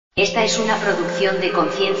Esta es una producción de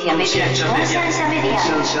Conciencia Media.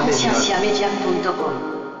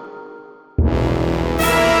 Concienciamedia.com.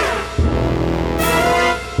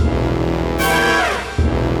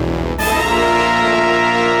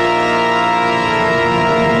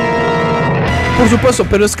 Por supuesto,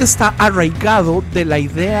 pero es que está arraigado de la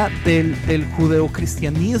idea del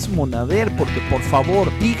judeocristianismo, Nader, porque por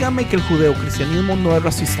favor, dígame que el judeocristianismo no es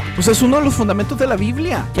racista. Pues es uno de los fundamentos de la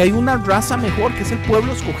Biblia, que hay una raza mejor, que es el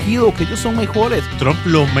pueblo escogido, que ellos son mejores. Trump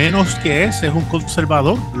lo menos que es un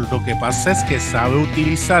conservador. Lo que pasa es que sabe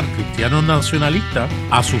utilizar cristianos nacionalistas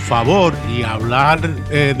a su favor y hablar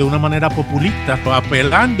de una manera populista,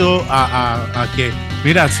 apelando a que,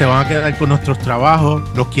 mira, se van a quedar con nuestros trabajos,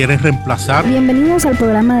 los quieren reemplazar. Bienvenidos al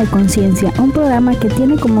programa de Conciencia, un programa que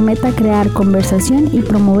tiene como meta crear conversación y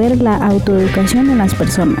promover la autoeducación en las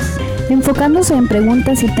personas, enfocándose en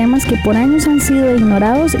preguntas y temas que por años han sido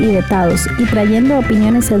ignorados y vetados, y trayendo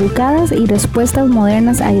opiniones educadas y respuestas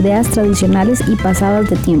modernas a ideas tradicionales y pasadas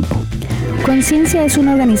de tiempo. Conciencia es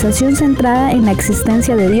una organización centrada en la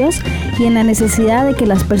existencia de Dios y en la necesidad de que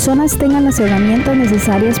las personas tengan las herramientas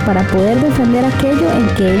necesarias para poder defender aquello en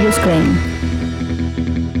que ellos creen.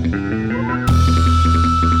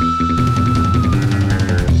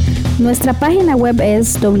 Nuestra página web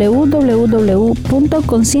es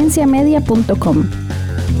www.concienciamedia.com.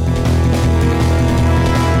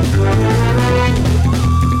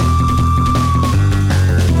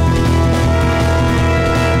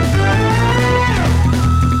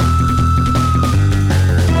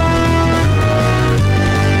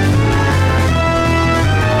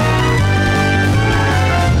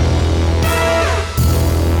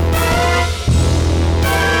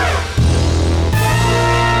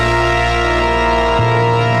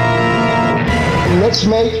 Let's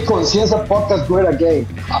make Conciencia Podcast great again.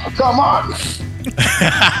 Come on.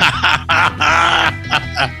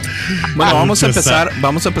 Bueno, vamos a empezar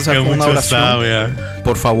con una oración.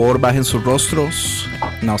 Por favor, bajen sus rostros.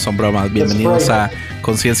 No son bromas. Bienvenidos a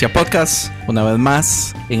Conciencia Podcast. Una vez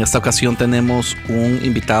más, en esta ocasión tenemos un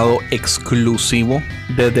invitado exclusivo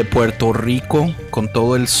desde Puerto Rico, con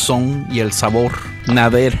todo el son y el sabor.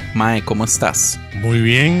 Nader, Mae, ¿cómo estás? Muy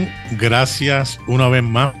bien, gracias una vez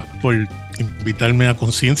más por invitarme a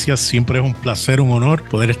Conciencia. Siempre es un placer, un honor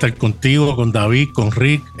poder estar contigo, con David, con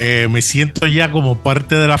Rick. Me siento ya como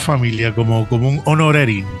parte de la familia, como un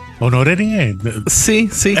honorarium. ¿Honorarium es? Sí.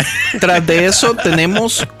 Tras de eso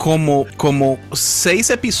tenemos como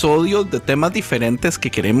 6 episodios de temas diferentes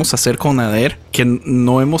que queremos hacer con Nader, que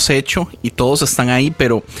no hemos hecho y todos están ahí,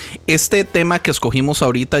 pero este tema que escogimos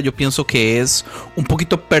ahorita yo pienso que es un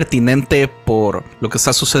poquito pertinente por lo que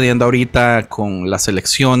está sucediendo ahorita con las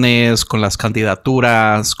elecciones, con las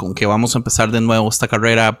candidaturas, con que vamos a empezar de nuevo esta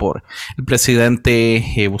carrera por el presidente,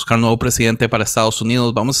 buscar un nuevo presidente para Estados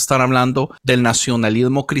Unidos. Vamos a estar hablando del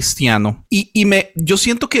nacionalismo cristiano. Yo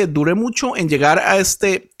siento que duré mucho en llegar a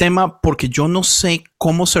este tema porque yo no sé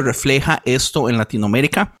cómo se refleja esto en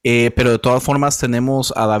Latinoamérica, pero de todas formas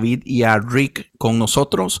tenemos a David y a Rick con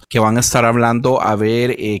nosotros que van a estar hablando a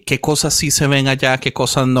ver qué cosas sí se ven allá, qué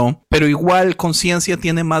cosas no, pero igual Conciencia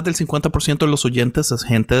tiene más del 50% de los oyentes es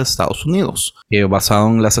gente de Estados Unidos, basado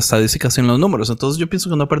en las estadísticas y en los números. Entonces yo pienso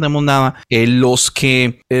que no perdemos nada. Los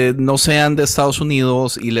que no sean de Estados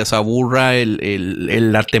Unidos y les aburra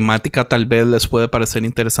la temática, tal vez les puede parecer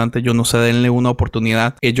interesante, yo no sé, denle una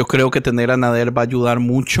oportunidad. Yo creo que tener a Nader va a ayudar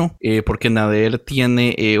mucho, porque Nader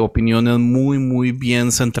tiene opiniones muy muy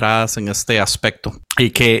bien centradas en este aspecto y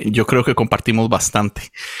que yo creo que compartimos bastante.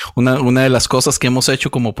 Una de las cosas que hemos hecho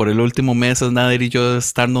como por el último mes es Nader y yo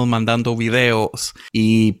estarnos mandando videos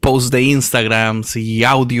y posts de Instagram y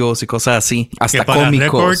audios y cosas así, hasta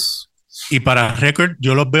cómicos. Y para récord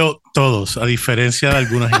yo los veo todos, a diferencia de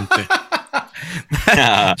alguna gente.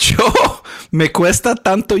 Yo me cuesta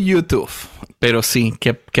tanto YouTube, pero sí,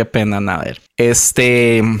 qué pena, Nader.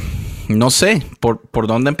 No sé, ¿por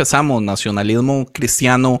dónde empezamos? Nacionalismo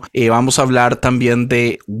cristiano. Vamos a hablar también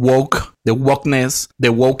de wokeness, de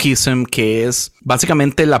wokeism, que es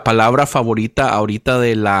básicamente la palabra favorita ahorita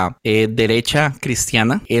de la derecha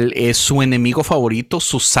cristiana. Él es su enemigo favorito,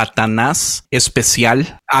 su Satanás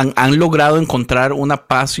especial. Han logrado encontrar una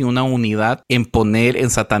paz y una unidad en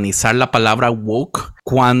satanizar la palabra woke,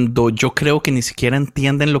 cuando yo creo que ni siquiera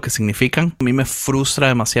entienden lo que significan. A mí me frustra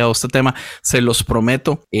demasiado este tema, se los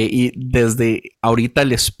prometo, y desde ahorita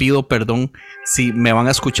les pido perdón si me van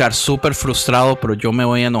a escuchar súper frustrado, pero yo me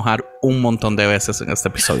voy a enojar un montón de veces en este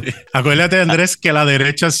episodio. Acuérdate, Andrés, que la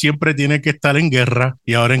derecha siempre tiene que estar en guerra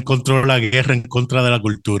y ahora encontró la guerra en contra de la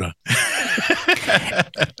cultura.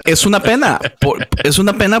 Es una pena, es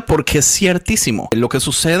una pena porque es ciertísimo. Lo que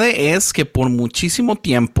sucede es que por muchísimo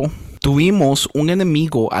tiempo tuvimos un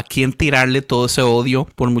enemigo a quien tirarle todo ese odio.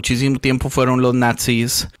 Por muchísimo tiempo fueron los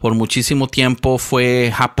nazis, por muchísimo tiempo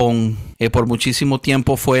fue Japón, por muchísimo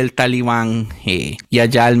tiempo fue el Talibán y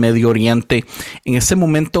allá el Medio Oriente. En este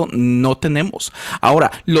momento no tenemos. Ahora,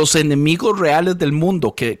 los enemigos reales del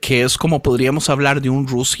mundo, que es como podríamos hablar de un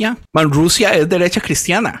Rusia. Rusia es derecha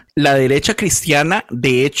cristiana. La derecha cristiana,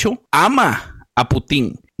 de hecho, ama a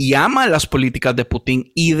Putin y ama las políticas de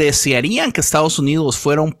Putin y desearían que Estados Unidos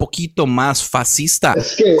fuera un poquito más fascista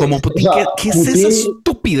como Putin. O sea, ¿Qué es esa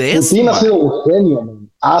estupidez? Putin ha sido un genio, man.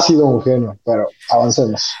 Ha sido un genio, pero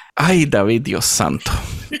avancemos. Ay, David, Dios santo.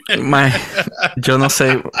 Yo no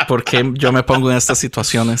sé por qué yo me pongo en estas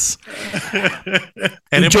situaciones.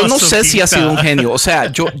 Yo no sé si ha sido un genio. O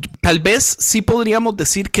sea, tal vez sí podríamos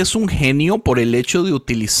decir que es un genio por el hecho de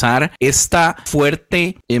utilizar esta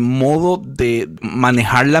fuerte modo de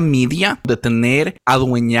manejar la media, de tener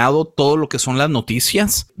adueñado todo lo que son las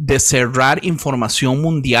noticias, de cerrar información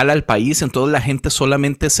mundial al país. Entonces la gente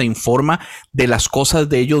solamente se informa de las cosas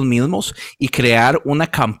de ellos mismos y crear una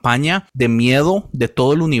campaña de miedo de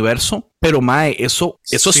todo el universo. Pero mae, eso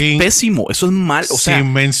es pésimo, eso es mal. O sea,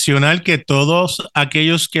 sin mencionar que todos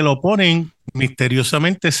aquellos que lo ponen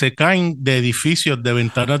misteriosamente se caen de edificios, de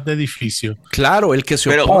ventanas de edificios. Claro, el que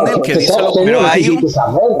se opone, el que dice lo pero hay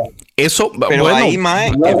eso, pero bueno, ahí,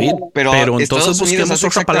 mae, pero entonces busquemos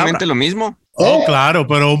otra palabra. Lo mismo. Oh, claro,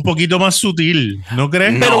 pero un poquito más sutil, ¿no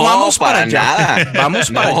crees? Pero no, vamos para allá. Nada.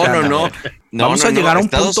 Vamos para allá. Vamos a llegar a un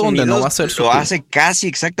punto donde no va a ser sutil. Lo hace casi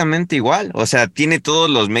exactamente igual. O sea, tiene todos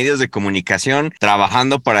los medios de comunicación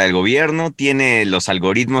trabajando para el gobierno, tiene los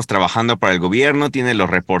algoritmos trabajando para el gobierno, tiene los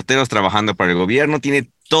reporteros trabajando para el gobierno, tiene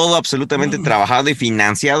todo absolutamente trabajado y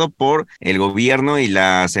financiado por el gobierno y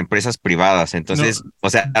las empresas privadas. Entonces, o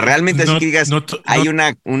sea, realmente así que digas, hay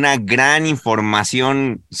una gran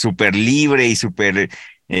información súper libre y súper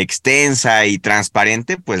extensa y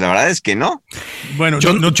transparente, pues la verdad es que no. Bueno,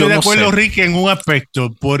 yo no estoy de acuerdo, Rick, en un aspecto,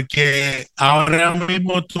 porque ahora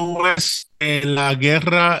mismo tú ves la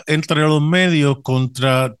guerra entre los medios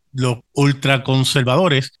contra los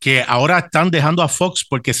ultraconservadores que ahora están dejando a Fox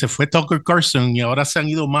porque se fue Tucker Carlson y ahora se han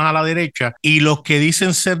ido más a la derecha, y los que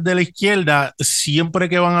dicen ser de la izquierda siempre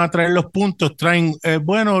que van a traer los puntos traen,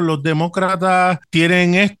 bueno, los demócratas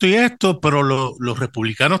tienen esto y esto, pero los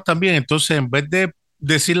republicanos también. Entonces, en vez de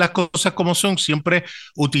decir las cosas como son, siempre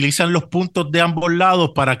utilizan los puntos de ambos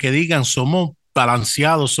lados para que digan somos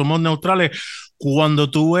balanceados, somos neutrales. Cuando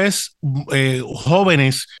tú ves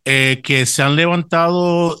jóvenes que se han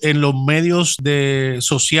levantado en los medios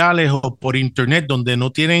sociales o por internet, donde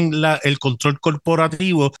no tienen el control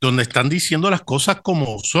corporativo, donde están diciendo las cosas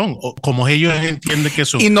como son, o como ellos entienden que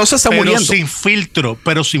son. Y no se están muriendo. Sin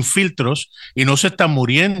filtros, y no se están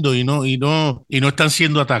muriendo y no están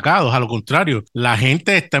siendo atacados. A lo contrario, la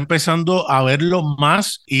gente está empezando a verlo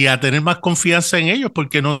más y a tener más confianza en ellos,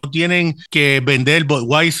 porque no tienen que vender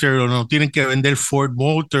Budweiser o no tienen que vender Ford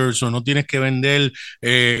Motors o no tienes que vender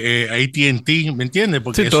AT&T, ¿me entiendes?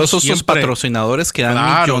 Porque sí, todos esos patrocinadores que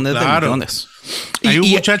dan millones de millones. Hay un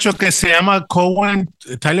muchacho que se llama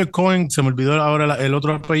Tyler Cohen, se me olvidó ahora el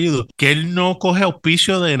otro apellido, que él no coge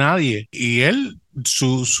auspicio de nadie y él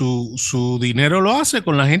su dinero lo hace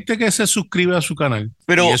con la gente que se suscribe a su canal.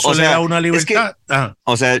 Pero, y eso le da una libertad.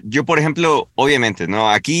 O sea, yo, por ejemplo, obviamente, ¿no?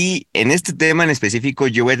 Aquí, en este tema en específico,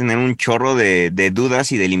 yo voy a tener un chorro de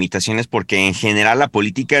dudas y de limitaciones, porque en general la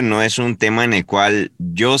política no es un tema en el cual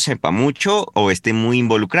yo sepa mucho o esté muy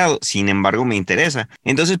involucrado. Sin embargo, me interesa.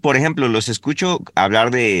 Entonces, por ejemplo, los escucho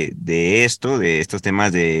hablar de estos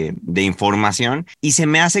temas de información, y se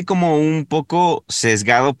me hace como un poco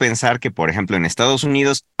sesgado pensar que, por ejemplo, en Estados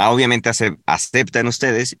Unidos, obviamente aceptan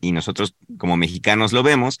ustedes, y nosotros como mexicanos lo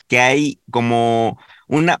vemos, que hay como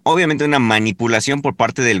obviamente una manipulación por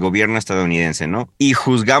parte del gobierno estadounidense, ¿no? Y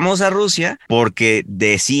juzgamos a Rusia porque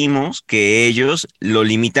decimos que ellos lo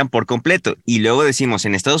limitan por completo, y luego decimos,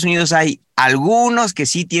 en Estados Unidos hay algunos que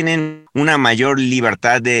sí tienen una mayor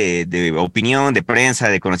libertad de opinión, de prensa,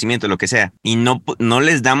 de conocimiento, lo que sea, y no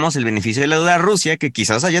les damos el beneficio de la duda a Rusia, que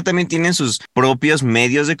quizás allá también tienen sus propios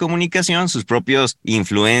medios de comunicación, sus propios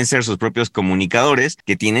influencers, sus propios comunicadores,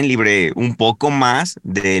 que tienen un poco más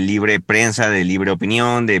de libre prensa, de libre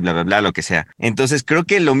opinión, de bla, bla, bla, lo que sea. Entonces creo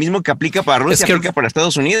que lo mismo que aplica para Rusia aplica para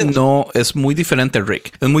Estados Unidos. No, es muy diferente,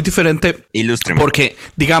 Rick. Es muy diferente. Ilústreme. Porque,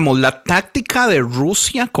 digamos, la táctica de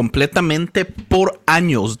Rusia completamente por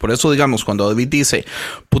años. Por eso, digamos, cuando David dice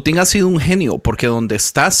Putin ha sido un genio, porque donde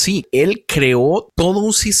está, sí, él creó todo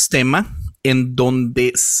un sistema en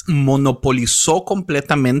donde monopolizó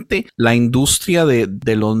completamente la industria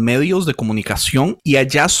de los medios de comunicación, y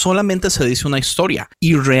allá solamente se dice una historia,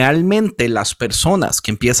 y realmente las personas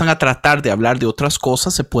que empiezan a tratar de hablar de otras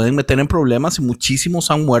cosas se pueden meter en problemas, y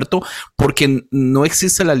muchísimos han muerto porque no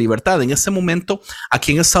existe la libertad. En este momento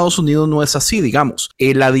aquí en Estados Unidos no es así, digamos.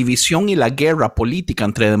 La división y la guerra política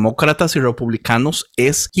entre demócratas y republicanos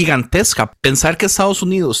es gigantesca. Pensar que Estados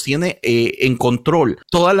Unidos tiene en control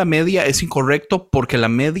toda la media es incorrecto, porque la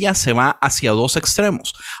media se va hacia dos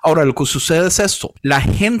extremos. Ahora, lo que sucede es esto: la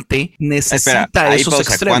gente necesita esos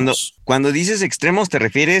extremos. Cuando dices extremos, ¿te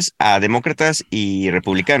refieres a demócratas y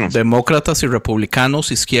republicanos? Demócratas y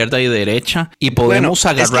republicanos, izquierda y derecha, y podemos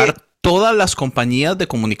agarrar todas las compañías de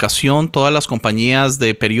comunicación, todas las compañías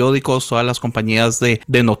de periódicos, todas las compañías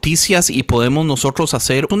de noticias, y podemos nosotros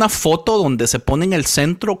hacer una foto donde se pone en el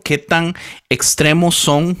centro qué tan extremos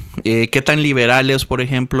son, qué tan liberales, por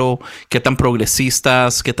ejemplo, qué tan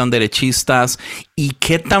progresistas, qué tan derechistas, y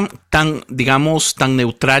qué tan digamos, tan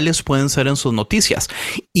neutrales pueden ser en sus noticias.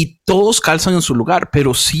 Y todos calzan en su lugar,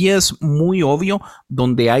 pero sí es muy obvio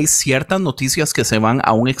donde hay ciertas noticias que se van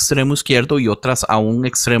a un extremo izquierdo y otras a un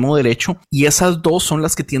extremo derecho, y esas dos son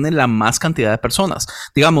las que tienen la más cantidad de personas.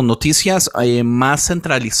 Digamos, noticias más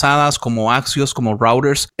centralizadas como Axios, como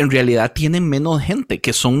Reuters, en realidad tienen menos gente,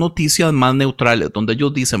 que son noticias más neutrales, donde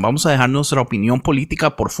ellos dicen vamos a dejar nuestra opinión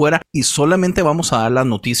política por fuera y solamente vamos a dar las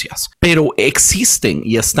noticias. Pero existen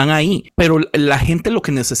y están ahí, pero la gente lo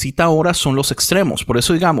que necesita ahora son los extremos. Por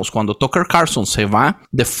eso, digamos, cuando Tucker Carlson se va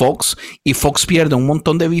de Fox y Fox pierde un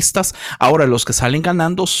montón de vistas, ahora los que salen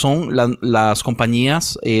ganando son las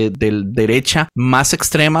compañías de derecha más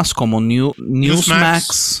extremas como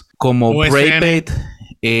Newsmax, como Breitbart,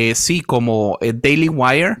 como Daily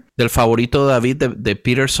Wire, del favorito de David de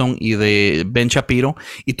Peterson y de Ben Shapiro,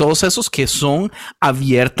 y todos esos que son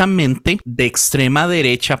abiertamente de extrema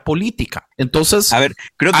derecha política. Entonces, a ver,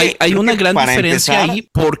 creo que hay una gran diferencia empezar, ahí,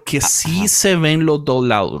 porque sí se ven los dos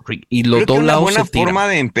lados, y los dos lados se tiran. Una buena forma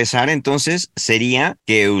de empezar entonces sería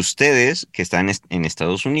que ustedes que están en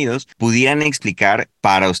Estados Unidos pudieran explicar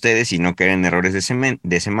para ustedes, y no caer en errores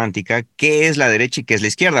de semántica, qué es la derecha y qué es la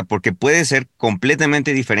izquierda, porque puede ser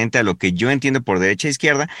completamente diferente a lo que yo entiendo por derecha e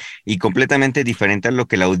izquierda, y completamente diferente a lo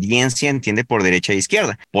que la audiencia entiende por derecha e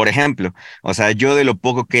izquierda. Por ejemplo, o sea, yo de lo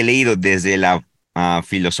poco que he leído desde la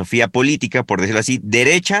filosofía política, por decirlo así,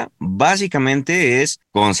 derecha básicamente es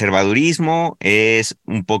conservadurismo, es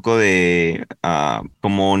un poco de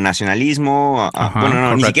como nacionalismo, bueno, no,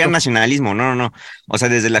 correcto. Ni siquiera nacionalismo, no. O sea,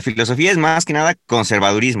 desde la filosofía es más que nada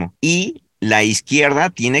conservadurismo, y la izquierda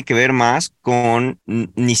tiene que ver más con,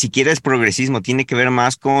 ni siquiera es progresismo, tiene que ver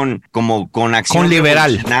más con acción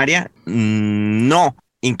revolucionaria. No,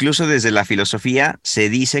 incluso desde la filosofía se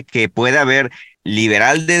dice que puede haber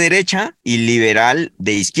liberal de derecha y liberal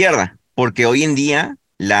de izquierda, porque hoy en día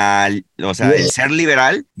el ser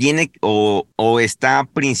liberal tiene o está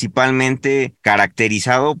principalmente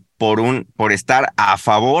caracterizado por estar a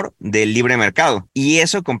favor del libre mercado, y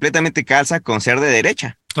eso completamente calza con ser de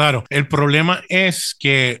derecha. Claro, el problema es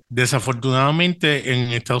que desafortunadamente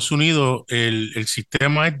en Estados Unidos el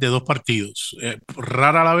sistema es de dos partidos.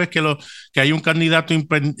 Rara la vez que hay un candidato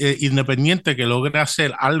independiente que logre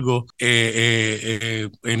hacer algo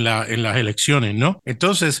en las elecciones, ¿no?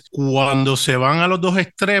 Entonces, cuando se van a los dos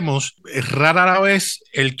extremos, rara la vez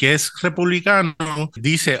el que es republicano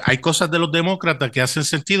dice, hay cosas de los demócratas que hacen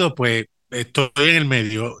sentido, pues estoy en el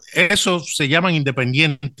medio. Eso se llaman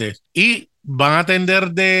independientes, y van a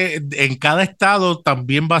tender en cada estado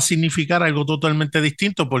también va a significar algo totalmente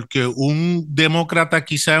distinto, porque un demócrata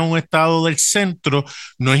quizá en un estado del centro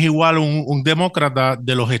no es igual a un demócrata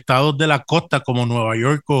de los estados de la costa como Nueva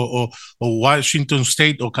York o Washington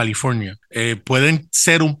State o California. Pueden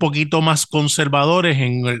ser un poquito más conservadores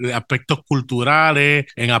en aspectos culturales,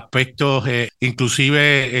 en aspectos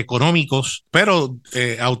inclusive económicos, pero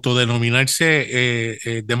autodenominarse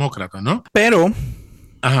demócrata, ¿no? Pero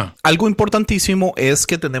Ajá. Algo importantísimo es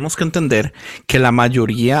que tenemos que entender que la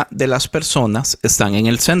mayoría de las personas están en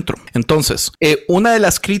el centro. Entonces, una de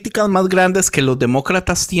las críticas más grandes que los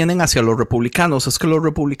demócratas tienen hacia los republicanos es que los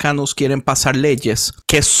republicanos quieren pasar leyes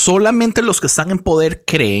que solamente los que están en poder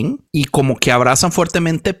creen y como que abrazan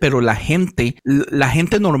fuertemente, pero la gente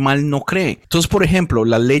normal no cree. Entonces, por ejemplo,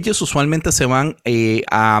 las leyes usualmente se van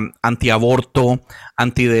a antiaborto,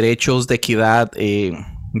 antiderechos de equidad,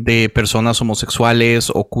 de personas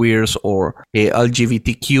homosexuales o queers o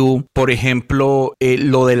LGBTQ. Por ejemplo,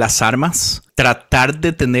 lo de las armas. Tratar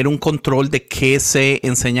de tener un control de qué se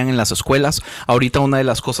enseñan en las escuelas. Ahorita una de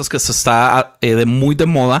las cosas que se está muy de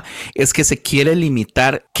moda es que se quiere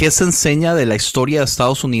limitar qué se enseña de la historia de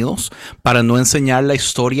Estados Unidos para no enseñar la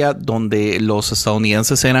historia donde los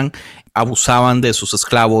estadounidenses abusaban de sus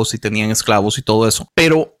esclavos y tenían esclavos y todo eso.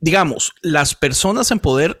 Pero digamos, las personas en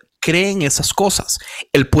poder creen esas cosas.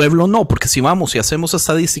 El pueblo no, porque si vamos y hacemos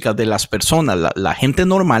estadísticas de las personas, la gente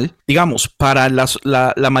normal, digamos, para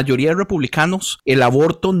la mayoría de republicanos, el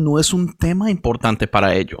aborto no es un tema importante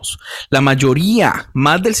para ellos. La mayoría,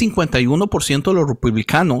 más del 51% de los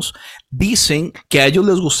republicanos, dicen que a ellos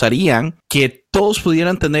les gustaría que todos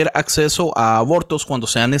pudieran tener acceso a abortos cuando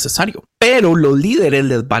sea necesario. Pero los líderes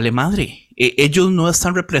les vale madre. Ellos no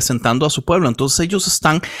están representando a su pueblo, entonces ellos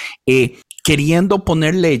están queriendo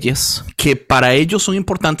poner leyes que para ellos son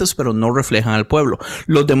importantes, pero no reflejan al pueblo.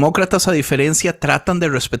 Los demócratas, a diferencia, tratan de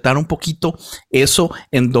respetar un poquito eso,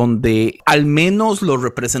 en donde al menos los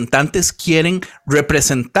representantes quieren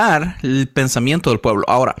representar el pensamiento del pueblo.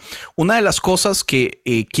 Ahora, una de las cosas que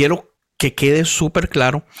quiero que quede súper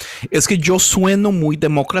claro es que yo sueno muy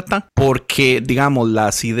demócrata porque, digamos,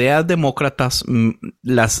 las ideas demócratas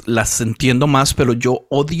las entiendo más, pero yo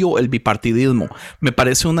odio el bipartidismo. Me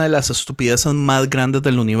parece una de las estupideces más grandes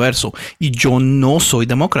del universo y yo no soy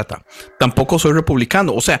demócrata. Tampoco soy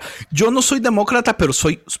republicano. O sea, yo no soy demócrata, pero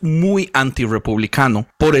soy muy antirrepublicano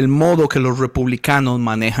por el modo que los republicanos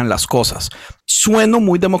manejan las cosas. Sueno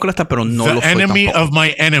muy demócrata, pero no lo soy tampoco. The enemy of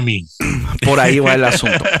my enemy. Por ahí va el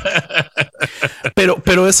asunto.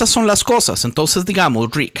 Pero esas son las cosas. Entonces, digamos,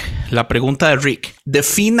 Rick, la pregunta de Rick,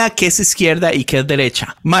 defina qué es izquierda y qué es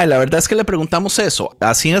derecha. Mae, la verdad es que le preguntamos eso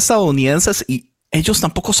a 100 estadounidenses y ellos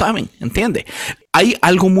tampoco saben, ¿entiende? Hay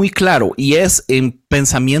algo muy claro y es en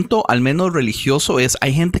pensamiento, al menos religioso,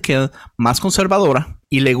 hay gente que es más conservadora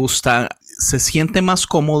y le gusta, se siente más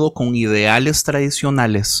cómodo con ideales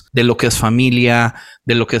tradicionales de lo que es familia,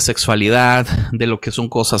 de lo que es sexualidad, de lo que son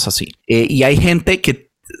cosas así. Y hay gente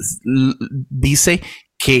que dice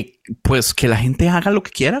que pues que la gente haga lo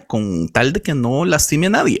que quiera con tal de que no lastime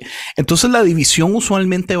a nadie. Entonces la división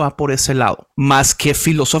usualmente va por ese lado. Más que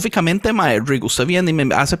filosóficamente, mae, Rick, usted viene y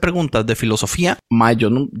me hace preguntas de filosofía, mae,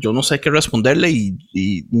 yo no sé qué responderle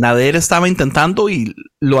y Nader estaba intentando y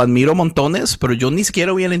lo admiro montones, pero yo ni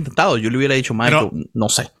siquiera hubiera intentado. Yo le hubiera dicho, mae, yo no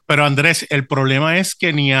sé. Pero Andrés, el problema es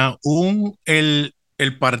que ni aún el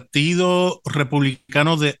partido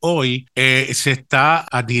republicano de hoy se está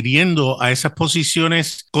adhiriendo a esas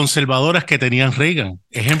posiciones conservadoras que tenían Reagan.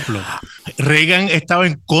 Ejemplo, Reagan estaba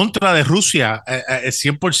en contra de Rusia,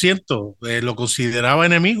 100%, lo consideraba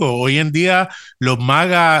enemigo. Hoy en día los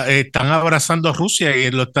MAGA están abrazando a Rusia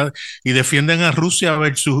y defienden a Rusia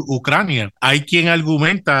versus Ucrania. Hay quien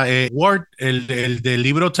argumenta, Ward, el del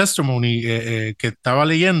libro Testimony que estaba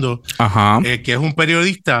leyendo, que es un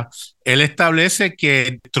periodista. Él establece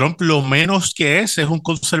que Trump lo menos que es un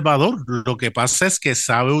conservador. Lo que pasa es que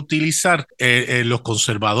sabe utilizar los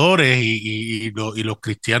conservadores y los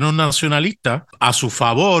cristianos nacionalistas a su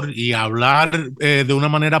favor y hablar de una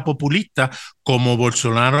manera populista, como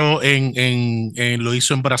Bolsonaro lo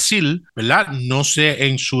hizo en Brasil, ¿verdad? No sé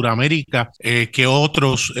en Sudamérica que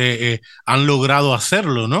otros han logrado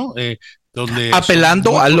hacerlo, ¿no?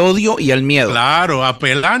 Apelando al odio y al miedo. Claro,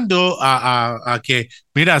 apelando a que,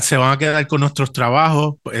 mira, se van a quedar con nuestros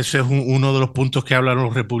trabajos. Ese es uno de los puntos que hablan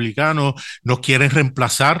los republicanos. Nos quieren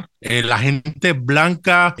reemplazar. La gente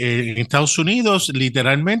blanca en Estados Unidos,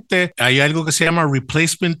 literalmente, hay algo que se llama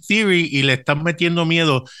replacement theory y le están metiendo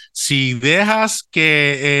miedo. Si dejas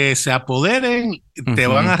que se apoderen, te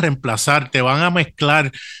van a reemplazar, te van a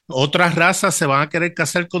mezclar. Otras razas se van a querer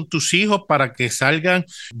casar con tus hijos para que salgan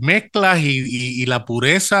mezclas y la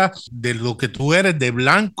pureza de lo que tú eres de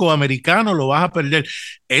blanco americano lo vas a perder.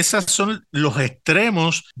 Esos son los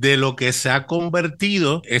extremos de lo que se ha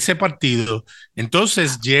convertido ese partido.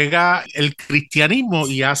 Entonces llega el cristianismo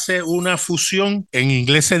y hace una fusión, en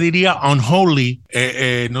inglés se diría unholy,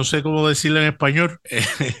 no sé cómo decirlo en español,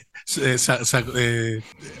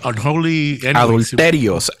 unholy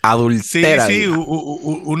adulterios, adultera. Sí,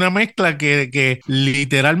 una mezcla que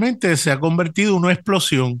literalmente se ha convertido en una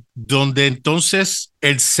explosión. donde entonces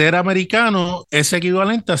el ser americano es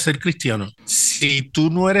equivalente a ser cristiano. Si tú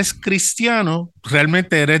no eres cristiano,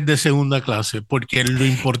 realmente eres de segunda clase, porque lo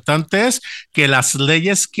importante es que las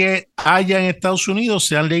leyes que haya en Estados Unidos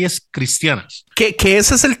sean leyes cristianas. Que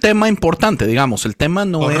ese es el tema importante, digamos. El tema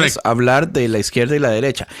no Correcto. es hablar de la izquierda y la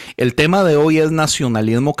derecha. El tema de hoy es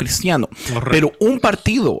nacionalismo cristiano. Correcto. Pero un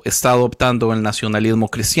partido está adoptando el nacionalismo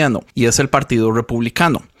cristiano y es el Partido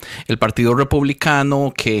Republicano. El Partido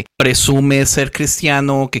Republicano que presume ser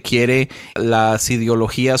cristiano, que quiere las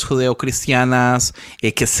ideologías judeocristianas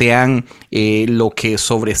que sean lo que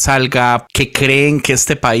sobresalga, que creen que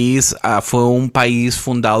este país fue un país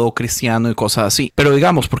fundado cristiano y cosas así. Pero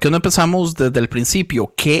digamos, ¿por qué no empezamos desde el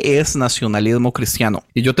principio? ¿Qué es nacionalismo cristiano?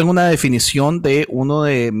 Y yo tengo una definición de uno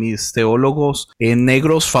de mis teólogos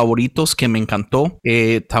negros favoritos que me encantó,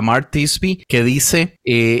 Tamar Tisby, que dice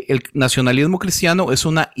el nacionalismo cristiano es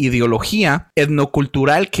una ideología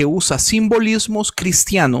etnocultural que usa simbolismos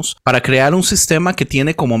cristianos para crear un sistema que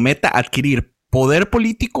tiene como meta adquirir poder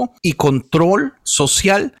político y control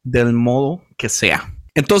social del modo que sea.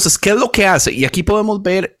 Entonces, ¿qué es lo que hace? Y aquí podemos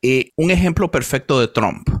ver un ejemplo perfecto de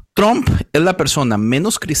Trump. Trump es la persona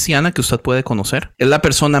menos cristiana que usted puede conocer. Es la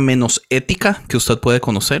persona menos ética que usted puede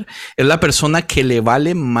conocer. Es la persona que le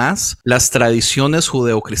vale más las tradiciones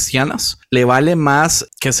judeocristianas. Le vale más,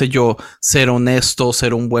 qué sé yo, ser honesto,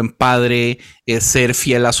 ser un buen padre, ser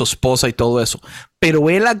fiel a su esposa y todo eso.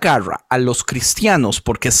 Pero él agarra a los cristianos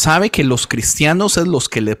porque sabe que los cristianos es los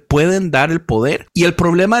que le pueden dar el poder. Y el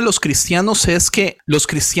problema de los cristianos es que los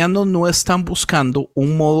cristianos no están buscando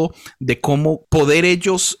un modo de cómo poder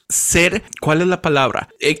ellos ser, ¿cuál es la palabra?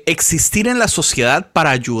 Existir en la sociedad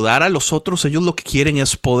para ayudar a los otros. Ellos lo que quieren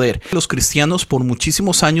es poder. Los cristianos por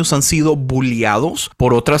muchísimos años han sido bulliados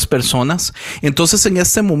por otras personas. Entonces en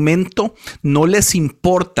este momento no les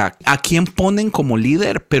importa a quién ponen como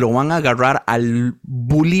líder, pero van a agarrar al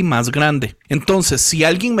bully más grande. Entonces, si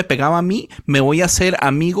alguien me pegaba a mí, me voy a hacer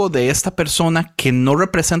amigo de esta persona que no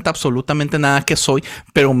representa absolutamente nada que soy,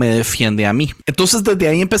 pero me defiende a mí. Entonces, desde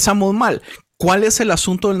ahí empezamos mal. ¿Cuál es el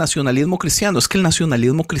asunto del nacionalismo cristiano? Es que el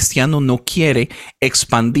nacionalismo cristiano no quiere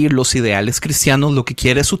expandir los ideales cristianos, lo que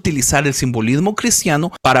quiere es utilizar el simbolismo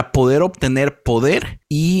cristiano para poder obtener poder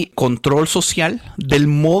y control social del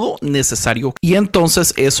modo necesario. Y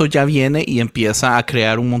entonces eso ya viene y empieza a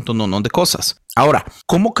crear un montón de cosas. Ahora,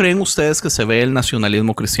 ¿cómo creen ustedes que se ve el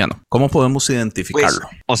nacionalismo cristiano? ¿Cómo podemos identificarlo?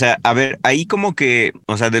 Pues, o sea, a ver, ahí como que,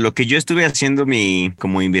 o sea, de lo que yo estuve haciendo mi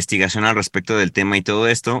como investigación al respecto del tema y todo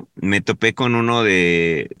esto, me topé con uno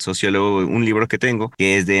de sociólogo, un libro que tengo,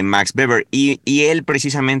 que es de Max Weber, y él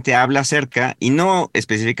precisamente habla acerca, y no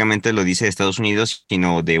específicamente lo dice de Estados Unidos,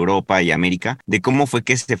 sino de Europa y América, de cómo fue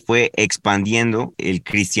que se fue expandiendo el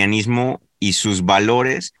cristianismo y sus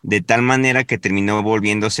valores de tal manera que terminó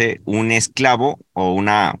volviéndose un esclavo o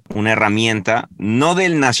una herramienta no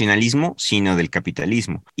del nacionalismo, sino del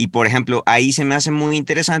capitalismo. Y por ejemplo, ahí se me hace muy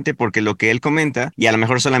interesante porque lo que él comenta, y a lo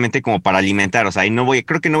mejor solamente como para alimentar, o sea, ahí no voy,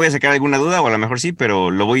 creo que no voy a sacar alguna duda, o a lo mejor sí, pero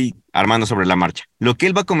lo voy armando sobre la marcha. Lo que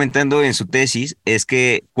él va comentando en su tesis es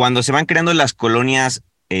que cuando se van creando las colonias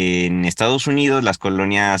en Estados Unidos, las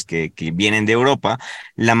colonias que vienen de Europa,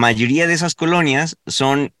 la mayoría de esas colonias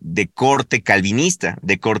son de corte calvinista,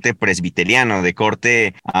 de corte presbiteriano, de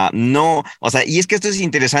corte no, o sea, y es que esto es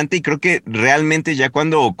interesante y creo que realmente ya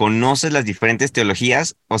cuando conoces las diferentes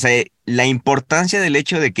teologías, o sea, la importancia del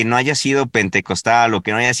hecho de que no haya sido pentecostal o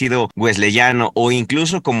que no haya sido wesleyano o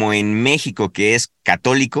incluso como en México que es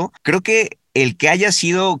católico, creo que el que haya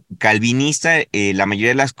sido calvinista, la mayoría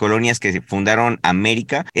de las colonias que fundaron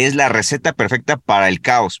América, es la receta perfecta para el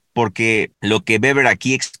caos, porque lo que Weber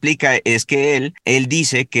aquí explica es que él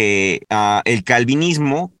dice que el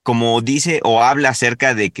calvinismo, como dice o habla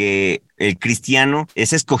acerca de que el cristiano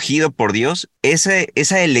es escogido por Dios,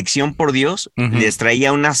 esa elección por Dios les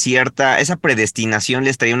traía una cierta, esa predestinación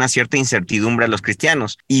les traía una cierta incertidumbre a los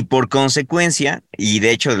cristianos, y por consecuencia, y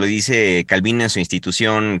de hecho lo dice Calvino en su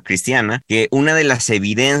institución cristiana, que una de las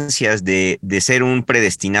evidencias de ser un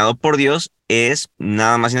predestinado por Dios es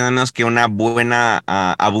nada más y nada menos que una buena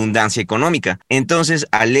abundancia económica. Entonces,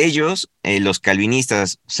 al ellos, los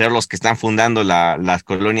calvinistas, ser los que están fundando las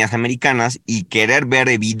colonias americanas y querer ver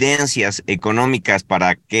evidencias económicas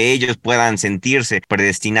para que ellos puedan sentirse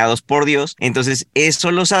predestinados por Dios, entonces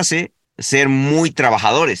eso los hace ser muy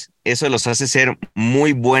trabajadores. Eso los hace ser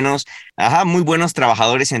muy buenos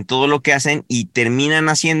trabajadores en todo lo que hacen y terminan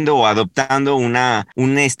haciendo o adoptando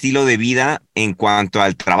un estilo de vida en cuanto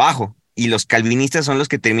al trabajo. Y los calvinistas son los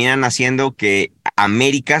que terminan haciendo que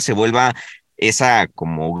América se vuelva esa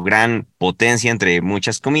como gran potencia, entre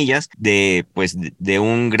muchas comillas, de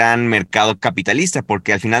un gran mercado capitalista,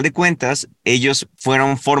 porque al final de cuentas ellos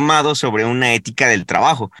fueron formados sobre una ética del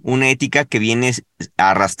trabajo, una ética que viene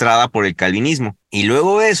arrastrada por el calvinismo. Y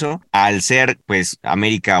luego eso, al ser pues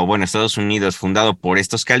América o bueno Estados Unidos fundado por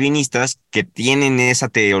estos calvinistas que tienen esa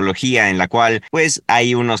teología en la cual pues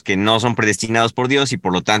hay unos que no son predestinados por Dios y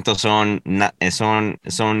por lo tanto son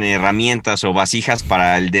herramientas o vasijas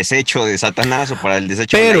para el desecho de Satanás o para el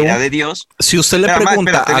desecho de la ira de Dios. Si usted le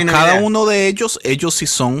pregunta a cada uno de ellos, ellos sí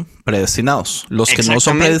son predestinados. Los que no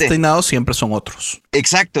son predestinados siempre son otros.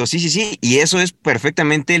 Exacto, sí. Y eso es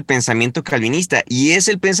perfectamente el pensamiento calvinista. Y es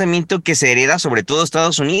el pensamiento que se hereda sobre todo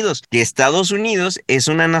Estados Unidos. Que Estados Unidos es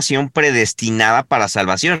una nación predestinada para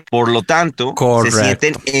salvación. Por lo tanto, correcto, se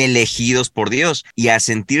sienten elegidos por Dios. Y al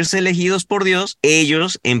sentirse elegidos por Dios,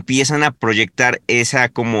 ellos empiezan a proyectar esa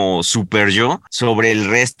como super yo sobre el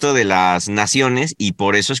resto de las naciones. Y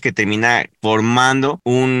por eso es que termina formando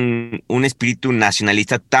un espíritu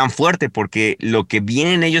nacionalista tan fuerte, porque lo que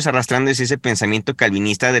vienen ellos arrastrando es ese pensamiento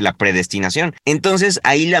calvinista de la predestinación. Entonces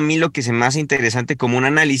ahí a mí lo que se me hace interesante como un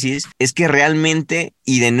análisis es que realmente,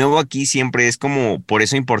 y de nuevo aquí siempre es como por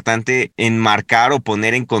eso importante enmarcar o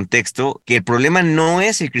poner en contexto que el problema no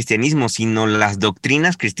es el cristianismo, sino las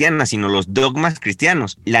doctrinas cristianas, sino los dogmas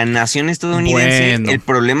cristianos. La nación estadounidense, el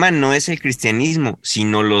problema no es el cristianismo,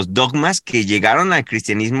 sino los dogmas que llegaron al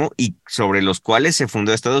cristianismo y sobre los cuales se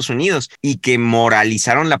fundó Estados Unidos y que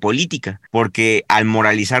moralizaron la política, porque al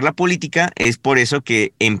moralizar la política es por eso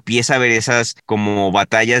que empieza a haber esas como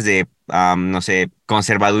batallas de no sé,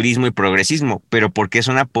 conservadurismo y progresismo, pero porque es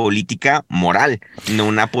una política moral, no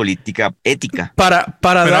una política ética. Para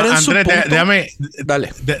dar en su punto,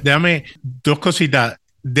 déjame dos cositas.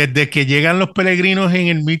 Desde que llegan los peregrinos en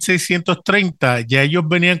el 1630, ya ellos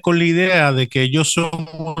venían con la idea de que ellos son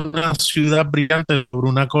una ciudad brillante sobre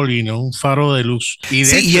una colina, un faro de luz.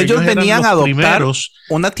 Y ellos venían a adoptar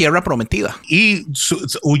una tierra prometida. Y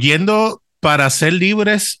huyendo para ser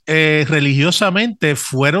libres religiosamente,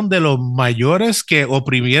 fueron de los mayores que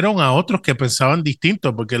oprimieron a otros que pensaban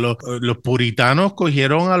distinto, porque los puritanos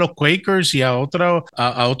cogieron a los Quakers y a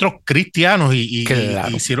otros cristianos y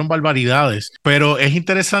hicieron barbaridades. Pero es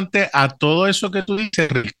interesante a todo eso que tú dices,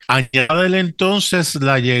 añádele entonces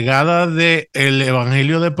la llegada del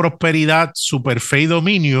evangelio de prosperidad, super fe y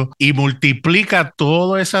dominio, y multiplica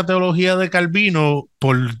toda esa teología de Calvino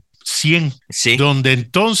por 100, sí, donde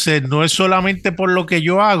entonces no es solamente por lo que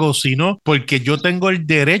yo hago, sino porque yo tengo el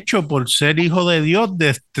derecho por ser hijo de Dios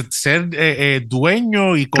de ser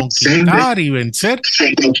dueño y conquistar y vencer,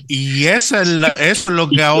 y eso es lo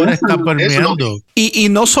que ahora está permeando. Y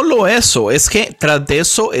no solo eso, es que tras de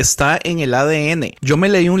eso está en el ADN. Yo me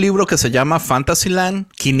leí un libro que se llama Fantasyland,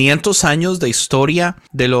 500 años de historia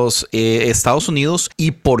de los Estados Unidos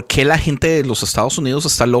y por qué la gente de los Estados Unidos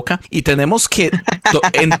está loca, y tenemos que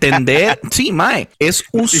entender, sí, mae, es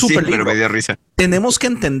un super libro. Pero me dio risa. Tenemos que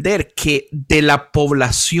entender que de la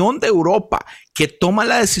población de Europa que toma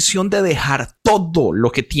la decisión de dejar todo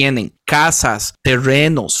lo que tienen, casas,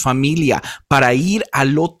 terrenos, familia, para ir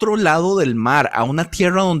al otro lado del mar, a una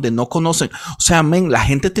tierra donde no conocen. O sea, la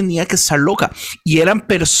gente tenía que estar loca. Y eran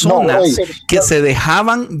personas que se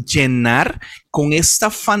dejaban llenar con esta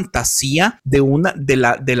fantasía de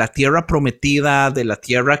la tierra prometida, de la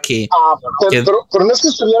tierra que... Pero no es que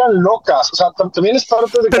estuvieran locas, o sea, también es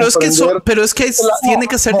parte de pero es que tiene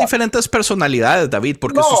que ser diferentes personalidades, David,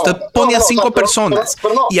 porque si usted pone a 5 personas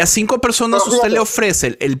y a 5 personas usted le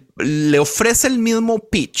ofrece el mismo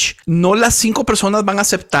pitch, no las 5 personas van a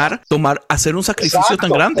aceptar hacer un sacrificio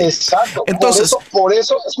tan grande. Exacto. Entonces, por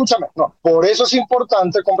eso, escúchame, por eso es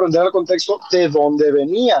importante comprender el contexto de dónde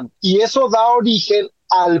venían, y eso da origen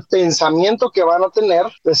al pensamiento que van a tener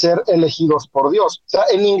de ser elegidos por Dios. O sea,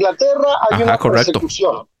 en Inglaterra hay una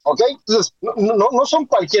persecución, ¿ok? Entonces, no son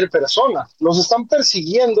cualquier persona. Los están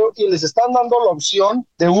persiguiendo y les están dando la opción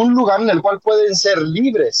de un lugar en el cual pueden ser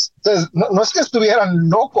libres. Entonces, no es que estuvieran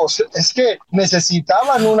locos, es que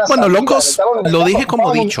necesitaban una salida. Bueno, locos, lo dije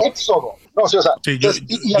como dicho. Éxodo. No, sí, o sea, sí, yo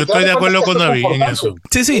estoy de acuerdo con David en eso.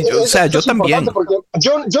 Sí, yo también. Porque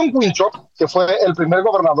John Winthrop, que fue el primer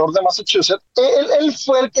gobernador de Massachusetts, él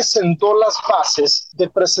fue el que sentó las bases de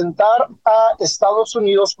presentar a Estados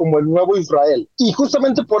Unidos como el nuevo Israel. Y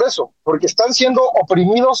justamente por eso, porque están siendo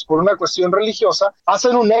oprimidos por una cuestión religiosa,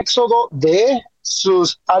 hacen un éxodo de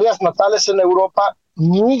sus áreas natales en Europa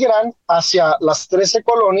migran hacia las 13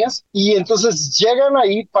 colonias y entonces llegan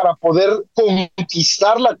ahí para poder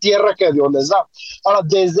conquistar la tierra que Dios les da. Ahora,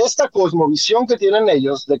 desde esta cosmovisión que tienen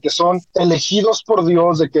ellos, de que son elegidos por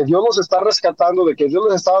Dios, de que Dios los está rescatando, de que Dios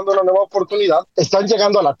les está dando una nueva oportunidad, están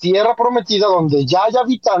llegando a la tierra prometida donde ya hay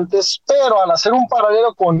habitantes, pero al hacer un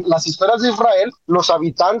paralelo con las historias de Israel, los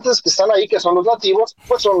habitantes que están ahí, que son los nativos,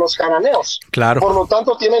 pues son los cananeos. Claro. Por lo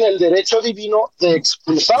tanto, tienen el derecho divino de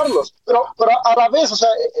expulsarlos. Pero a la vez, o sea,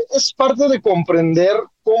 es parte de comprender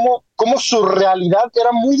cómo su realidad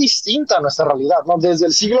era muy distinta a nuestra realidad, ¿no? Desde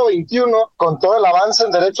el siglo XXI, con todo el avance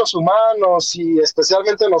en derechos humanos y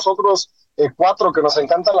especialmente nosotros cuatro que nos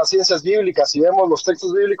encantan las ciencias bíblicas y vemos los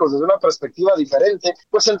textos bíblicos desde una perspectiva diferente,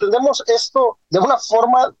 pues entendemos esto de una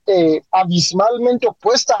forma abismalmente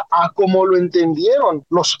opuesta a como lo entendieron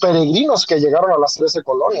los peregrinos que llegaron a las 13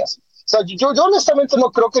 colonias. O sea, yo honestamente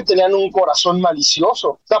no creo que tenían un corazón malicioso.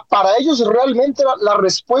 O sea, para ellos realmente era la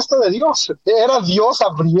respuesta de Dios. Era Dios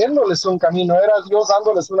abriéndoles un camino, era Dios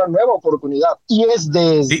dándoles una nueva oportunidad. Y es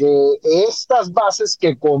desde estas bases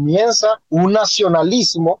que comienza un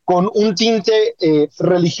nacionalismo con un tinte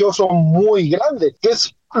religioso muy grande, que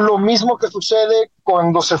es lo mismo que sucede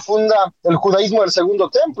cuando se funda el judaísmo del Segundo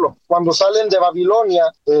Templo, cuando salen de Babilonia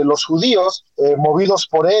los judíos, movidos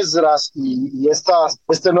por Esdras y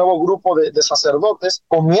este nuevo grupo de sacerdotes,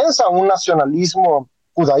 comienza un nacionalismo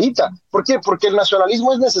judaíta. ¿Por qué? Porque el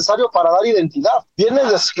nacionalismo es necesario para dar identidad. Vienes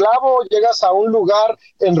de esclavo, llegas a un lugar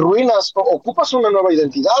en ruinas, ocupas una nueva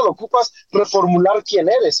identidad, ocupas reformular quién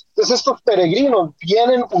eres. Entonces estos peregrinos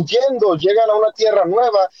vienen huyendo, llegan a una tierra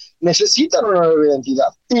nueva, necesitan una nueva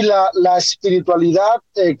identidad. Y la espiritualidad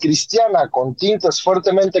cristiana con tintes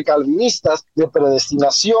fuertemente calvinistas, de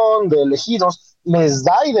predestinación, de elegidos, les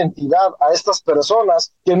da identidad a estas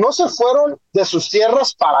personas que no se fueron de sus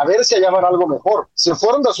tierras para ver si hallaban algo mejor. Se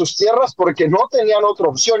fueron de sus tierras porque no tenían otra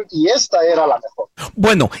opción y esta era la mejor.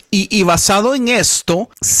 Bueno, y basado en esto,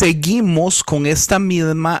 seguimos con esta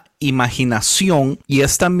misma imaginación y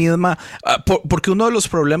esta misma, porque uno de los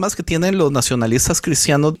problemas que tienen los nacionalistas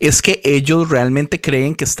cristianos es que ellos realmente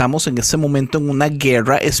creen que estamos en ese momento en una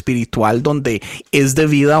guerra espiritual donde es de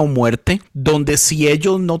vida o muerte, donde si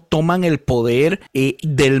ellos no toman el poder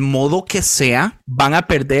del modo que sea, van a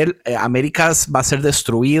perder, América va a ser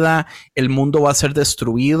destruida, el mundo va a ser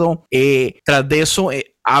destruido. Tras de eso,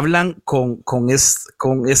 hablan con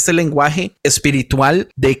este lenguaje espiritual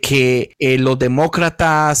de que los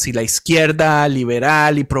demócratas y la izquierda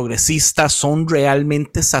liberal y progresista son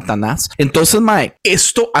realmente Satanás. Entonces, mae,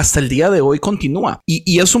 esto hasta el día de hoy continúa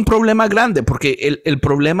y es un problema grande porque el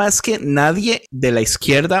problema es que nadie de la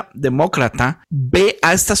izquierda demócrata ve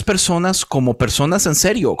a estas personas como personas en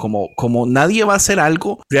serio, como nadie va a hacer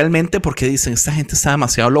algo realmente porque dicen esta gente está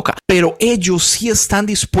demasiado loca, pero ellos sí están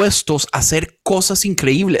dispuestos a hacer cosas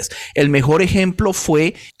increíbles. El mejor ejemplo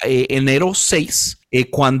fue enero 6,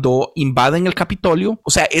 cuando invaden el Capitolio.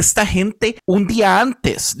 O sea, esta gente un día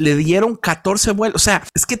antes le dieron 14 vuelos. O sea,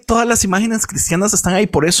 es que todas las imágenes cristianas están ahí.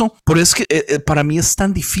 Por eso que para mí es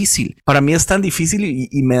tan difícil. Para mí es tan difícil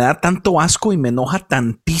y me da tanto asco y me enoja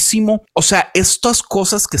tantísimo. O sea, estas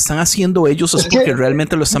cosas que están haciendo ellos es porque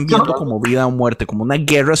realmente lo están viendo como vida o muerte, como una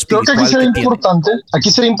guerra espiritual. Creo que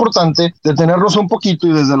aquí sería importante detenernos un poquito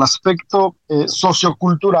y desde el aspecto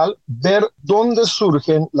sociocultural ver dónde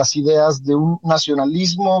surgen las ideas de un nacionalismo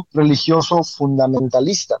religioso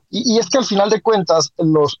fundamentalista. Y es que al final de cuentas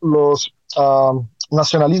los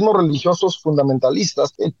nacionalismos religiosos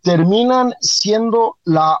fundamentalistas terminan siendo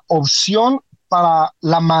la opción para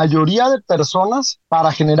la mayoría de personas para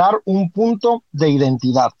generar un punto de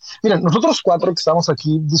identidad. Miren, nosotros cuatro que estamos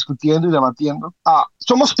aquí discutiendo y debatiendo,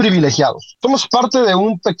 somos privilegiados. Somos parte de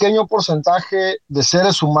un pequeño porcentaje de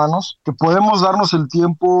seres humanos que podemos darnos el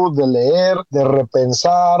tiempo de leer, de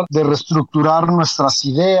repensar, de reestructurar nuestras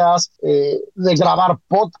ideas, de grabar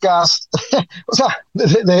podcasts, o sea,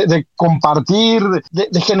 de compartir,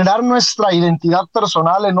 de generar nuestra identidad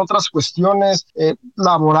personal en otras cuestiones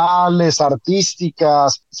laborales, artísticas,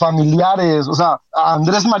 familiares. O sea,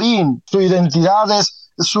 Andrés Marín, su identidad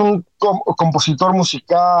es un compositor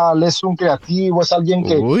musical, es un creativo, es alguien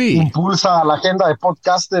que impulsa la agenda de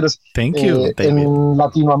podcasters en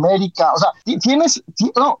Latinoamérica. O sea,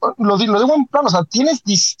 lo digo en plano, o sea, tienes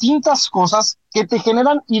distintas cosas que te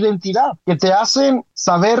generan identidad, que te hacen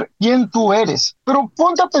saber quién tú eres. Pero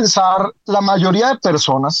ponte a pensar, la mayoría de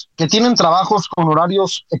personas que tienen trabajos con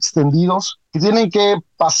horarios extendidos, que tienen que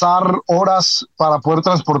pasar horas para poder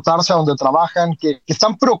transportarse a donde trabajan, que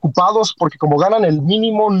están preocupados porque como ganan el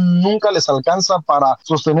mínimo nunca les alcanza para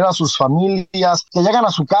sostener a sus familias, que llegan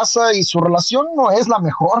a su casa y su relación no es la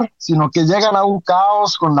mejor, sino que llegan a un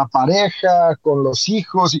caos con la pareja, con los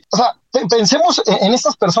hijos. O sea, pensemos en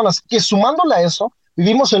estas personas que sumándole a eso,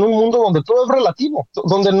 vivimos en un mundo donde todo es relativo,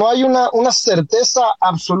 donde no hay una certeza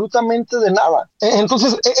absolutamente de nada.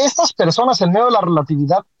 Entonces, estas personas en medio de la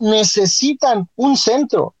relatividad necesitan un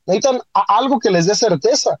centro, necesitan algo que les dé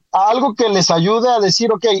certeza, algo que les ayude a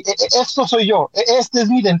decir, ok, esto soy yo, esta es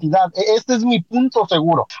mi identidad, este es mi punto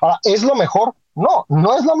seguro. Ahora, ¿es lo mejor? No,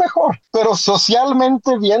 no es lo mejor, pero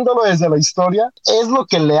socialmente viéndolo desde la historia, es lo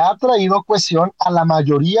que le ha traído cohesión a la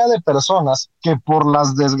mayoría de personas que por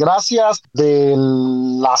las desgracias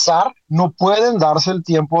del azar no pueden darse el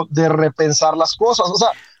tiempo de repensar las cosas. O sea,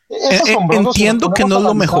 es asombroso. Entiendo que no es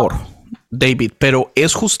lo mejor, David, pero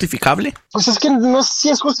 ¿es justificable? Pues es que no sé si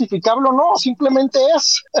es justificable o no, simplemente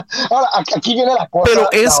es. Ahora, aquí viene la cosa. Pero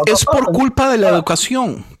es por culpa de la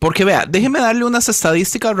educación, porque vea, déjeme darle unas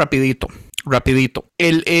estadísticas rapidito.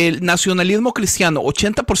 El nacionalismo cristiano,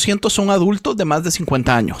 80% son adultos de más de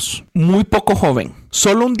 50 años. Muy poco joven.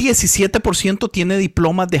 Solo un 17% tiene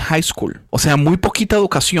diplomas de high school. O sea, muy poquita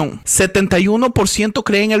educación. 71%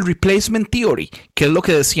 creen el replacement theory, que es lo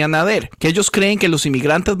que decía Nader, que ellos creen que los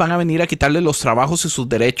inmigrantes van a venir a quitarles los trabajos y sus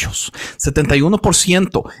derechos.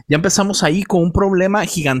 71%. Ya empezamos ahí con un problema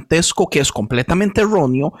gigantesco que es completamente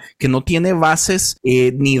erróneo, que no tiene bases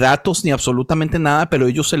ni datos ni absolutamente nada, pero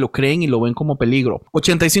ellos se lo creen y lo ven como peligro.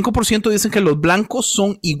 85% dicen que los blancos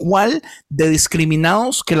son igual de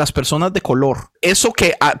discriminados que las personas de color. Eso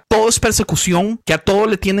que a todo es persecución, que a todo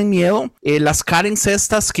le tienen miedo. Las Karens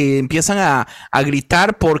estas que empiezan a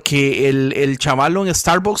gritar porque el chavalo en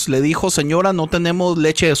Starbucks le dijo, señora, no tenemos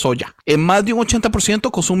leche de soya. Más de un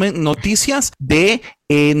 80% consumen noticias de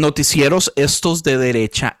noticieros estos de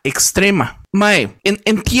derecha extrema. Mae,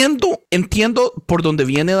 entiendo por dónde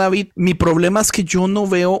viene David. Mi problema es que yo no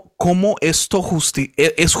veo cómo esto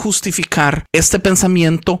es justificar este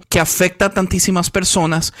pensamiento que afecta a tantísimas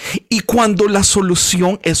personas y cuando la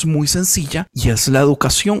solución es muy sencilla y es la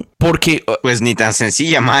educación. Porque pues ni tan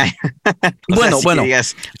sencilla, mae. Bueno,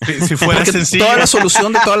 si fuera sencilla, toda la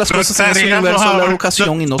solución de todas las cosas en este universo es la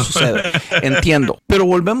educación y no sucede. Entiendo. Pero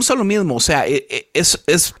volvemos a lo mismo. O sea,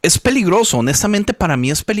 es peligroso. Honestamente, para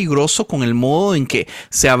mí es peligroso con el modo en que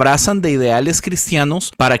se abrazan de ideales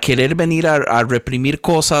cristianos para querer venir a reprimir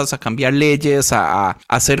cosas, a cambiar leyes, a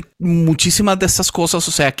hacer muchísimas de estas cosas.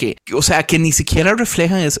 O sea que ni siquiera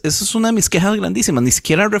reflejan, esa es una de mis quejas grandísimas, ni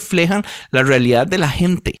siquiera reflejan la realidad de la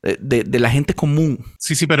gente, de la gente común.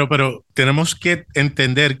 Sí, pero tenemos que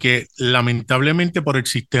entender que lamentablemente por el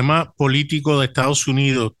sistema político de Estados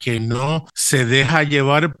Unidos, que no se deja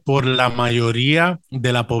llevar por la mayoría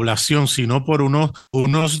de la población, sino por unos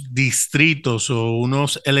distritos o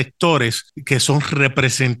unos electores que son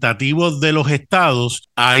representativos de los estados,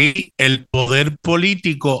 ahí el poder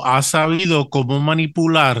político ha sabido cómo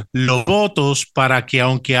manipular los votos para que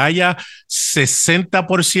aunque haya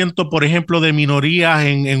 60%, por ejemplo, de minorías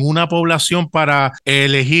en una población para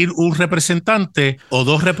elegir un representante o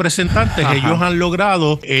dos representantes, ellos han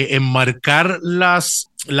logrado enmarcar las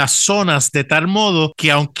zonas de tal modo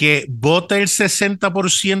que aunque vote el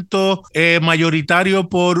 60% mayoritario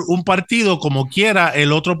por un partido, como quiera,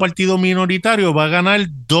 el otro partido minoritario va a ganar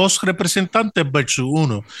 2 representantes versus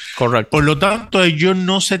 1. Correcto. Por lo tanto, ellos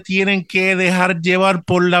no se tienen que dejar llevar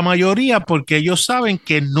por la mayoría porque ellos saben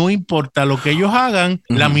que no importa lo que ellos hagan,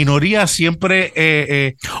 la minoría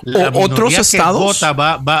siempre otros estados que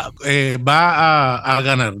vota va a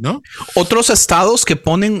ganar, ¿no? Otros estados que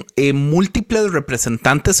ponen múltiples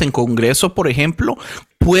representantes en Congreso, por ejemplo,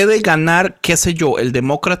 puede ganar, qué sé yo, el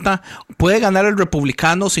demócrata, puede ganar el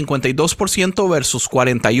republicano 52% versus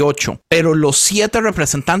 48%, pero los 7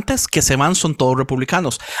 representantes que se van son todos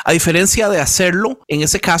republicanos, a diferencia de hacerlo, en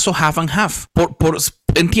ese caso, half and half,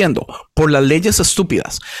 entiendo, por las leyes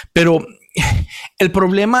estúpidas, pero el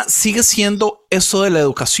problema sigue siendo eso de la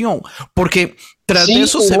educación, porque tras de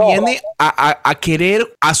eso se viene a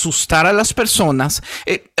querer asustar a las personas.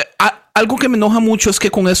 Algo que me enoja mucho es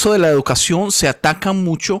que con eso de la educación se atacan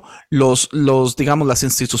mucho digamos, las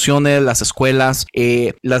instituciones, las escuelas,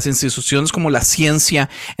 las instituciones como la ciencia,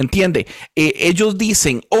 ¿entiende? Ellos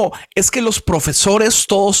dicen, es que los profesores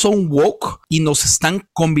todos son woke y nos están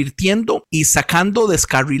convirtiendo y sacando,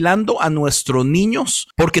 descarrilando a nuestros niños,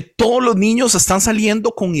 porque todos los niños están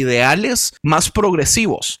saliendo con ideales más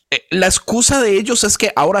progresivos. La excusa de ellos es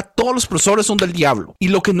que ahora todos los profesores son del diablo. Y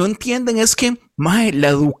lo que no entienden es que la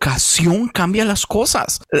educación cambia las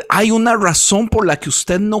cosas. Hay una razón por la que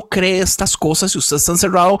usted no cree estas cosas y usted está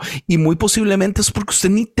encerrado, y muy posiblemente es porque usted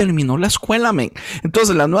ni terminó la escuela, men.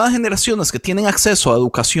 Entonces, las nuevas generaciones que tienen acceso a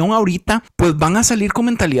educación ahorita, pues van a salir con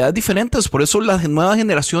mentalidades diferentes. Por eso las nuevas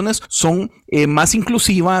generaciones son más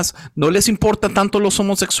inclusivas, no les importa tanto los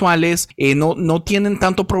homosexuales, no tienen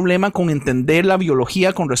tanto problema con entender la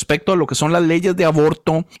biología con respecto a lo que son las leyes de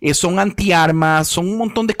aborto, son antiarmas, son un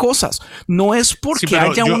montón de cosas. No es porque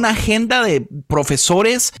haya una agenda de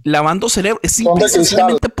profesores lavando cerebro, es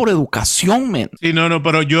simplemente por educación, men. Sí, no,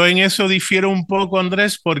 pero yo en eso difiero un poco,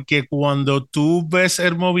 Andrés, porque cuando tú ves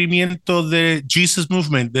el movimiento de Jesus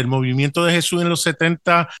Movement, del movimiento de Jesús en los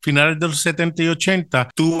 70, finales de los 70 y 80,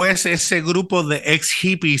 tú ves ese grupo de ex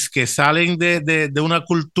hippies que salen de una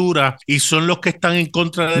cultura y son los que están en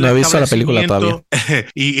contra del establecimiento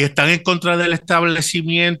y están en contra del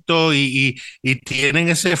establecimiento y tienen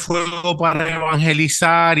ese fuego para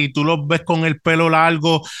evangelizar, y tú los ves con el pelo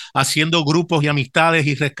largo haciendo grupos y amistades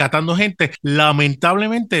y rescatando gente.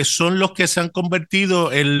 Lamentablemente son los que se han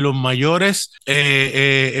convertido en los mayores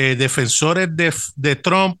defensores de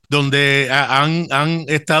Trump, donde han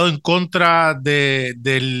estado en contra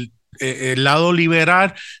del el lado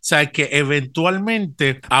liberal. O sea, que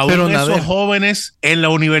eventualmente aún esos jóvenes en la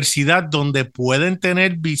universidad, donde pueden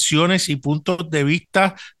tener visiones y puntos de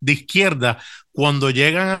vista de izquierda, cuando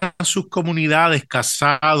llegan a sus comunidades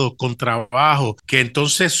casados, con trabajo, que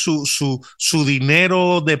entonces su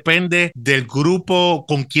dinero depende del grupo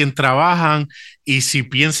con quien trabajan, y si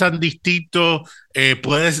piensan distinto,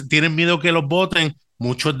 tienen miedo que los voten.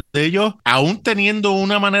 Muchos de ellos, aún teniendo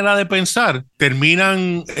una manera de pensar,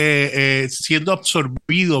 terminan siendo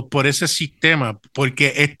absorbidos por ese sistema,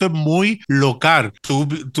 porque esto es muy local.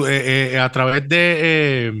 A través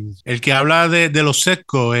de el que habla de los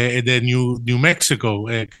sesgos de New Mexico,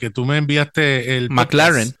 que tú me enviaste, el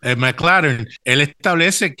McLaren, él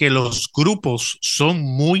establece que los grupos son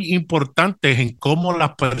muy importantes en cómo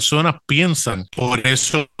las personas piensan. Por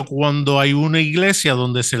eso, cuando hay una iglesia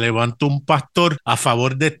donde se levanta un pastor a favor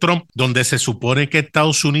de Trump, donde se supone que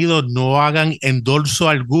Estados Unidos no hagan endorso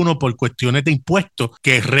alguno por cuestiones de impuestos,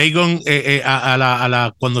 que Reagan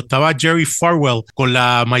cuando estaba Jerry Falwell con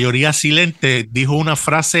la mayoría silente, dijo una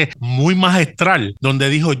frase muy magistral, donde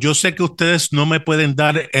dijo: yo sé que ustedes no me pueden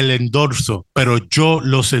dar el endorso, pero yo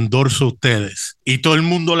los endorso a ustedes. Y todo el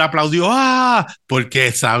mundo le aplaudió,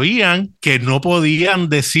 porque sabían que no podían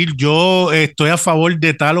decir yo estoy a favor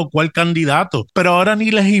de tal o cual candidato, pero ahora ni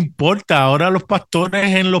les importa. Ahora los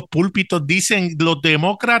pastores en los púlpitos dicen: los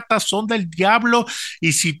demócratas son del diablo,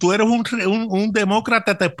 y si tú eres un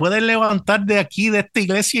demócrata te puedes levantar de aquí, de esta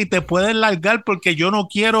iglesia, y te puedes largar, porque yo no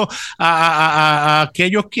quiero a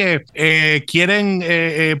aquellos que quieren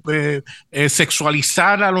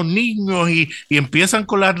sexualizar a los niños, y empiezan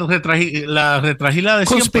con la retragila de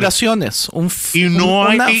conspiraciones, y no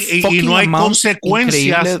hay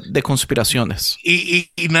consecuencias de conspiraciones, y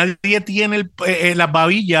nadie tiene la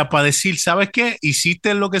babilla para decir: ¿sabes qué?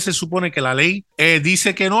 Hiciste lo que se supone que la ley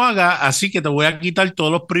dice que no haga, así que te voy a quitar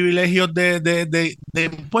todos los privilegios de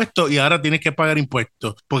impuestos, y ahora tienes que pagar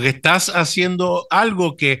impuestos, porque estás haciendo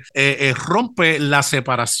algo que rompe la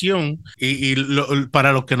separación,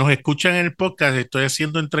 para los que nos escuchan en el podcast, estoy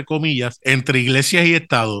haciendo entre comillas, entre iglesias y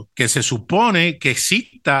Estado, que se supone que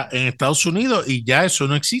exista en Estados Unidos, y ya eso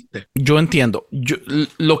no existe. Yo entiendo.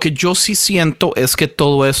 Lo que yo sí siento es que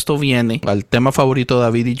todo esto viene al tema favorito de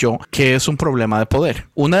David y yo, que es un problema de poder.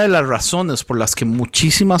 Una de las razones por las que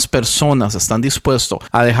muchísimas personas están dispuestos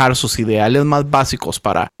a dejar sus ideales más básicos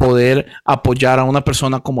para poder apoyar a una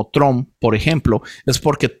persona como Trump, por ejemplo, es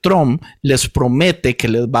porque Trump les promete que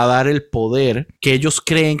les va a dar el poder que ellos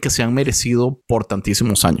creen que se han merecido por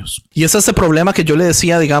tantísimos años. Y es este problema que yo le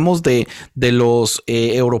decía, digamos, de los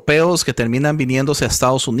europeos que terminan viniéndose a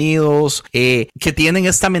Estados Unidos, que tienen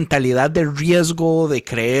esta mentalidad de riesgo, de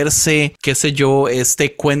creerse, qué sé yo,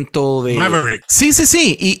 este cuento de... Maverick. Sí.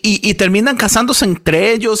 Y terminan casándose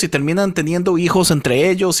entre ellos y terminan teniendo hijos entre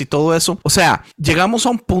ellos y todo eso. O sea, llegamos a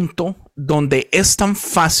un punto donde es tan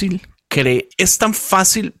fácil es tan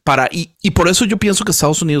fácil y por eso yo pienso que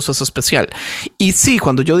Estados Unidos es especial. Y sí,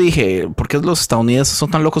 cuando yo dije, ¿por qué los estadounidenses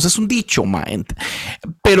son tan locos? Es un dicho, man.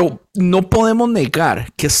 Pero no podemos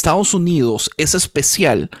negar que Estados Unidos es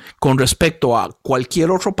especial con respecto a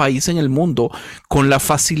cualquier otro país en el mundo, con la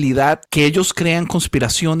facilidad que ellos crean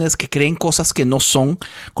conspiraciones, que creen cosas que no son,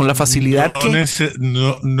 con la facilidad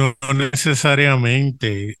no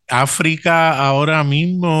necesariamente. África ahora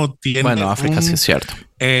mismo tiene bueno, África sí es cierto.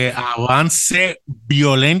 Avance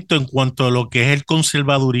violento en cuanto a lo que es el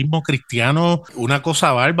conservadurismo cristiano, una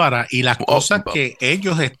cosa bárbara, y las cosas que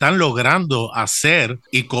ellos están logrando hacer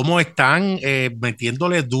y cómo están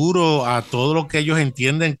metiéndole duro a todo lo que ellos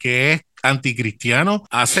entienden que es anticristiano,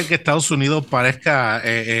 hace que Estados Unidos parezca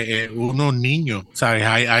unos niños, ¿sabes?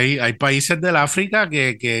 Hay países del África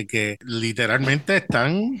que literalmente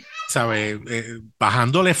están, ¿sabes?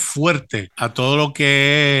 Bajándole fuerte a todo lo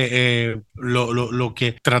que lo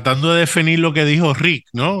que tratando de definir lo que dijo Rick,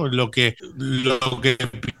 ¿no? Lo que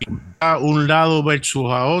a un lado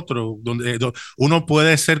versus a otro, donde uno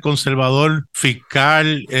puede ser conservador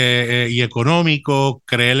fiscal y económico,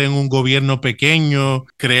 creer en un gobierno pequeño,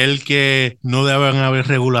 creer que no deben haber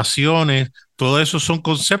regulaciones. Todo eso son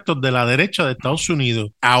conceptos de la derecha de Estados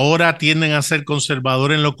Unidos. Ahora tienden a ser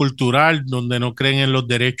conservadores en lo cultural, donde no creen en los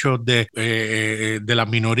derechos de las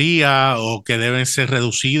minorías o que deben ser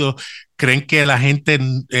reducidos. Creen que la gente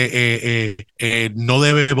no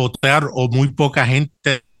debe votar o muy poca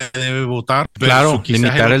gente debe votar. Claro,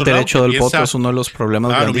 limitar el derecho del voto es uno de los problemas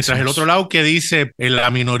grandísimos. Mientras el otro lado que dice la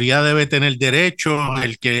minoría debe tener derechos,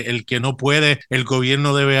 el que no puede, el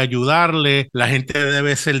gobierno debe ayudarle, la gente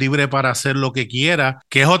debe ser libre para hacer lo que quiera,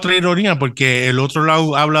 que es otra ironía porque el otro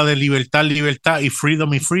lado habla de libertad y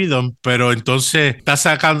freedom, pero entonces está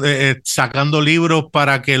sacando libros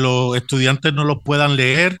para que los estudiantes no los puedan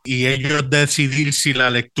leer y ellos decidir si la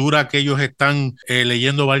lectura que ellos están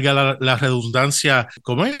leyendo, valga la redundancia,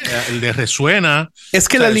 ¿cómo es? Les resuena. Es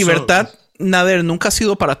que la libertad, Nader, nunca ha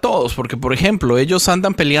sido para todos, porque por ejemplo, ellos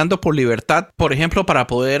andan peleando por libertad, por ejemplo, para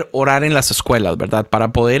poder orar en las escuelas, ¿verdad?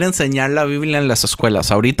 Para poder enseñar la Biblia en las escuelas.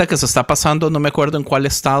 Ahorita que se está pasando, no me acuerdo en cuál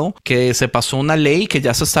estado, que se pasó una ley que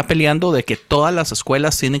ya se está peleando de que todas las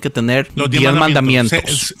escuelas tienen que tener los 10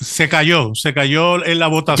 mandamientos. Se cayó en la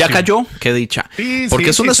votación. Ya cayó, qué dicha. Sí, porque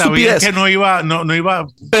es una estupidez. Que no iba.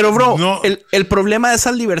 Pero bro, el problema de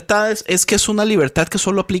esas libertades es que es una libertad que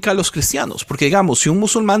solo aplica a los cristianos, porque digamos, si un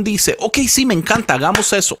musulmán dice, ok, sí, me encanta,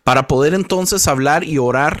 hagamos eso, para poder entonces hablar y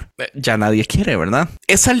orar, ya nadie quiere, ¿verdad?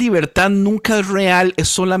 Esa libertad nunca es real, es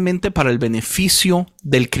solamente para el beneficio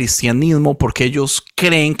del cristianismo, porque ellos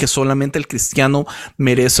creen que solamente el cristiano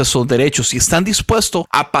merece esos derechos y están dispuestos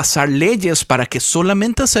a pasar leyes para que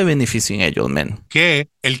solamente se beneficien ellos, men. Que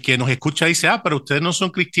el que nos escucha dice, pero ustedes no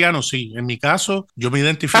son cristianos. Sí, en mi caso, yo me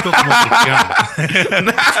identifico como cristiano.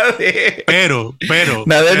 pero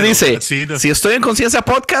Nader dice, sí, no. Si estoy en Conciencia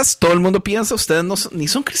Podcast, todo el mundo piensa, ustedes ni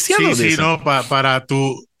son cristianos. Sí, no, para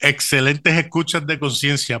tu excelentes escuchas de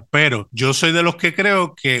conciencia, pero yo soy de los que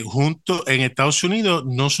creo que junto en Estados Unidos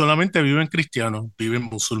no solamente viven cristianos, viven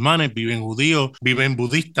musulmanes, viven judíos, viven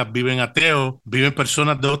budistas, viven ateos, viven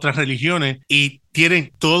personas de otras religiones y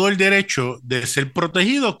tienen todo el derecho de ser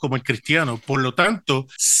protegidos como el cristiano. Por lo tanto,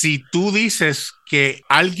 si tú dices que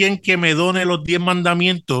alguien que me done los 10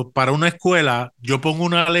 mandamientos para una escuela, yo pongo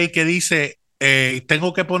una ley que dice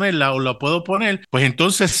tengo que ponerla o la puedo poner, pues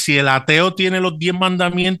entonces si el ateo tiene los 10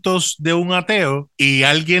 mandamientos de un ateo y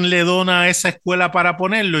alguien le dona a esa escuela para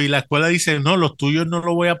ponerlo y la escuela dice no, los tuyos no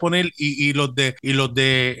los voy a poner y los de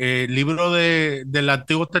libro del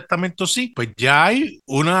Antiguo Testamento sí, pues ya hay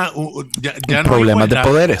un problema de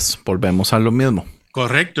poderes, volvemos a lo mismo.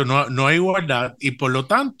 Correcto, no hay igualdad y por lo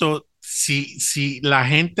tanto si la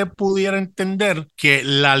gente pudiera entender que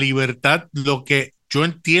la libertad, lo que yo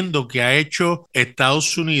entiendo que ha hecho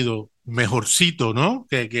Estados Unidos mejorcito, ¿no?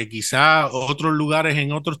 Que quizá otros lugares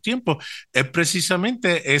en otros tiempos, es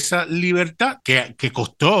precisamente esa libertad que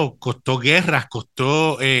costó guerras,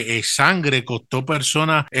 costó sangre, costó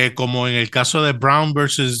personas, como en el caso de Brown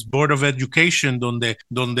versus Board of Education, donde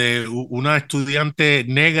una estudiante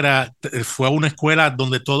negra fue a una escuela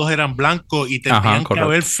donde todos eran blancos y tenían que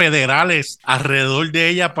haber federales alrededor de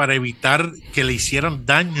ella para evitar que le hicieran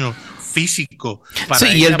daño físico. Sí,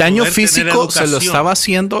 y el daño físico se lo estaba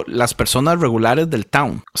haciendo las personas regulares del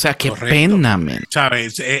town. O sea, qué pena, man.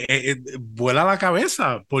 ¿Sabes? Vuela la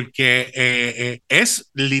cabeza porque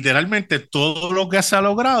es literalmente todo lo que se ha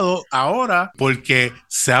logrado ahora porque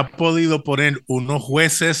se ha podido poner unos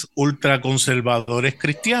jueces ultraconservadores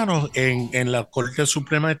cristianos en la Corte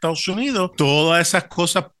Suprema de Estados Unidos. Todas esas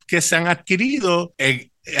cosas que se han adquirido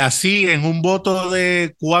así en un voto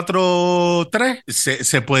de 4-3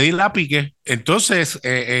 se puede ir a pique. Entonces,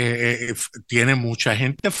 tiene mucha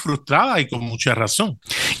gente frustrada y con mucha razón.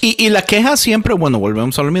 Y la queja siempre, bueno,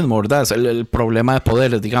 volvemos a lo mismo, ¿verdad? Es el problema de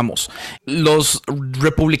poderes, digamos. Los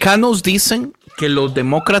republicanos dicen que los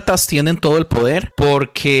demócratas tienen todo el poder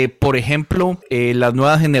porque, por ejemplo, las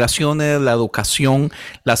nuevas generaciones, la educación,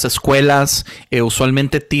 las escuelas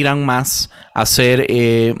usualmente tiran más a ser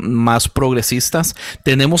más progresistas.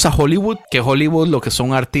 Tenemos a Hollywood, que Hollywood, lo que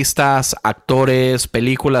son artistas, actores,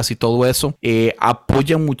 películas y todo eso,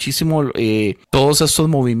 apoyan muchísimo todos estos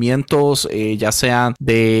movimientos, ya sean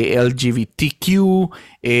de LGBTQ,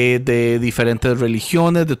 de diferentes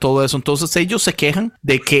religiones, de todo eso. Entonces ellos se quejan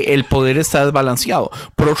de que el poder está desbalanceado.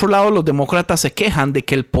 Por otro lado, los demócratas se quejan de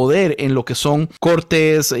que el poder en lo que son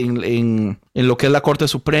cortes, en lo que es la Corte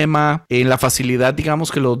Suprema, en la facilidad,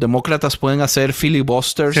 digamos, que los demócratas pueden hacer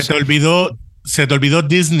filibusters. Se te olvidó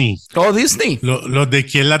Disney. Oh, Disney. Los de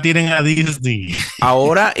quién la tienen a Disney.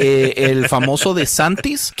 Ahora el famoso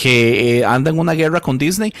DeSantis que anda en una guerra con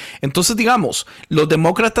Disney. Entonces, digamos, los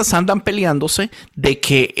demócratas andan peleándose de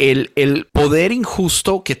que el poder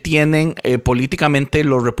injusto que tienen políticamente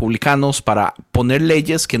los republicanos para poner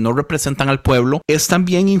leyes que no representan al pueblo es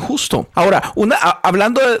también injusto. Ahora,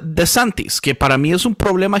 hablando de DeSantis, que para mí es un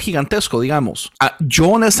problema gigantesco, digamos. Yo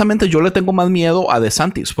honestamente, yo le tengo más miedo a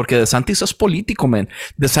DeSantis porque DeSantis es político, man.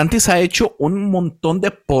 DeSantis ha hecho un montón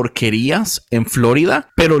de porquerías en Florida,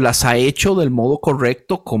 pero las ha hecho del modo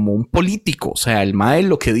correcto como un político. O sea, el mae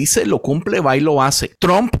lo que dice lo cumple, va y lo hace.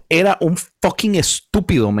 Trump era un fucking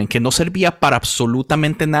estúpido, man, que no servía para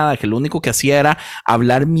absolutamente nada, que lo único que hacía era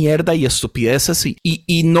hablar mierda y estupideces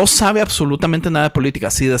y no sabe absolutamente nada de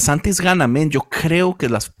política. Si DeSantis gana, man, yo creo que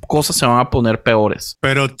las cosas se van a poner peores.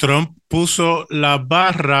 Pero Trump puso la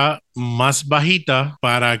barra más bajita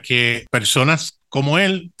para que personas como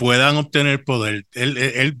él puedan obtener poder.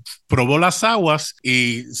 Él probó las aguas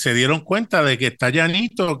y se dieron cuenta de que está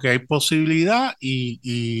llanito, que hay posibilidad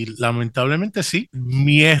y lamentablemente sí.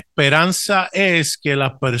 Mi esperanza es que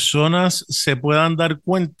las personas se puedan dar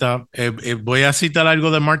cuenta. Voy a citar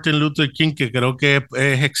algo de Martin Luther King que creo que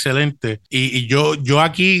es excelente y yo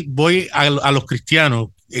aquí voy a los cristianos.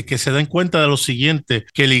 Que se den cuenta de lo siguiente,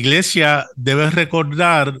 que la iglesia debe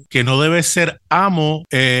recordar que no debe ser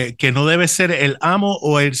que no debe ser el amo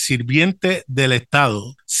o el sirviente del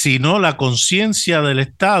Estado, sino la conciencia del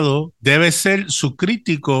Estado debe ser su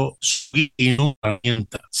crítico y no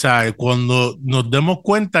herramienta. O sea, cuando nos demos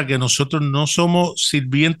cuenta que nosotros no somos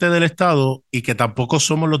sirvientes del Estado y que tampoco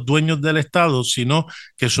somos los dueños del Estado, sino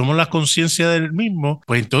que somos la conciencia del mismo,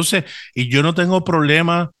 pues entonces, y yo no tengo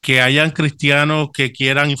problema que hayan cristianos que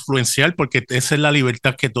quieran influenciar porque esa es la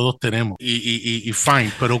libertad que todos tenemos y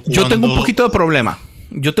fine, pero yo tengo un poquito de problema.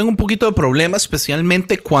 Yo tengo un poquito de problema,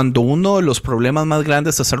 especialmente cuando uno de los problemas más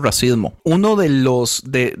grandes es el racismo. Uno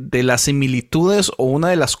de las similitudes o una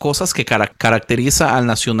de las cosas que caracteriza al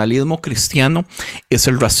nacionalismo cristiano es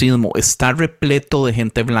el racismo. Está repleto de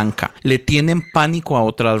gente blanca. Le tienen pánico a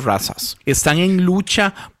otras razas. Están en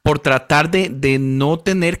lucha por tratar de no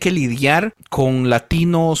tener que lidiar con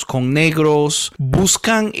latinos, con negros.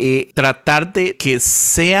 Buscan tratar de que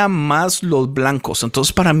sean más los blancos.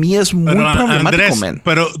 Entonces, para mí es muy problemático, man.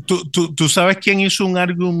 Pero tú sabes quién hizo un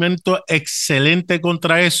argumento excelente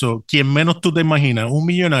contra eso, quien menos tú te imaginas, un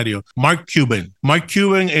millonario, Mark Cuban. Mark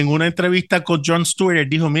Cuban en una entrevista con Jon Stewart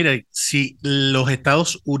dijo, mire, si los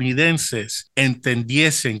estadounidenses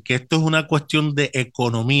entendiesen que esto es una cuestión de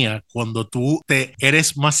economía, cuando tú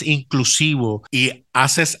eres más inclusivo y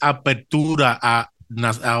haces apertura a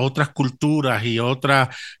otras culturas y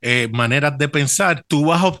otras maneras de pensar, tú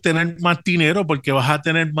vas a obtener más dinero porque vas a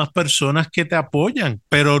tener más personas que te apoyan,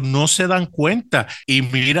 pero no se dan cuenta. Y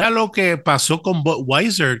mira lo que pasó con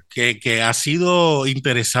Budweiser, que ha sido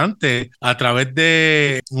interesante a través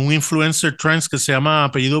de un influencer trans que se llama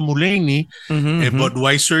apellido Mulaney.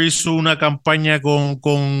 Budweiser hizo una campaña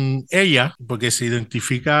con ella porque se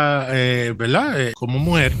identifica, ¿verdad? Como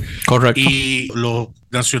mujer. Correcto. Y los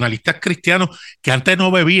nacionalistas cristianos que antes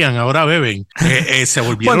no bebían, ahora beben, se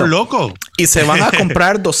volvieron locos. Y se van a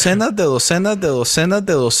comprar docenas de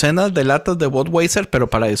latas de Budweiser, pero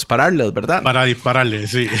para dispararles, ¿verdad? Para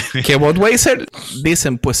dispararles, sí. Que Budweiser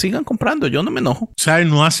dicen, pues sigan comprando, yo no me enojo. O sea,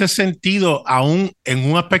 no hace sentido, aún en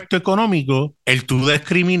un aspecto económico, el tú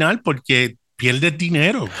discriminar porque pierdes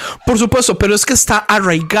dinero. Por supuesto, pero es que está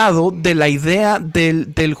arraigado de la idea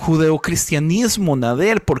del judeocristianismo,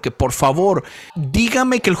 Nader, porque por favor,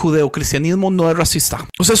 dígame que el judeocristianismo no es racista.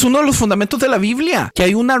 O sea, es uno de los fundamentos de la Biblia, que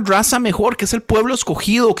hay una raza mejor, que es el pueblo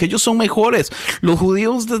escogido, que ellos son mejores. Los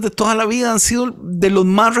judíos desde toda la vida han sido de los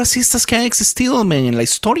más racistas que han existido en la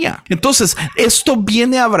historia. Entonces, esto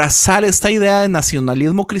viene a abrazar esta idea de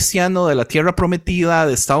nacionalismo cristiano, de la tierra prometida,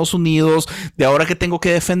 de Estados Unidos, de ahora que tengo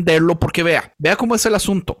que defenderlo, porque vea cómo es el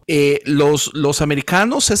asunto. Los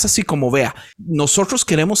americanos es así como nosotros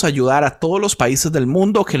queremos ayudar a todos los países del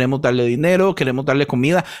mundo, queremos darle dinero, queremos darle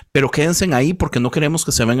comida, pero quédense ahí porque no queremos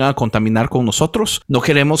que se vengan a contaminar con nosotros, no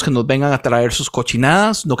queremos que nos vengan a traer sus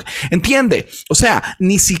cochinadas, no, ¿entiende? O sea,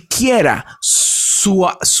 ni siquiera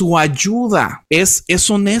su ayuda es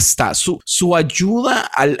honesta, su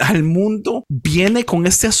ayuda al mundo viene con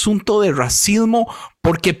este asunto de racismo,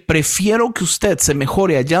 porque prefiero que usted se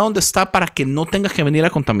mejore allá donde está para que no tenga que venir a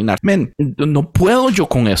contaminar. Men, no puedo yo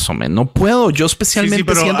con eso, men. No puedo. Yo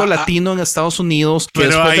especialmente siendo latino en Estados Unidos, que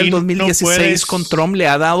después del 2016 con Trump le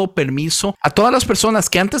ha dado permiso a todas las personas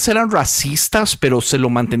que antes eran racistas, pero se lo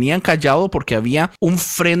mantenían callado porque había un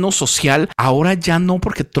freno social. Ahora ya no,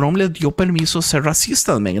 porque Trump les dio permiso a ser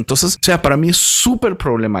racistas, men. Entonces, o sea, para mí es súper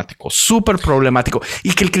problemático.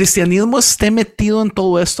 Y que el cristianismo esté metido en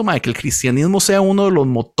todo esto, man, que el cristianismo sea uno de los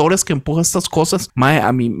motores que empuja estas cosas,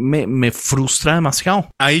 a mí me frustra demasiado.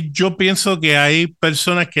 Ahí yo pienso que hay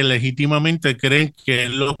personas que legítimamente creen que es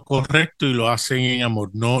lo correcto y lo hacen en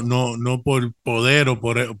amor, no por poder o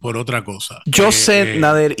por otra cosa. Yo sé,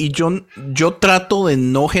 Nader, y yo trato de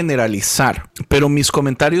no generalizar, pero mis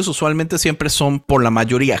comentarios usualmente siempre son por la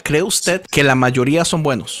mayoría. ¿Cree usted que la mayoría son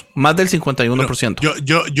buenos? Más del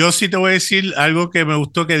 51%. Yo sí te voy a decir algo que me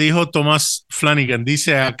gustó que dijo Thomas Flanagan.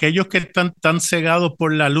 Dice, aquellos que están tan cegados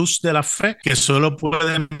por la luz de la fe que solo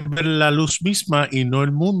pueden ver la luz misma y no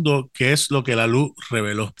el mundo, que es lo que la luz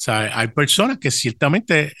reveló. O sea, hay personas que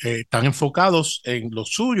ciertamente están enfocados en lo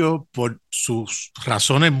suyo por sus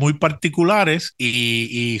razones muy particulares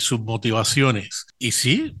y sus motivaciones. Y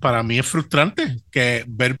sí, para mí es frustrante que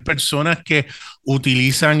ver personas que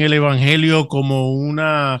utilizan el evangelio como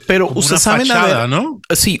una, pero como usted una sabe, fachada, Nader, ¿no?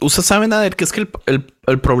 Sí, usted sabe, Nader, que es que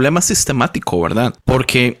el problema es sistemático, ¿verdad?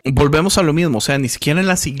 Porque volvemos a lo mismo, o sea, ni siquiera en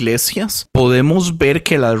las iglesias podemos ver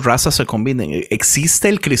que las razas se combinen. Existe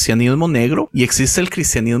el cristianismo negro y existe el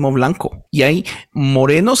cristianismo blanco. Y hay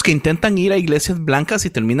morenos que intentan ir a iglesias blancas y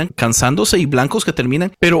terminan cansándose, y blancos que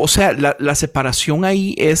terminan, pero o sea, la separación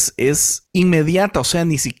ahí es inmediata, o sea,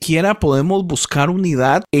 ni siquiera podemos buscar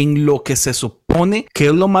unidad en lo que se supone que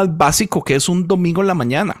es lo más básico, que es un domingo en la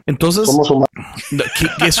mañana. Entonces,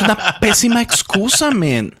 es una pésima excusa,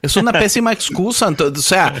 man. Es una pésima excusa. Entonces, o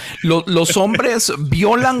sea, los hombres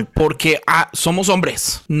violan porque somos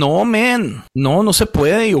hombres. No, man. No se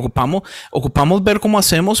puede. Y ocupamos ver cómo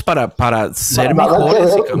hacemos para ser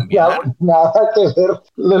mejores y cambiar. Nada que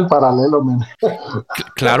ver el paralelo, man.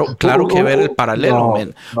 Claro que ver el paralelo,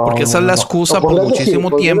 man. Porque esa es la excusa por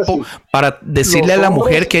muchísimo tiempo para decirle a la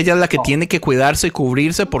mujer que ella es la que tiene que cuidarse y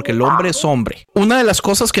cubrirse porque el hombre es hombre. Una de las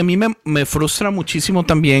cosas que a mí me frustra muchísimo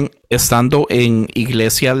también estando en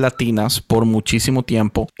iglesias latinas por muchísimo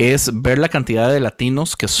tiempo es ver la cantidad de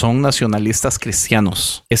latinos que son nacionalistas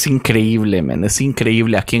cristianos. Es increíble, man. Es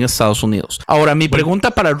increíble aquí en Estados Unidos. Ahora, mi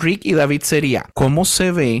pregunta para Rick y David sería, ¿cómo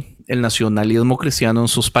se ve el nacionalismo cristiano en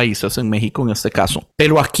sus países, en México en este caso?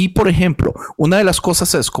 Pero aquí, por ejemplo, una de las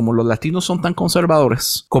cosas es, como los latinos son tan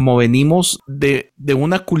conservadores, como venimos de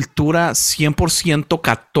una cultura 100%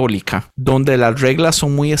 católica, donde las reglas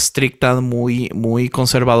son muy estrictas, muy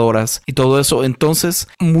conservadoras y todo eso, entonces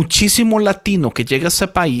muchísimo latino que llega a ese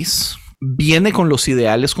país viene con los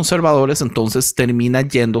ideales conservadores, entonces termina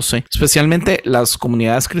yéndose, especialmente las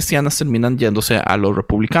comunidades cristianas terminan yéndose a los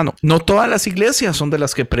republicanos. No todas las iglesias son de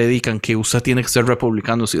las que predican que usted tiene que ser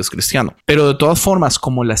republicano si es cristiano, pero de todas formas,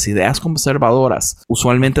 como las ideas conservadoras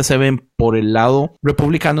usualmente se ven por el lado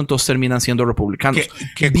republicano, entonces terminan siendo republicanos.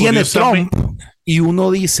 Viene Trump y uno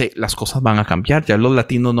dice, las cosas van a cambiar, ya los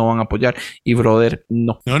latinos no van a apoyar, y brother,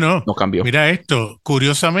 no cambió. Mira esto,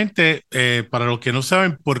 curiosamente, para los que no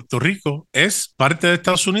saben, Puerto Rico es parte de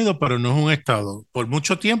Estados Unidos, pero no es un estado. Por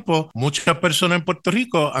mucho tiempo, muchas personas en Puerto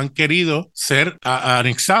Rico han querido ser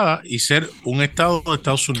anexadas y ser un estado de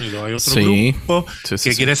Estados Unidos. Hay otro grupo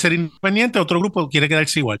que quiere ser independiente, otro grupo quiere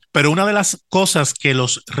quedarse igual. Pero una de las cosas que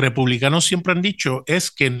los republicanos siempre han dicho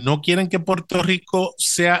es que no quieren que Puerto Rico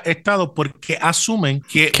sea estado porque asumen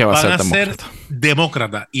que van a ser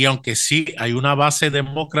demócrata, y aunque sí hay una base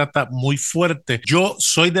demócrata muy fuerte, yo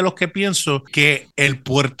soy de los que pienso que el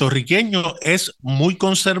puertorriqueño es muy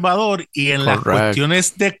conservador y en las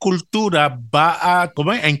cuestiones de cultura va a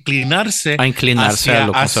inclinarse a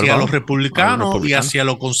lo hacia los republicanos y hacia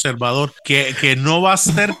lo conservador, que no va a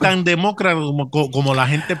ser tan demócrata como la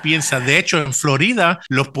gente piensa. De hecho, en Florida,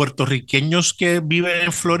 los puertorriqueños que viven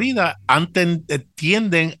en Florida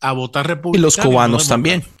tienden a votar republicano. Y los cubanos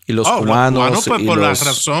también. Y los cubanos. Pues, por la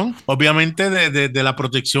razón, obviamente, de la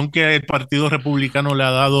protección que el Partido Republicano le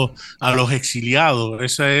ha dado a los exiliados.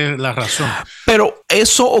 Esa es la razón. Pero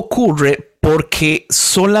eso ocurre porque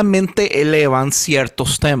solamente elevan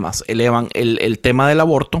ciertos temas. Elevan el tema del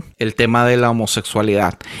aborto, el tema de la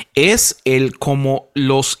homosexualidad. Es como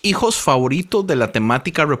los hijos favoritos de la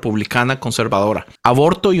temática republicana conservadora.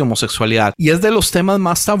 Aborto y homosexualidad. Y es de los temas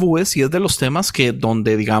más tabúes y es de los temas que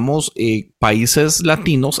donde, digamos, países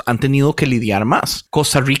latinos han tenido que lidiar más.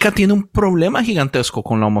 Costa Rica tiene un problema gigantesco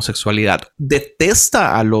con la homosexualidad.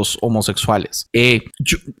 Detesta a los homosexuales.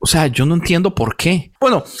 Yo no entiendo por qué.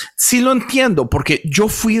 Bueno, sí lo entiendo porque yo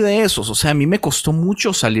fui de esos. O sea, a mí me costó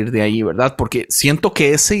mucho salir de ahí, ¿verdad? Porque siento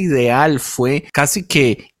que ese ideal fue casi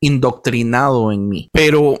que indoctrinado en mí.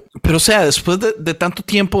 Pero o sea, después de tanto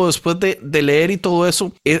tiempo, después de leer y todo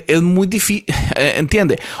eso, es muy difícil,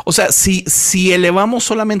 ¿entiende? O sea, si elevamos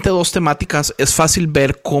solamente dos temáticas, es fácil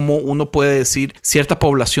ver cómo uno puede decir cierta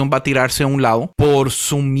población va a tirarse a un lado por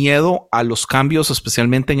su miedo a los cambios,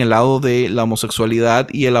 especialmente en el lado de la homosexualidad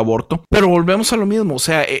y el aborto. Pero volvemos a lo mismo. O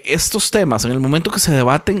sea, estos temas, en el momento que se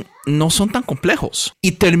debaten, no son tan complejos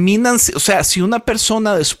y terminan, o sea, si una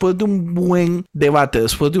persona después de un buen debate,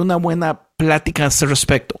 después de una buena plática a este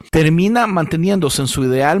respecto, termina manteniéndose en su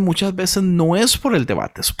ideal, muchas veces no es por el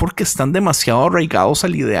debate, es porque están demasiado arraigados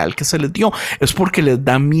al ideal que se les dio, es porque les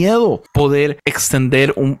da miedo poder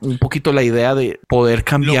extender un poquito la idea de poder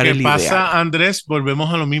cambiar el ideal. Lo que pasa, Andrés,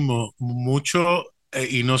 volvemos a lo mismo, mucho.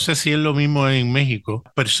 Y no sé si es lo mismo en México.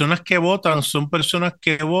 Personas que votan son personas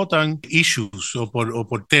que votan issues o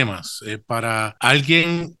por temas. Para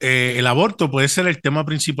alguien, el aborto puede ser el tema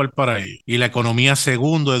principal para ellos. Y la economía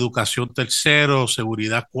segundo, educación tercero,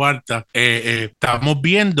 seguridad cuarta. Estamos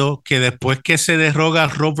viendo que después que se derroga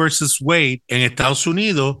Roe versus Wade en Estados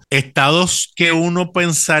Unidos, estados que uno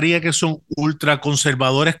pensaría que son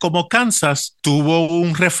ultraconservadores como Kansas, tuvo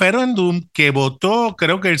un referéndum que votó,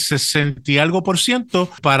 creo que el 60 y algo %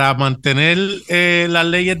 para mantener las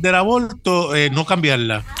leyes del aborto, no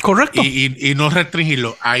cambiarlas. Correcto. Y no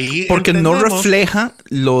restringirlo. Ahí porque no refleja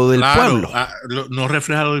lo del pueblo. No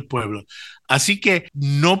refleja lo del pueblo. Así que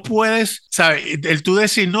no puedes, ¿sabes? Tú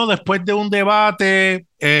decir, no, después de un debate,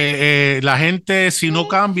 la gente, si no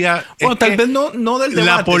cambia. Bueno, tal vez no del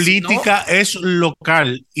debate. La política es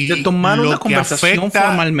local. Y de tomar una conversación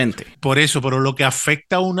formalmente. Por eso, pero lo que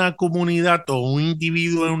afecta a una comunidad o un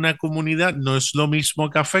individuo en una comunidad no es lo mismo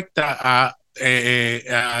que afecta a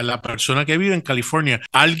la persona que vive en California.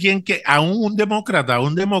 Alguien que, un demócrata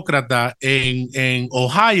en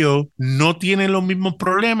Ohio no tiene los mismos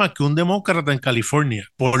problemas que un demócrata en California.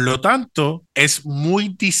 Por lo tanto, es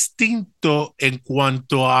muy distinto en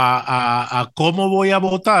cuanto a cómo voy a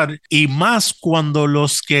votar, y más cuando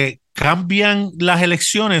los que cambian las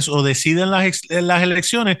elecciones o deciden las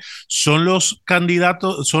elecciones son los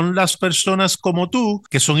candidatos, son las personas como tú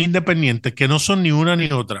que son independientes, que no son ni una ni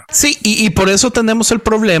otra. Sí, y por eso tenemos el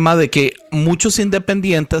problema de que muchos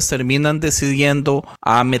independientes terminan decidiendo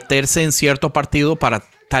a meterse en cierto partido para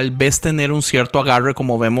tal vez tener un cierto agarre,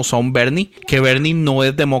 como vemos a un Bernie, que Bernie no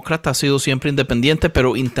es demócrata, ha sido siempre independiente,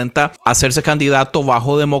 pero intenta hacerse candidato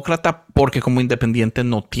bajo demócrata porque como independiente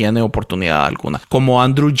no tiene oportunidad alguna. Como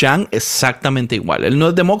Andrew Yang, exactamente igual. Él no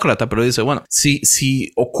es demócrata, pero dice, bueno,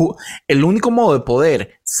 el único modo de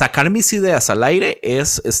poder sacar mis ideas al aire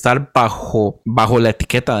es estar bajo la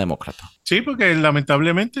etiqueta demócrata. Sí, porque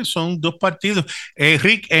lamentablemente son dos partidos.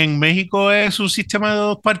 Rick, ¿en México es un sistema de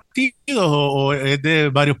dos partidos o es de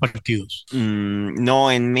varios partidos?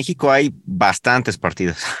 No, en México hay bastantes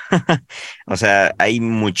partidos. O sea, hay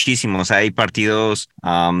muchísimos. Hay partidos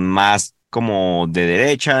más como de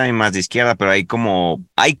derecha y más de izquierda, pero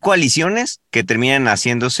hay coaliciones que terminan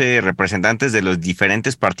haciéndose representantes de los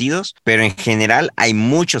diferentes partidos, pero en general hay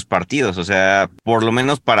muchos partidos. O sea, por lo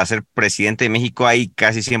menos para ser presidente de México hay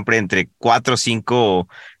casi siempre entre 4 o 5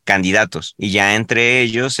 candidatos y ya entre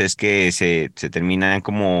ellos es que se terminan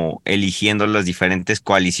como eligiendo las diferentes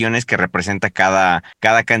coaliciones que representa cada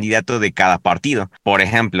candidato de cada partido. Por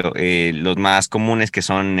ejemplo, los más comunes que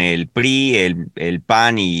son el PRI, el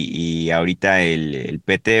PAN y ahorita el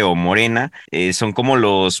PT o Morena, son como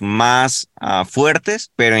los más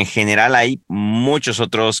fuertes, pero en general hay muchos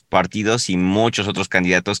otros partidos y muchos otros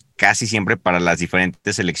candidatos casi siempre para las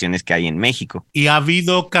diferentes elecciones que hay en México. ¿Y ha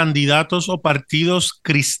habido candidatos o partidos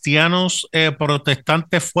cristianos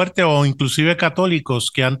protestantes fuertes o inclusive católicos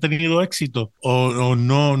que han tenido éxito o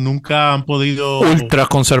no, nunca han podido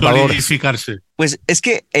ultraconservadores? Pues es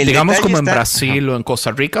que digamos como en Brasil o en Costa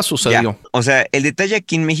Rica sucedió. Ya. O sea, el detalle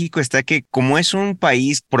aquí en México está que como es un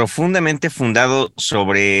país profundamente fundado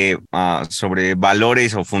sobre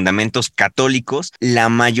valores o fundamentos católicos, la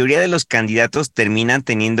mayoría de los candidatos terminan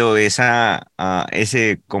teniendo ese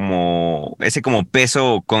como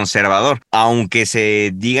peso conservador. Aunque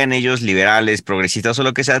se digan ellos liberales, progresistas o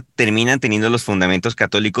lo que sea, terminan teniendo los fundamentos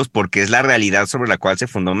católicos porque es la realidad sobre la cual se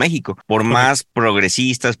fundó México. Por más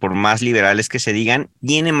progresistas, por más liberales que se digan,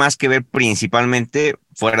 tiene más que ver principalmente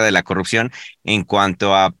fuera de la corrupción en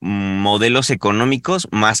cuanto a modelos económicos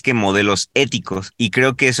más que modelos éticos, y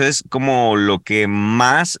creo que eso es como lo que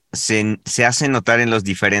más se hace notar en los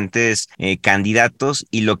diferentes candidatos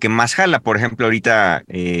y lo que más jala. Por ejemplo, ahorita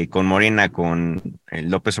con Morena, con el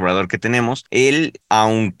López Obrador que tenemos, él,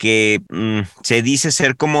 aunque se dice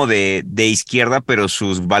ser como de izquierda, pero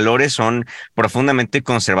sus valores son profundamente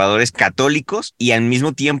conservadores católicos y al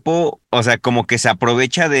mismo tiempo, o sea, como que se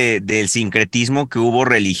aprovecha del sincretismo que hubo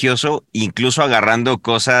religioso, incluso agarrando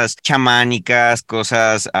cosas chamánicas,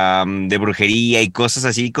 cosas de brujería y cosas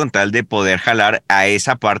así con tal de poder jalar a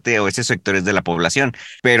esa parte o esos sectores de la población.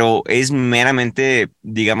 Pero es meramente,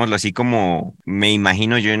 digámoslo así, como me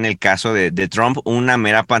imagino yo en el caso de Trump, una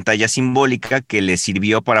mera pantalla simbólica que le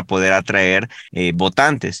sirvió para poder atraer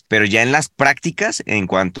votantes. Pero ya en las prácticas, en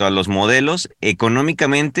cuanto a los modelos,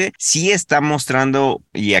 económicamente sí está mostrando,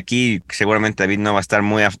 y aquí seguramente David no va a estar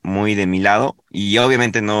muy de mi lado, y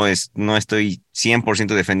obviamente no estoy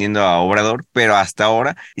 100% defendiendo a Obrador, pero hasta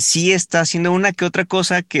ahora sí está haciendo una que otra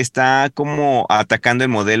cosa que está como atacando el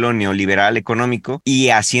modelo neoliberal económico y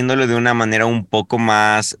haciéndolo de una manera un poco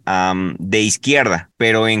más de izquierda.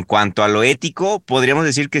 Pero en cuanto a lo ético, podríamos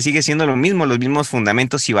decir que sigue siendo lo mismo, los mismos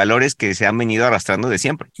fundamentos y valores que se han venido arrastrando de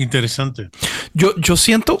siempre. Interesante. Yo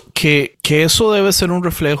siento que eso debe ser un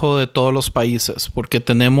reflejo de todos los países, porque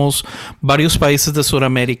tenemos varios países de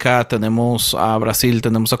Sudamérica, tenemos a Brasil,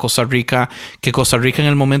 tenemos a Costa Rica, que Costa Rica en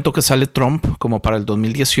el momento que sale Trump, como para el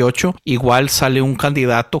 2018, igual sale un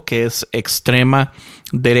candidato que es extrema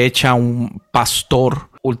derecha, un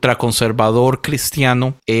pastor ultraconservador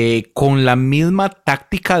cristiano, con la misma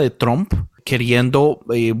táctica de Trump, queriendo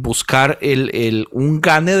buscar un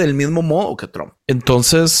gane del mismo modo que Trump.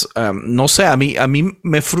 Entonces, no sé, a mí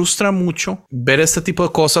me frustra mucho ver este tipo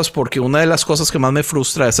de cosas, porque una de las cosas que más me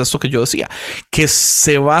frustra es esto que yo decía, que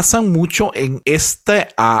se basan mucho en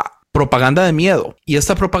propaganda de miedo. Y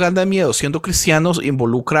esta propaganda de miedo, siendo cristianos,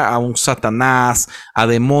 involucra a un Satanás, a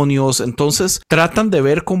demonios. Entonces tratan de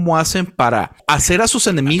ver cómo hacen para hacer a sus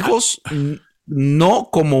enemigos no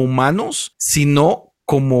como humanos, sino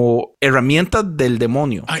como herramientas del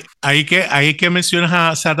demonio. Ahí que mencionas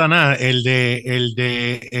a Satanás, el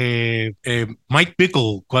de Mike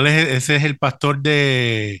Bickle, ese es el pastor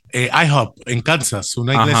de IHOP en Kansas,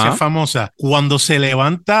 una iglesia famosa. Cuando se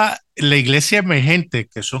levanta la iglesia emergente,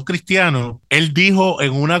 que son cristianos, él dijo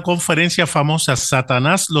en una conferencia famosa: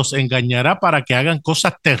 Satanás los engañará para que hagan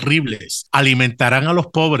cosas terribles, alimentarán a los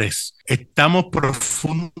pobres, estarán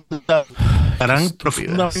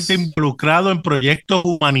profundamente involucrados en proyectos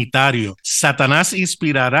humanitarios. Satanás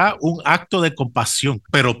inspirará un acto de compasión,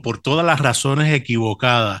 pero por todas las razones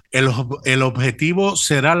equivocadas. El objetivo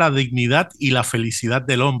será la dignidad y la felicidad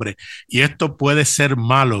del hombre, y esto puede ser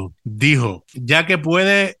malo, dijo, ya que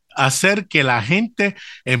puede hacer que la gente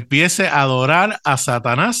empiece a adorar a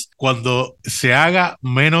Satanás cuando se haga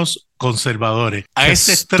menos conservadores. A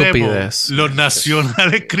ese extremo, los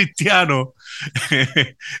nacionales cristianos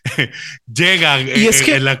llegan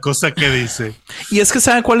en la cosa que dice. Y es que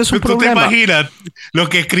 ¿saben cuál es un problema? ¿Tú te imaginas lo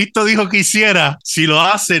que Cristo dijo que hiciera? Si lo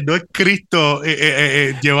hace, no es Cristo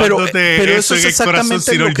llevándote pero eso en el corazón,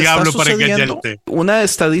 sino el diablo para engañarte. Una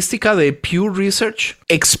estadística de Pew Research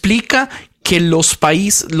explica que los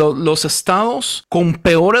estados con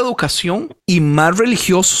peor educación y más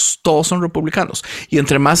religiosos, todos son republicanos. Y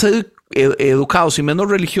entre más educados y menos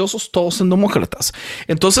religiosos, todos son demócratas.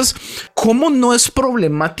 Entonces, ¿cómo no es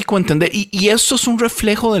problemático entender? Y esto es un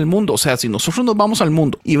reflejo del mundo. O sea, si nosotros nos vamos al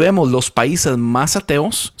mundo y vemos los países más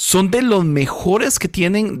ateos, son de los mejores que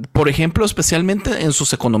tienen, por ejemplo, especialmente en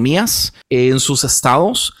sus economías, en sus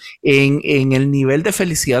estados, en el nivel de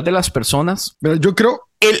felicidad de las personas. Pero yo creo...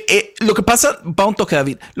 Lo que pasa, va un toque,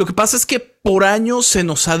 David. Lo que pasa es que por años se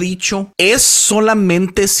nos ha dicho, es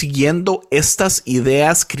solamente siguiendo estas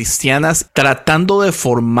ideas cristianas, tratando de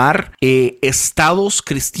formar estados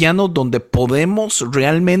cristianos donde podemos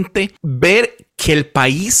realmente ver que el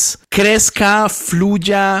país crezca,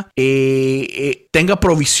 fluya, tenga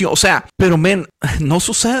provisión. O sea, pero no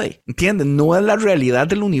sucede, ¿entienden? No es la realidad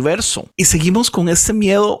del universo. Y seguimos con este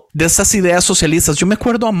miedo de estas ideas socialistas. Yo me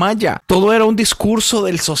acuerdo a Maya, todo era un discurso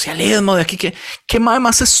del socialismo, de aquí, que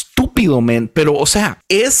más estúpido, pero, o sea,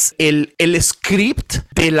 es el script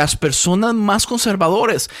de las personas más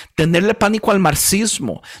conservadores, tenerle pánico al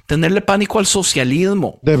marxismo, tenerle pánico al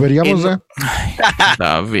socialismo. Deberíamos de... Ay,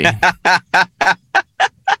 David.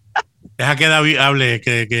 Deja que David hable,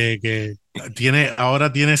 que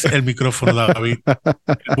ahora tienes el micrófono, David.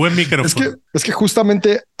 Buen micrófono. Es que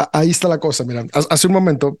justamente ahí está la cosa. Mira, hace un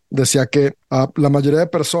momento decía que la mayoría de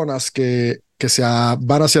personas que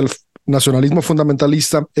van hacia el nacionalismo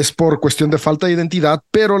fundamentalista es por cuestión de falta de identidad,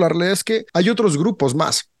 pero la realidad es que hay otros grupos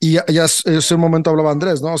más. Y ya ese momento hablaba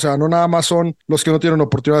Andrés, ¿no? O sea, no nada más son los que no tienen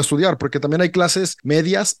oportunidad de estudiar, porque también hay clases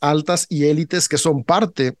medias, altas y élites que son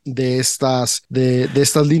parte de estas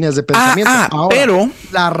líneas de pensamiento. Ahora, pero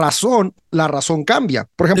la razón cambia.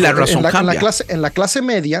 Por ejemplo, en la clase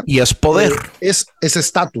media. Y es poder. Es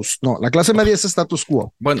estatus. No, la clase media es status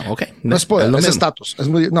quo. Bueno, ok. No es poder, es estatus.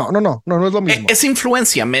 No es lo mismo. Es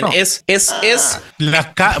influencia, men. No.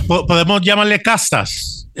 Podemos llamarle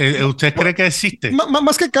castas. ¿Usted cree que existe?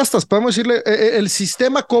 Más que castas, podemos decirle el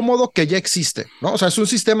sistema cómodo que ya existe, ¿no? O sea, es un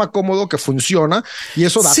sistema cómodo que funciona y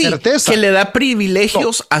eso da certeza. Que le da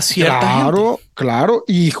privilegios a cierta gente. Claro,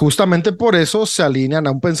 y justamente por eso se alinean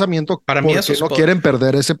a un pensamiento porque no quieren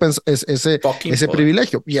perder ese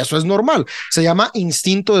privilegio. Y eso es normal. Se llama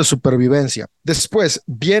instinto de supervivencia. Después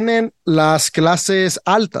vienen las clases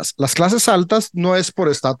altas. Las clases altas no es por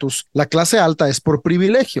estatus. La clase alta es por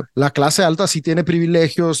privilegio. La clase alta sí tiene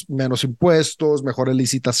privilegios, menos impuestos, mejores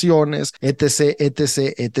licitaciones, etc,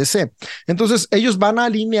 etc, etc. Entonces ellos van a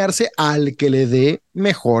alinearse al que le dé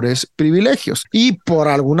mejores privilegios. Y por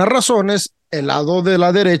algunas razones, el lado de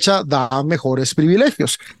la derecha da mejores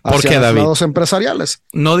privilegios hacia los lados empresariales.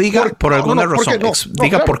 No diga por alguna razón.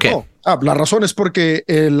 Diga por qué. La razón es porque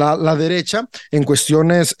la derecha en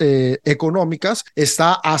cuestiones económicas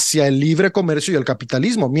está hacia el libre comercio y el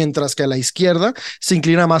capitalismo, mientras que la izquierda se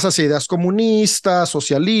inclina más hacia ideas comunistas,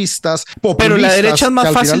 socialistas, populistas. Pero la derecha es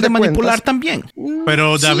más fácil de manipular también.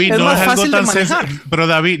 Pero David, no es algo tan sencillo. Pero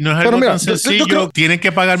David, no es algo tan sencillo. Tienen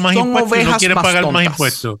que pagar más impuestos y no quieren pagar más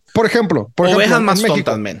impuestos. Por ejemplo, ovejas más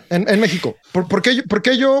tontas, en México. ¿Por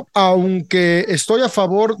qué yo, aunque estoy a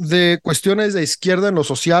favor de cuestiones de izquierda en lo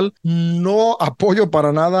social, no apoyo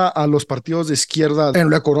para nada a los partidos de izquierda en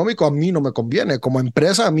lo económico? A mí no me conviene. Como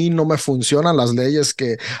empresa, a mí no me funcionan las leyes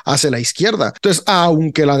que hace la izquierda. Entonces,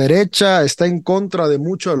 aunque la derecha está en contra de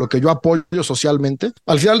mucho de lo que yo apoyo socialmente,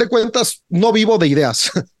 al final de cuentas, no vivo de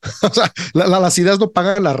ideas. O sea, las ideas no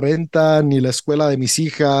pagan la renta, ni la escuela de mis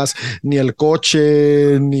hijas, ni el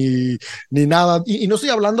coche, ni nada. Y no estoy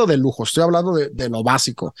hablando de lujo, estoy hablando de lo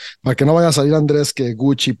básico, para que no vaya a salir Andrés que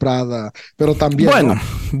Gucci, Prada, pero también... Bueno, ¿no?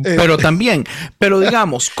 Pero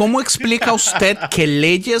digamos, ¿cómo explica usted que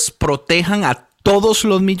leyes protejan a todos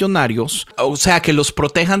los millonarios? O sea, que los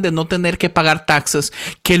protejan de no tener que pagar taxes,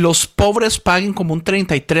 que los pobres paguen como un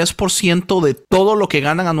 33% de todo lo que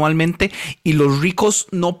ganan anualmente y los ricos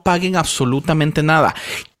no paguen absolutamente nada.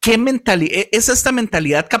 ¿Qué mentalidad es esta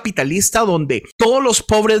mentalidad capitalista donde todos los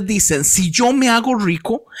pobres dicen, si yo me hago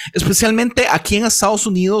rico, especialmente aquí en Estados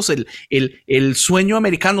Unidos, el sueño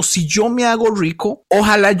americano, si yo me hago rico,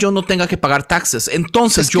 ojalá yo no tenga que pagar taxes.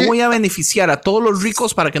 Entonces yo voy a beneficiar a todos los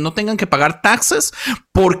ricos para que no tengan que pagar taxes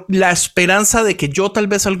por la esperanza de que yo tal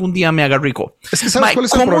vez algún día me haga rico. Es que ¿sabes cuál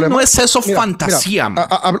es el problema? ¿Cómo no es eso fantasía?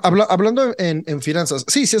 Hablando en finanzas,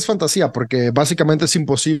 sí es fantasía, porque básicamente es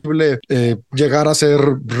imposible llegar a ser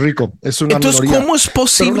rico, es una Entonces, minoría. ¿cómo es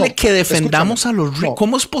posible no, que defendamos escúchame, a los ricos? no.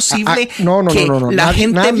 ¿Cómo es posible No, que la nadie-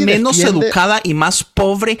 gente nadie menos defiende- educada y más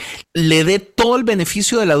pobre le dé todo el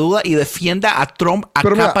beneficio de la duda y defienda a Trump a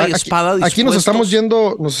Pero mira, capa y espada aquí nos estamos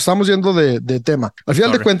yendo de tema. Al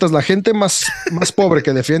final de cuentas, la gente más pobre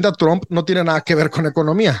que defiende a Trump no tiene nada que ver con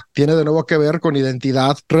economía. Tiene de nuevo que ver con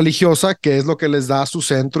identidad religiosa, que es lo que les da su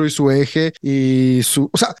centro y su eje y su...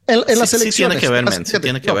 O sea, en las elecciones... Sí, tiene que ver, fíjate,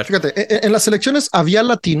 tiene que ver. Fíjate, en las elecciones había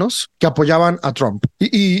latinos que apoyaban a Trump.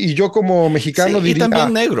 Y yo como mexicano Sí, diría... y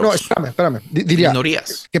también negros. No, espérame. Diría...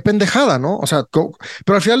 Minorías. Qué pendejada, ¿no? O sea,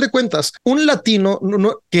 pero al final de cuentas, un latino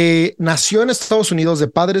que nació en Estados Unidos de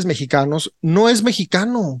padres mexicanos no es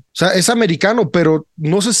mexicano. O sea, es americano, pero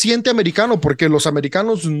no se siente americano porque los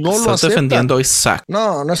americanos no lo aceptan. Estás defendiendo a Isaac.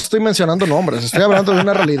 No estoy mencionando nombres. Estoy hablando de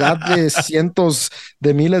una realidad de cientos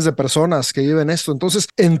de miles de personas que viven esto. Entonces,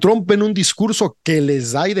 en Trump ven un discurso que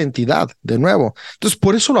les da identidad, de nuevo. Entonces,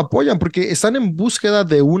 por eso lo apoyan, porque están en búsqueda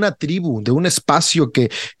de una tribu, de un espacio que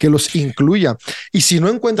los incluya. Y si no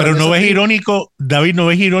encuentran... Pero no ves irónico, David, no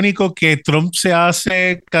ves irónico que Trump se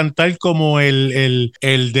hace cantar como el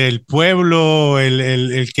del pueblo,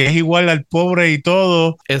 el que es igual al pobre y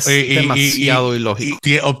todo. Es demasiado ilógico.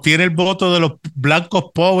 Y obtiene el voto de los blancos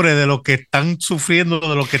pobres, de los que están sufriendo,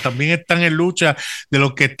 de los que también están en lucha, de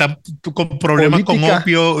los que están con problemas política. Con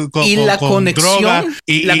opio, Y la conexión, droga.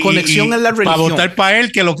 la conexión es la religión. Para votar para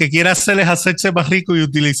él, que lo que quiere hacer es hacerse más rico y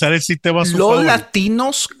utilizar el sistema a su favor. Los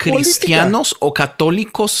latinos cristianos o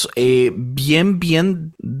católicos bien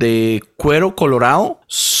de cuero colorado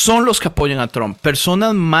son los que apoyan a Trump.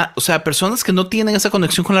 Personas personas que no tienen esa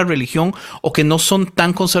conexión con la religión o que no son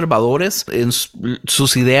tan conservadores en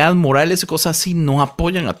sus ideas morales y cosas así, no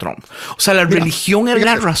apoyan a Trump. O sea, la religión es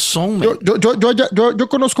la razón. Yo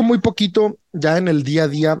conozco muy poquito ya en el día a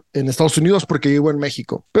día en Estados Unidos porque vivo en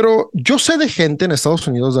México, pero yo sé de gente en Estados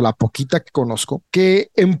Unidos, de la poquita que conozco, que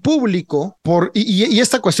en público, y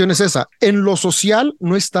esta cuestión es esa, en lo social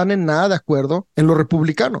no están en nada de acuerdo en lo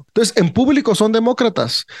republicano. Entonces, en público son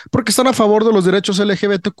demócratas porque están a favor de los derechos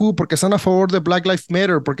LGBTQ, porque están a favor de Black Lives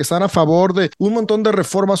Matter, porque están a favor de un montón de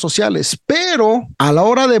reformas sociales, pero a la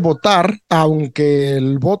hora de votar, aunque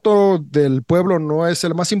el voto del pueblo no es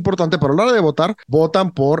el más importante, pero a la hora de votar,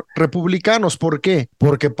 votan por republicanos. ¿Por qué?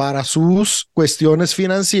 Porque para sus cuestiones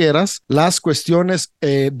financieras, las cuestiones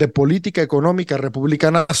de política económica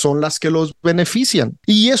republicana son las que los benefician.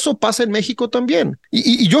 Y eso pasa en México también.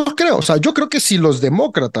 Y yo creo que si los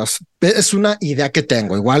demócratas, es una idea que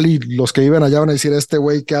tengo, igual y los que viven allá van a decir este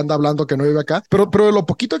güey que anda hablando que no vive acá, pero de lo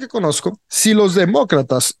poquito que conozco, si los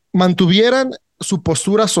demócratas mantuvieran su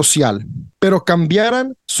postura social, pero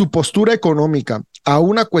cambiaran su postura económica a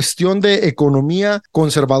una cuestión de economía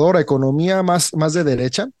conservadora, economía más de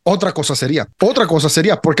derecha, otra cosa sería,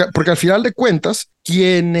 porque al final de cuentas,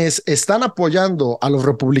 quienes están apoyando a los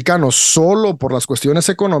republicanos solo por las cuestiones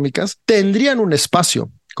económicas, tendrían un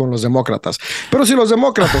espacio con los demócratas. Pero si los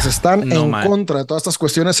demócratas están contra de todas estas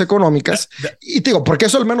cuestiones económicas, y te digo, porque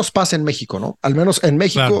eso al menos pasa en México, ¿no? Al menos en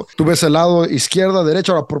México, claro. Tú ves el lado izquierda,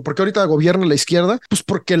 derecha. Ahora, ¿por qué ahorita gobierna la izquierda? Pues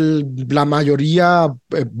porque la mayoría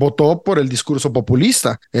votó por el discurso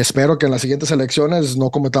populista. Espero que en las siguientes elecciones no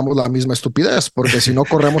cometamos la misma estupidez, porque si no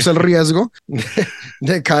corremos el riesgo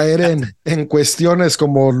de caer en cuestiones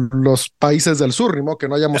como los países del sur, ¿no? Que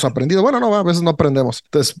no hayamos aprendido. Bueno, no, a veces no aprendemos.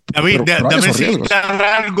 Entonces, David,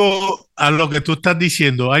 algo a lo que tú estás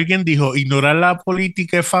diciendo. Alguien dijo, ignorar la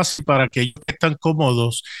política es fácil para aquellos que están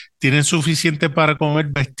cómodos, tienen suficiente para comer,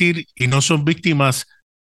 vestir y no son víctimas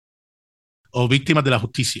de la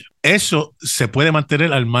justicia. Eso se puede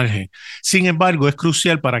mantener al margen. Sin embargo, es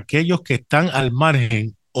crucial para aquellos que están al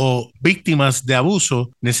margen o víctimas de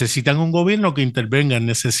abuso, necesitan un gobierno que intervenga,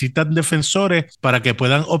 necesitan defensores para que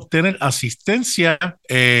puedan obtener asistencia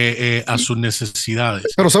a sus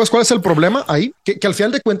necesidades. Pero ¿sabes cuál es el problema ahí? Que al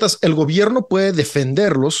final de cuentas el gobierno puede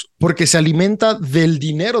defenderlos porque se alimenta del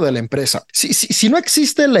dinero de la empresa. Si no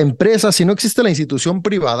existe la empresa, si no existe la institución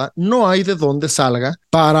privada, no hay de dónde salga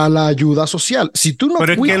para la ayuda social. Si tú no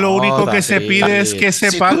Pero es que lo único que se pide es que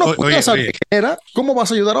se pague. Si tú no cuidas a la tijera, ¿cómo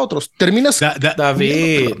vas a ayudar a otros? Terminas...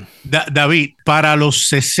 David, para los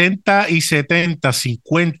 60 y 70,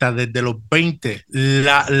 50, desde los 20,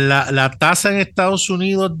 la tasa en Estados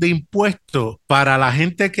Unidos de impuestos para la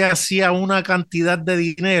gente que hacía una cantidad de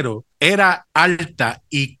dinero era alta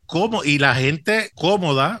y la gente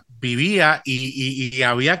cómoda vivía y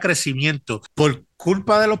había crecimiento. ¿Por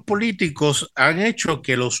culpa de los políticos han hecho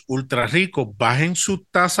que los ultra ricos bajen sus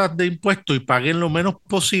tasas de impuestos y paguen lo menos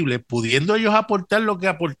posible, pudiendo ellos aportar lo que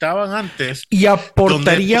aportaban antes. Y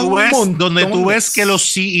aportarían donde tú ves que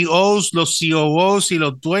los CEOs, los COOs y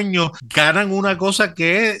los dueños ganan una cosa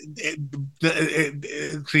que es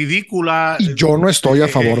ridícula. Y yo no estoy a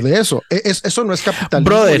favor de eso. Eso no es capitalismo,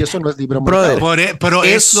 brother, y eso no es libre mercado. Pero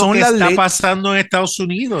es lo que está pasando en Estados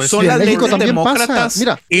Unidos. Son las leyes demócratas.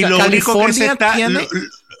 Mira, y lo único que se está...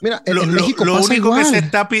 Mira, en México lo pasa único igual. que se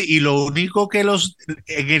está, y lo único que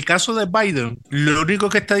en el caso de Biden, lo único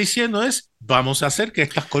que está diciendo es: vamos a hacer que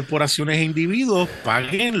estas corporaciones e individuos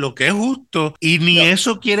paguen lo que es justo, y ni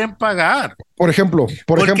eso quieren pagar. Por ejemplo,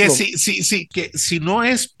 porque si no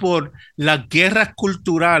es por las guerras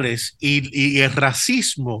culturales y el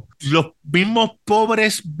racismo, los mismos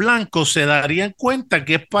pobres blancos se darían cuenta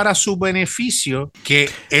que es para su beneficio que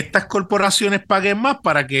estas corporaciones paguen más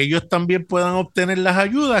para que ellos también puedan obtener las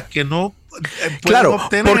ayudas que no claro,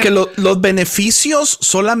 obtener. Porque los beneficios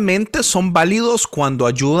solamente son válidos cuando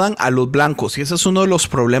ayudan a los blancos, y ese es uno de los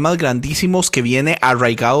problemas grandísimos que viene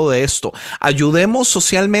arraigado de esto. Ayudemos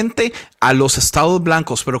socialmente a los estados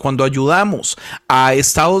blancos, pero cuando ayudamos a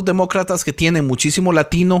estados demócratas que tienen muchísimo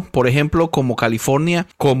latino, por ejemplo, como California,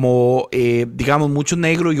 como digamos mucho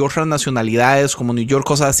negro y otras nacionalidades como New York,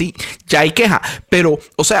 cosas así, ya hay queja. Pero,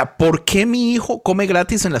 o sea, ¿por qué mi hijo come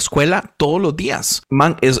gratis en la escuela todos los días?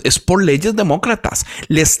 Man, es por leyes demócratas.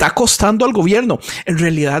 Le está costando al gobierno. En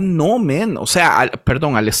realidad no, men. O sea,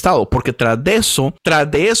 al Estado, porque tras de eso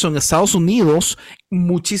en Estados Unidos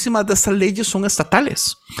muchísimas de estas leyes son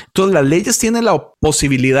estatales. Entonces las leyes tienen la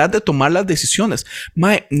posibilidad de tomar las decisiones.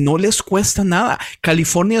 Mae, no les cuesta nada.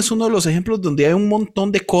 California es uno de los ejemplos donde hay un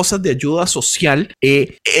montón de cosas de ayuda social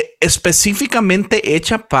específicamente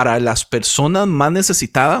hecha para las personas más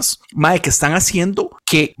necesitadas, mae, que están haciendo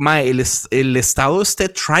que mae, el estado esté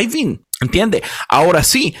thriving. ¿Entiende? Ahora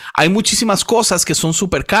sí, hay muchísimas cosas que son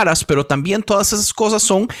súper caras, pero también todas esas cosas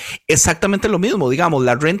son exactamente lo mismo. Digamos,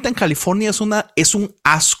 la renta en California es un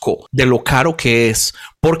asco de lo caro que es.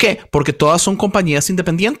 ¿Por qué? Porque todas son compañías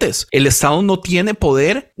independientes. El Estado no tiene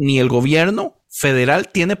poder, ni el gobierno federal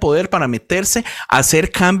tiene poder para meterse a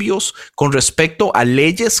hacer cambios con respecto a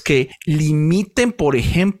leyes que limiten, por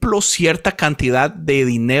ejemplo, cierta cantidad de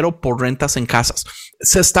dinero por rentas en casas.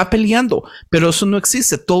 Se está peleando, pero eso no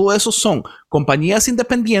existe. Todo eso son compañías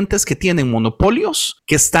independientes que tienen monopolios,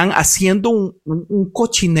 que están haciendo un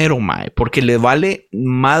cochinero, mae, porque le vale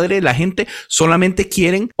madre la gente, solamente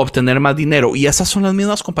quieren obtener más dinero. Y esas son las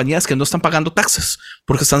mismas compañías que no están pagando taxes,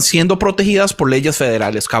 porque están siendo protegidas por leyes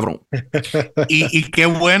federales, cabrón. Y qué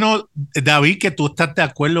bueno, David, que tú estás de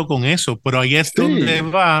acuerdo con eso, pero ahí es donde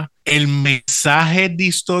va el mensaje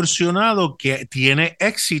distorsionado que tiene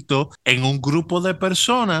éxito en un grupo de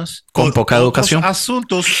personas con poca educación,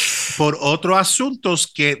 por otros asuntos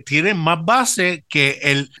que tienen más base que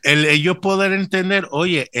el ellos poder entender: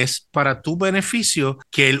 oye, es para tu beneficio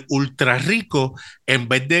que el ultra rico, en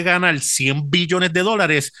vez de ganar 100 billones de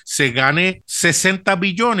dólares, se gane 60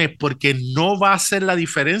 billones, porque no va a hacer la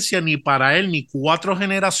diferencia ni para él ni 4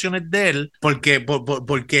 generaciones de él,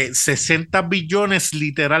 porque 60 billones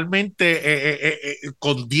literalmente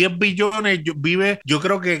con 10 billones vive, yo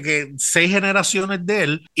creo que 6 generaciones de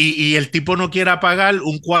él, y el tipo no quiera pagar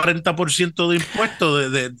un 40% de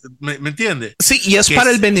impuestos. ¿Me entiendes? Sí, y es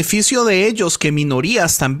para el beneficio de ellos que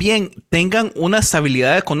minorías también tengan una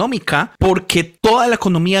estabilidad económica, porque toda la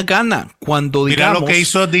economía gana cuando, digamos, lo que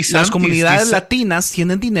hizo DeSantis, las comunidades latinas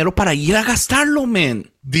tienen dinero para ir a gastarlo,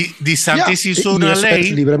 men. DeSantis hizo una ley.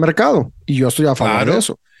 Es libre mercado, y yo estoy a favor de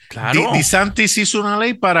eso. Claro. DeSantis hizo una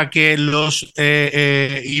ley para que los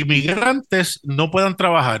inmigrantes no puedan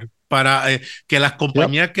trabajar, para que las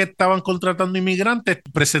compañías que estaban contratando inmigrantes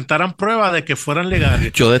presentaran pruebas de que fueran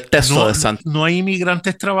legales. Yo detesto DeSantis. No hay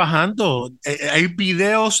inmigrantes trabajando. Hay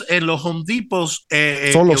videos en los Home Depots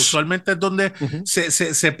que usualmente es donde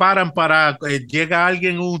se paran para llega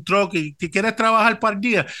alguien en un truck y si quieres trabajar para el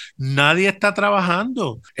día. Nadie está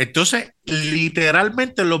trabajando. Entonces,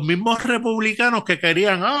 literalmente los mismos republicanos que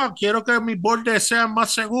querían, quiero que mis bordes sean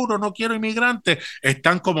más seguros, no quiero inmigrantes,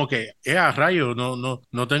 están como que, a rayo,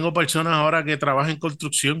 no tengo personas ahora que trabajen en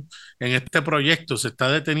construcción en este proyecto, se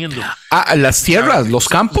está deteniendo. Las tierras, los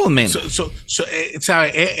campos, men.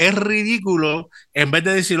 ¿Sabes? Es ridículo. En vez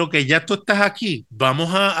de decir, ok, ya tú estás aquí,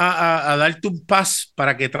 vamos a darte un pass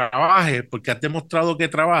para que trabajes, porque has demostrado que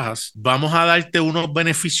trabajas, vamos a darte unos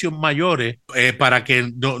beneficios mayores para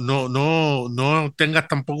que no tengas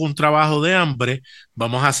tampoco un trabajo de hambre.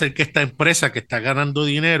 Vamos a hacer que esta empresa que está ganando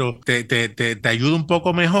dinero te ayude un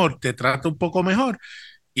poco mejor, te trate un poco mejor.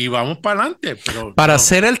 y vamos para adelante. Para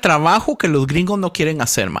hacer el trabajo que los gringos no quieren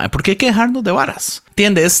hacer, mae. Porque hay que dejarnos de varas.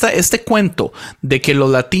 ¿Entiendes? Este cuento de que los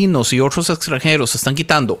latinos y otros extranjeros están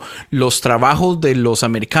quitando los trabajos de los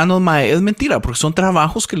americanos, mae, es mentira, porque son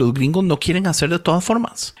trabajos que los gringos no quieren hacer de todas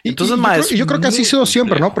formas. Entonces, mae, yo creo que así ha sido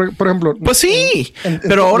siempre, ¿no? Por ejemplo. Pues sí,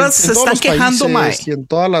 pero ahora se están quejando, mae. Y en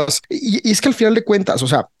todas las. Y es que al final de cuentas, o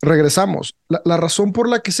sea, regresamos. La razón por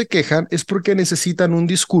la que se quejan es porque necesitan un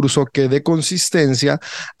discurso que dé consistencia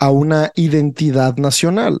a una identidad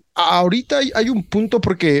nacional. Ahorita hay un punto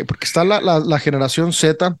porque está la generación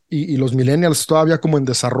Z y los millennials todavía como en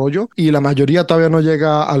desarrollo, y la mayoría todavía no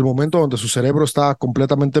llega al momento donde su cerebro está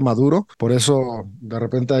completamente maduro. Por eso de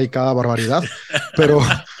repente hay cada barbaridad. Pero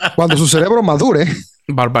cuando su cerebro madure.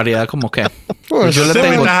 Barbaridad como que. Pues yo le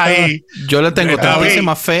tengo David,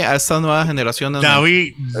 tantísima fe a estas nuevas generaciones.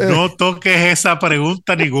 David, no toques esa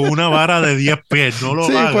pregunta ni con una vara de 10 pies, no lo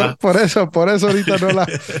hagas. Por eso ahorita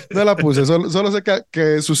no la puse. Solo sé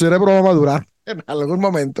que su cerebro va a madurar en algún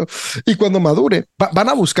momento, y cuando madure van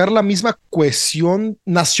a buscar la misma cohesión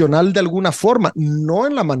nacional de alguna forma, no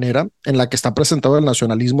en la manera en la que está presentado el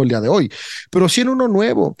nacionalismo el día de hoy, pero sí en uno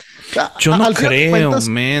nuevo. Yo no creo,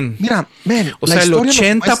 man. Mira, o sea, el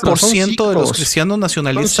 80% de los cristianos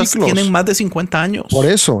nacionalistas tienen más de 50 años. Por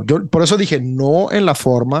eso dije, no en la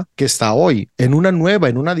forma que está hoy, en una nueva,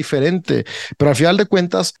 en una diferente, pero al final de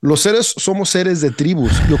cuentas los seres somos seres de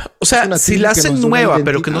tribus. O sea, si la hacen nueva,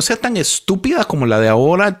 pero que no sea tan estúpida como la de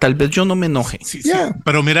ahora, tal vez yo no me enoje. Sí.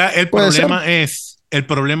 Pero mira, el problema es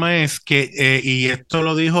que, y esto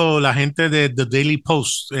lo dijo la gente de The Daily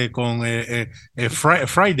Post con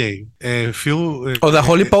Friday. O The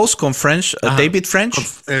Holy Post con French, David French.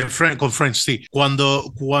 Con French, sí.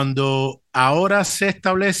 Cuando ahora se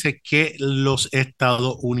establece que los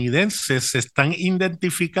estadounidenses se están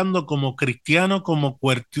identificando como cristianos como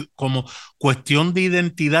cuestión de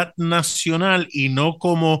identidad nacional y no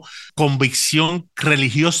como convicción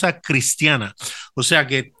religiosa cristiana. O sea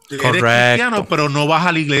que eres cristiano, pero no vas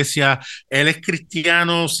a la iglesia. Él es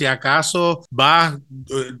cristiano, si acaso vas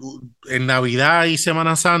en Navidad y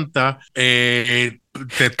Semana Santa,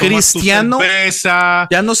 te tomas cristiano tu cerveza,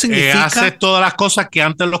 ya no significa haces todas las cosas que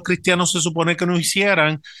antes los cristianos se supone que no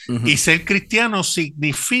hicieran. Y ser cristiano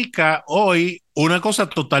significa hoy una cosa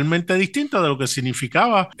totalmente distinta de lo que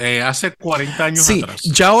significaba hace 40 años atrás.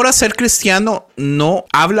 Ya ahora ser cristiano no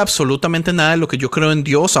habla absolutamente nada de lo que yo creo en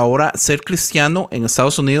Dios. Ahora ser cristiano en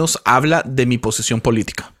Estados Unidos habla de mi posición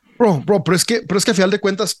política. Bro, pero es que a final de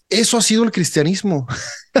cuentas eso ha sido el cristianismo.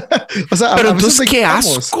 O sea, pero entonces qué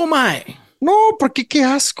asco, mae. No, porque qué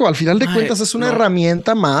asco. Al final de cuentas es una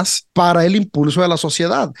herramienta más para el impulso de la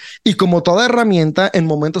sociedad. Y como toda herramienta, en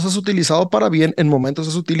momentos es utilizado para bien, en momentos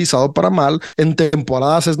es utilizado para mal. En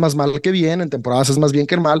temporadas es más mal que bien, en temporadas es más bien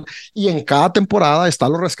que mal. Y en cada temporada está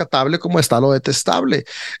lo rescatable como está lo detestable.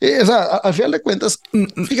 O sea, al final de cuentas,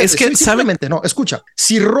 fíjate, es que simplemente no. Escucha,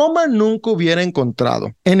 si Roma nunca hubiera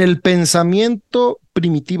encontrado en el pensamiento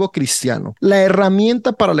primitivo cristiano la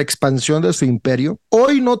herramienta para la expansión de su imperio,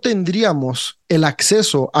 hoy no tendríamos el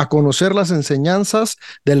acceso a conocer las enseñanzas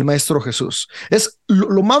del Maestro Jesús. Es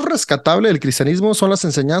lo más rescatable del cristianismo son las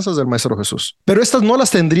enseñanzas del Maestro Jesús, pero estas no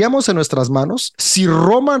las tendríamos en nuestras manos si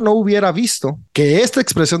Roma no hubiera visto que esta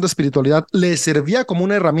expresión de espiritualidad le servía como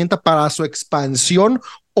una herramienta para su expansión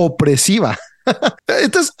opresiva.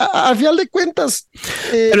 Entonces, al final de cuentas...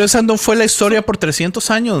 pero esa no fue la historia por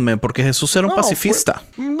 300 años, porque Jesús era un pacifista.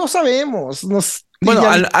 No sabemos. Bueno,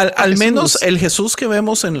 al menos el Jesús que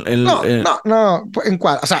vemos en el... No, ¿en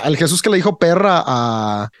cuál? O sea, el Jesús que le dijo perra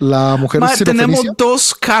a la mujer de tenemos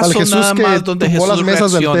dos casos nada más donde Jesús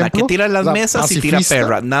reacciona, que tira las mesas pacifista. Y tira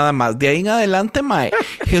perra, nada más. De ahí en adelante, mae,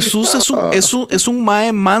 Jesús es un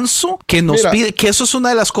mae manso que nos pide, que eso es una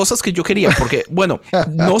de las cosas que yo quería, porque, bueno,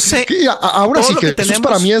 no sé... Ahora sí que Jesús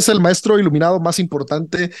para mí es el maestro iluminado más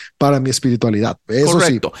importante para mi espiritualidad. Eso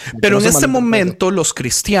correcto. Sí. Pero en este momento los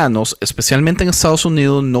cristianos, especialmente en Estados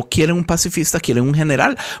Unidos, no quieren un pacifista, quieren un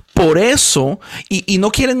general. Por eso, y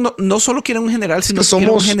no quieren, no solo quieren un general, sino que quieren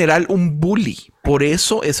un general, un bully. Por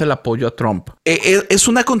eso es el apoyo a Trump. Es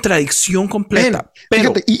una contradicción completa.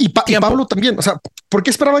 Pero fíjate, y Pablo también. O sea, ¿por qué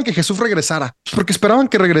esperaban que Jesús regresara? Porque esperaban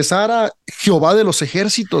que regresara Jehová de los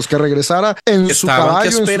ejércitos, que regresara en su caballo,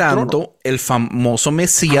 esperando el famoso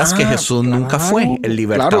Mesías que Jesús nunca fue, el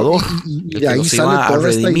libertador. Claro. Y de ahí sale toda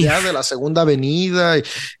esta idea de la segunda venida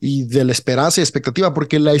y de la esperanza y expectativa,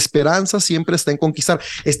 porque la esperanza siempre está en conquistar.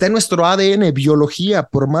 Está en nuestro ADN, biología.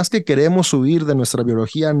 Por más que queremos huir de nuestra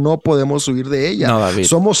biología, no podemos huir de ella. No, David.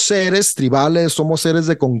 Somos seres tribales, somos seres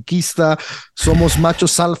de conquista, somos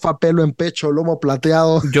machos alfa, pelo en pecho, lomo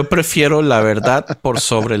plateado. Yo prefiero la verdad por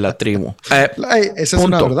sobre la tribu. Esa es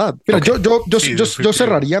una verdad. Mira, Okay. yo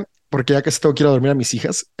cerraría, porque ya que tengo que ir a dormir a mis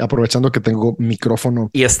hijas, aprovechando que tengo micrófono.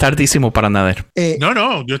 Y es tardísimo para Nader.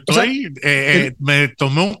 No, yo estoy, me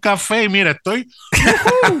tomé un café y mira, estoy...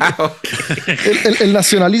 El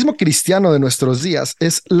nacionalismo cristiano de nuestros días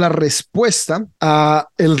es la respuesta a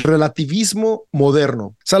el relativismo moderno.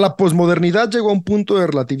 O sea, la posmodernidad llegó a un punto de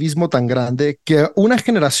relativismo tan grande que una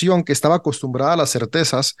generación que estaba acostumbrada a las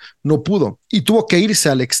certezas no pudo y tuvo que irse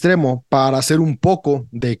al extremo para hacer un poco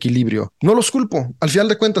de equilibrio. No los culpo. Al final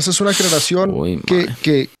de cuentas, es una generación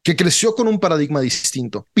que creció con un paradigma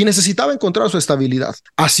distinto y necesitaba encontrar su estabilidad,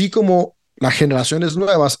 así como las generaciones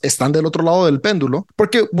nuevas están del otro lado del péndulo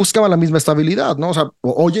porque buscaban la misma estabilidad, ¿no? O sea,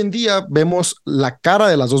 hoy en día vemos la cara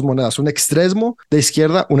de las dos monedas, un extremo de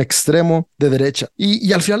izquierda, un extremo de derecha.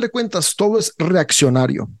 Y al final de cuentas, todo es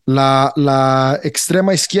reaccionario. La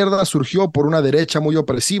extrema izquierda surgió por una derecha muy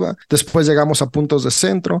opresiva, después llegamos a puntos de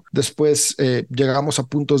centro, después llegamos a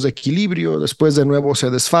puntos de equilibrio, después de nuevo se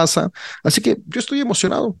desfasa. Así que yo estoy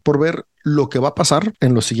emocionado por ver lo que va a pasar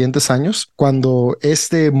en los siguientes años cuando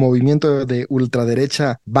este movimiento de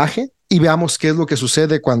ultraderecha baje y veamos qué es lo que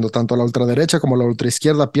sucede cuando tanto la ultraderecha como la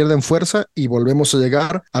ultraizquierda pierden fuerza y volvemos a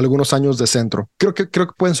llegar a algunos años de centro. Creo que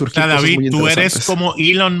pueden surgir cosas David, muy tú interesantes. eres como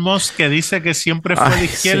Elon Musk, que dice que siempre fue de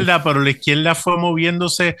izquierda, sí, pero la izquierda fue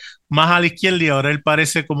moviéndose más a la izquierda y ahora él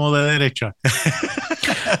parece como de derecha.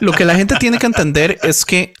 Lo que la gente tiene que entender es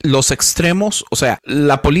que los extremos, o sea,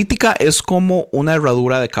 la política es como una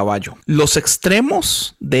herradura de caballo. Los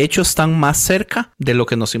extremos, de hecho, están más cerca de lo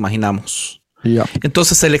que nos imaginamos. Yeah.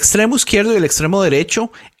 Entonces el extremo izquierdo y el extremo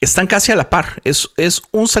derecho están casi a la par. Es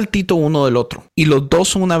un saltito uno del otro y los dos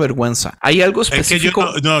son una vergüenza. Hay algo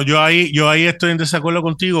específico. Es que yo ahí estoy en desacuerdo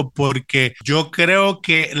contigo porque yo creo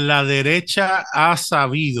que la derecha ha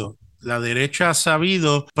sabido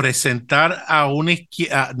presentar a una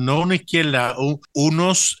izquierda, no una izquierda,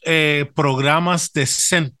 unos programas de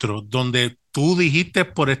centro donde tú dijiste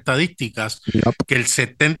por estadísticas que el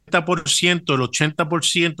 70%, el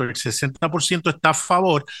 80%, el 60% está a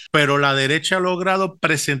favor, pero la derecha ha logrado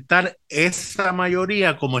presentar esa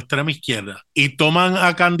mayoría como extrema izquierda y toman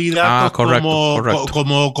a candidatos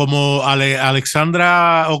como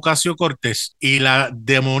Alexandra Ocasio-Cortez y la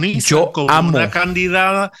demonizan como una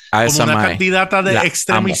candidata de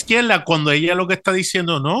extrema izquierda cuando ella lo que está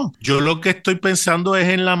diciendo, no, yo lo que estoy pensando es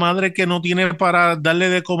en la madre que no tiene para darle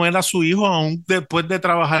de comer a su hijo aún después de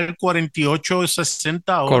trabajar 48 o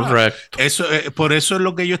 60 horas. Correcto. Eso, por eso es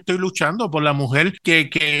lo que yo estoy luchando, por la mujer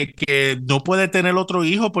que no puede tener otro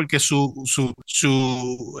hijo porque su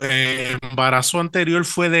embarazo anterior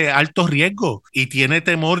fue de alto riesgo y tiene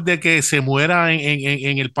temor de que se muera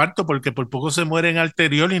en el parto porque por poco se muere en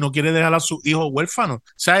anterior y no quiere dejar a su hijo huérfano,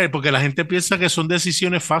 ¿sabes? Porque la gente piensa que son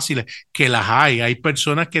decisiones fáciles, que las hay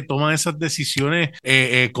personas que toman esas decisiones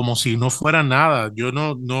como si no fuera nada. Yo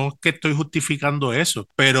no es que estoy justificando eso,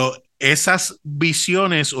 pero esas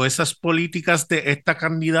visiones o esas políticas de esta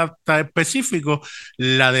candidata específico,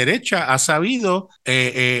 la derecha ha sabido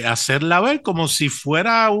hacerla ver como si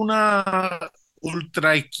fuera una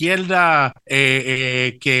ultraizquierda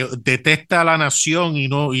que detesta a la nación y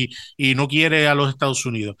no quiere a los Estados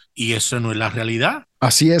Unidos. Y eso no es la realidad.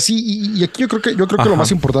 Así es, y aquí yo creo que lo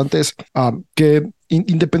más importante es que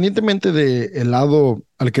independientemente del lado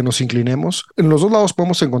al que nos inclinemos, en los dos lados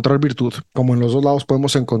podemos encontrar virtud, como en los dos lados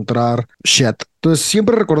podemos encontrar shit. Entonces,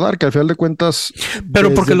 siempre recordar que al final de cuentas...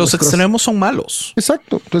 Pero porque los extremos son malos.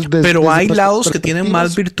 Exacto. Entonces, pero hay lados que tienen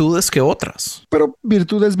más virtudes que otras. Pero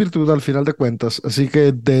virtud es virtud al final de cuentas. Así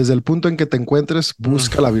que desde el punto en que te encuentres,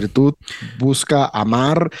 busca la virtud, busca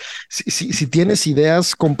amar. Si tienes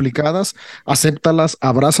ideas complicadas, acéptalas,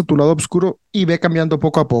 abraza tu lado oscuro y ve cambiando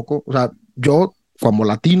poco a poco. O sea, yo como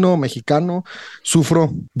latino, mexicano,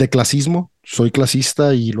 sufro de clasismo, soy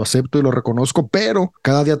clasista y lo acepto y lo reconozco, pero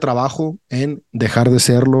cada día trabajo en dejar de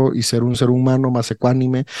serlo y ser un ser humano más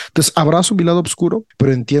ecuánime. Entonces abrazo mi lado oscuro,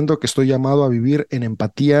 pero entiendo que estoy llamado a vivir en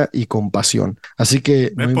empatía y compasión. Así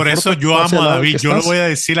que... No por eso yo amo a David, yo lo voy a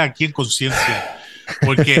decir aquí en conciencia.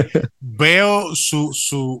 Porque veo su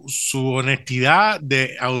honestidad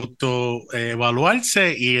de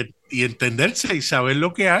autoevaluarse y entenderse y saber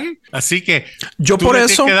lo que hay. Así que yo por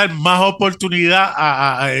eso tienes que dar más oportunidad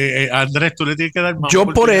a Andrés, tú le tienes que dar más yo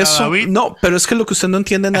oportunidad por eso, a David. No, pero es que lo que usted no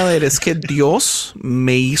entiende, Nader, es que Dios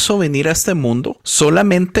me hizo venir a este mundo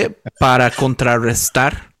solamente para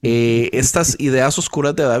contrarrestar estas ideas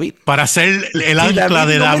oscuras de David. Para ser el Si ancla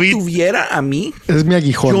de no David. me tuviera a mí, Es mi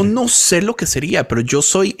aguijón. yo no sé lo que sería, pero yo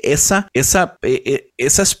soy esa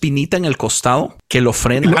espinita en el costado que lo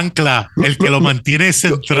frena. El ancla, el que lo mantiene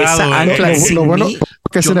centrado. esa ancla sin Lo bueno mí,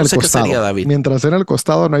 que es yo en no el sé qué sería, costado. David. Mientras en el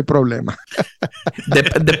costado no hay problema.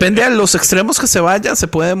 Depende a los extremos que se vaya, se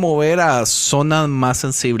puede mover a zonas más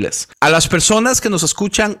sensibles. A las personas que nos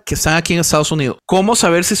escuchan, que están aquí en Estados Unidos, ¿cómo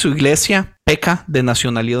saber si su iglesia peca de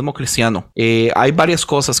nacionalismo cristiano? Hay varias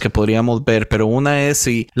cosas que podríamos ver, pero una es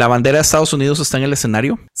si la bandera de Estados Unidos está en el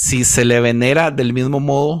escenario, si se le venera del mismo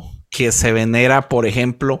modo que se venera, por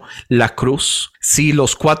ejemplo, la cruz. Si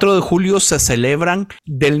los 4 de julio se celebran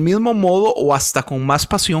del mismo modo o hasta con más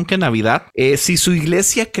pasión que Navidad. Si su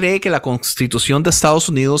iglesia cree que la Constitución de Estados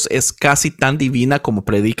Unidos es casi tan divina como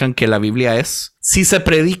predican que la Biblia es. Si se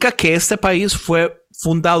predica que este país fue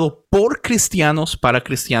fundado por cristianos para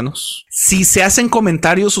cristianos. Si se hacen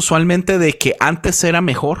comentarios usualmente de que antes era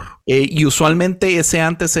mejor, y usualmente ese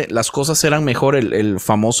antes las cosas eran mejor, el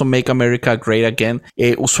famoso Make America Great Again,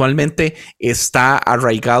 usualmente está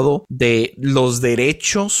arraigado de los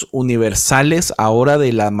derechos universales ahora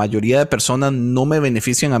de la mayoría de personas no me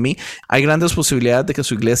benefician a mí. Hay grandes posibilidades de que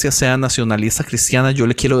su iglesia sea nacionalista cristiana. Yo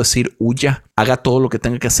le quiero decir, huya, haga todo lo que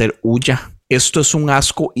tenga que hacer, huya. Esto es un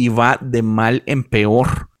asco y va de mal en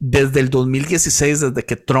peor. Desde el 2016, desde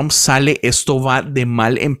que Trump sale, esto va de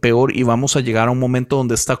mal en peor y vamos a llegar a un momento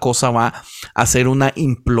donde esta cosa va a ser una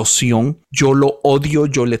implosión. Yo lo odio,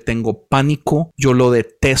 yo le tengo pánico, yo lo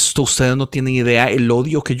detesto. Ustedes no tienen idea el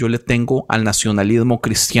odio que yo le tengo al nacionalismo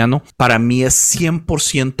cristiano. Para mí es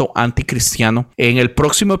 100% anticristiano. En el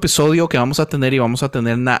próximo episodio que vamos a tener, y vamos a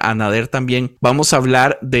tener a Nader también, vamos a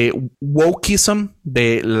hablar de wokeism,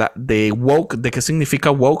 de woke, de qué significa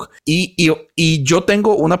woke. Y yo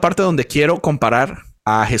tengo una parte donde quiero comparar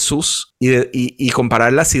a Jesús y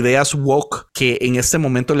comparar las ideas woke que en este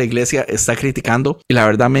momento la iglesia está criticando. Y la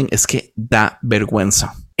verdad, men, es que da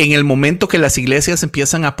vergüenza. En el momento que las iglesias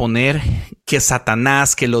empiezan a poner que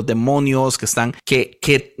Satanás, que los demonios,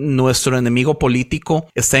 que nuestro enemigo político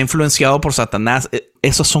está influenciado por Satanás,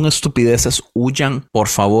 esas son estupideces. Huyan, por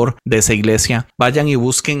favor, de esa iglesia. Vayan y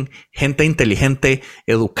busquen gente inteligente,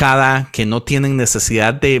 educada, que no tienen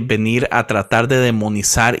necesidad de venir a tratar de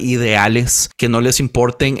demonizar ideales, que no les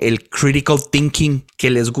importen el critical thinking, que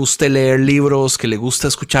les guste leer libros, que les guste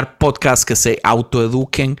escuchar podcasts, que se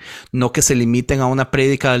autoeduquen, no que se limiten a una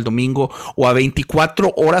prédica del domingo o a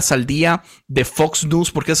 24 horas al día de Fox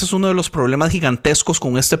News, porque ese es uno de los problemas gigantescos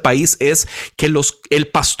con este país, es que el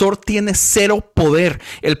pastor tiene cero poder.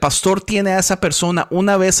 El pastor tiene a esa persona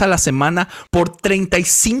una vez a la semana por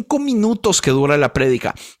 35 minutos que dura la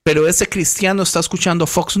prédica, pero ese cristiano está escuchando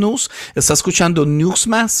Fox News, está escuchando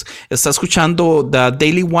Newsmax, está escuchando The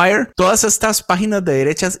Daily Wire, todas estas páginas de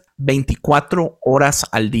derechas 24 horas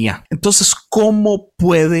al día. Entonces, ¿cómo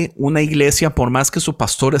puede una iglesia, por más que su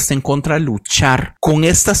pastor esté en contra, luchar con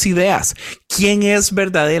estas ideas? ¿Quién es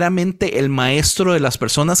verdaderamente el maestro de las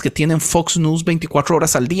personas que tienen Fox News 24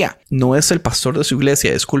 horas al día? No es el pastor de su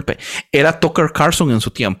iglesia, disculpe. Era Tucker Carlson en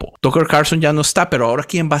su tiempo. Tucker Carlson ya no está, pero ahora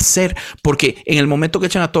 ¿quién va a ser? Porque en el momento que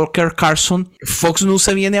echan a Tucker Carlson, Fox News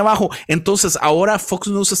se viene abajo. Entonces, ahora Fox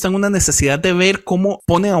News está en una necesidad de ver cómo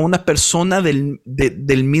ponen a una persona del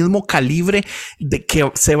mismo calibre, de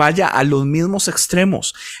que se vaya a los mismos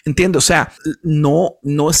extremos. ¿Entiende? O sea, no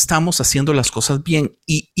estamos haciendo las cosas bien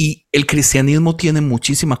y el cristianismo tiene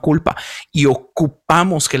muchísima culpa y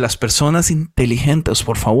ocupamos que las personas inteligentes,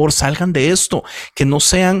 por favor, salgan de esto, que no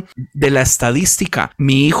sean de la estadística.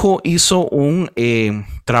 Mi hijo hizo un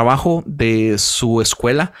trabajo de su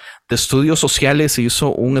escuela de estudios sociales,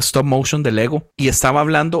 hizo un stop motion de Lego y estaba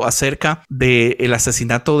hablando acerca del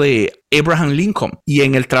asesinato de Abraham Lincoln, y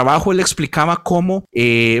en el trabajo él explicaba cómo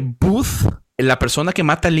Booth, la persona que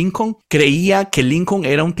mata a Lincoln, creía que Lincoln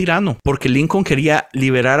era un tirano porque Lincoln quería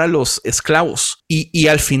liberar a los esclavos. Y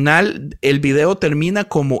al final el video termina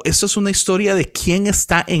como: esto es una historia de quién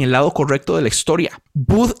está en el lado correcto de la historia.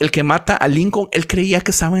 Booth, el que mata a Lincoln, él creía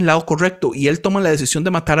que estaba en el lado correcto y él toma la decisión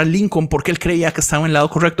de matar a Lincoln porque él creía que estaba en el lado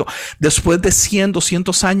correcto. Después de 100,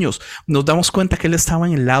 200 años nos damos cuenta que él estaba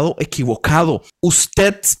en el lado equivocado.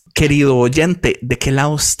 Usted, querido oyente, ¿de qué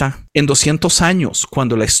lado está? En 200 años,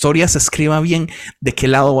 cuando la historia se escriba bien, ¿de qué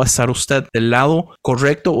lado va a estar usted? ¿Del lado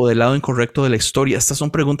correcto o del lado incorrecto de la historia? Estas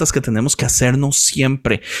son preguntas que tenemos que hacernos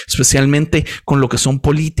siempre, especialmente con lo que son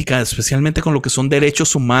política, especialmente con lo que son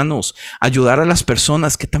derechos humanos, ayudar a las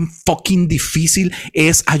personas. Qué tan fucking difícil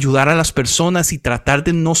es ayudar a las personas y tratar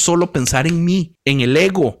de no solo pensar en mí, en el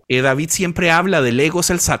ego. David siempre habla del ego es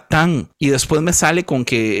el satán y después me sale con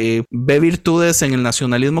que ve virtudes en el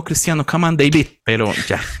nacionalismo cristiano. Come on, David. Pero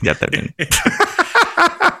ya terminé.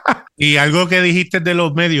 Y algo que dijiste de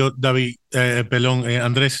los medios, David,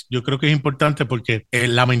 Andrés, yo creo que es importante porque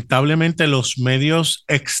lamentablemente los medios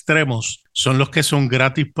extremos son los que son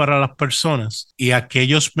gratis para las personas y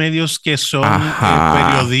aquellos medios que son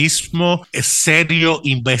periodismo serio,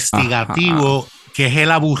 investigativo, que es el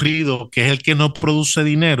aburrido, que es el que no produce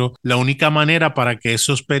dinero, la única manera para que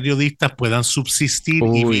esos periodistas puedan subsistir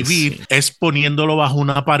y vivir es poniéndolo bajo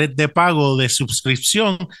una pared de pago de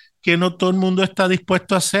suscripción que no todo el mundo está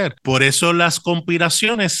dispuesto a hacer. Por eso las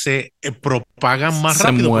conspiraciones se propagan más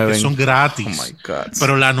rápido porque son gratis. Oh my God.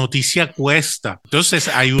 Pero la noticia cuesta. Entonces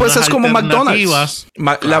hay unas es como alternativas.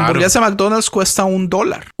 McDonald's. La hamburguesa de McDonald's cuesta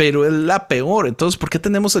 $1, pero es la peor. Entonces, ¿por qué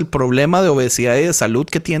tenemos el problema de obesidad y de salud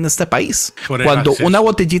que tiene este país? Cuando una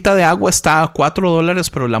botellita de agua está a $4,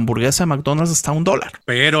 pero la hamburguesa de McDonald's está a $1.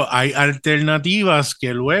 Pero hay alternativas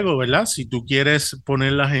que luego, ¿verdad? Si tú quieres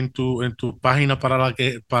ponerlas en tu página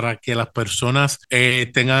para que las personas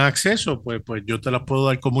tengan acceso, pues yo te las puedo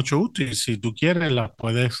dar con mucho gusto y si tú quieres las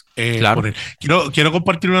puedes poner. Quiero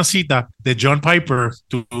compartir una cita de John Piper,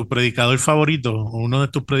 tu predicador favorito, uno de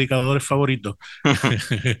tus predicadores favoritos,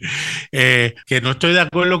 que no estoy de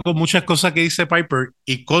acuerdo con muchas cosas que dice Piper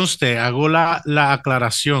y conste, hago la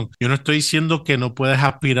aclaración. Yo no estoy diciendo que no puedes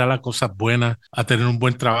aspirar a cosas buenas, a tener un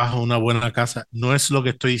buen trabajo, una buena casa, no es lo que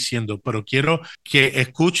estoy diciendo, pero quiero que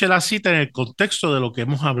escuche la cita en el contexto de lo que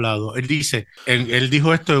hemos hablado. Él dice, él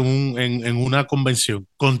dijo esto en una convención: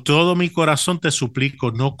 con todo mi corazón te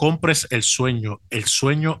suplico, no compres el sueño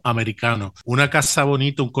americano, una casa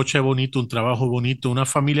bonita, un coche bonito, un trabajo bonito, una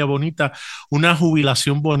familia bonita, una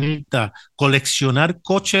jubilación bonita, coleccionar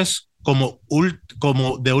coches como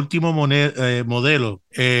de último modelo,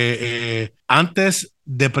 antes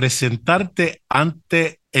de presentarte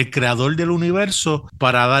ante el creador del universo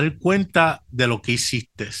para dar cuenta de lo que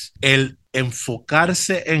hiciste. El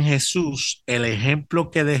enfocarse en Jesús, el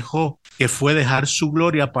ejemplo que dejó, que fue dejar su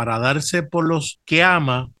gloria para darse por los que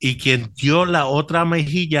ama y quien dio la otra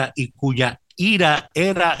mejilla y cuya ira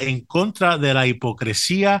era en contra de la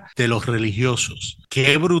hipocresía de los religiosos.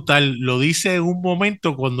 Qué brutal, lo dice en un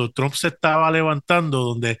momento cuando Trump se estaba levantando,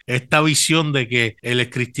 donde esta visión de que el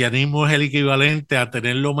cristianismo es el equivalente a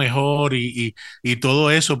tener lo mejor y todo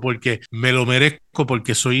eso porque me lo merezco,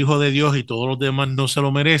 porque soy hijo de Dios y todos los demás no se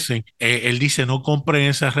lo merecen. Él dice, no compren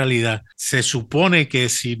esa realidad. Se supone que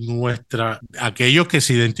si aquellos que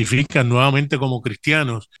se identifican nuevamente como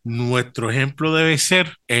cristianos, nuestro ejemplo debe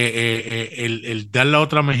ser el dar la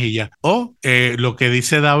otra mejilla o lo que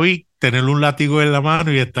dice David, tener un látigo en la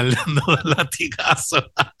mano y estar dando latigazos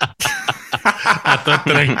a todos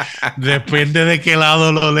tres. Depende de qué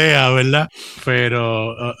lado lo lea, ¿verdad?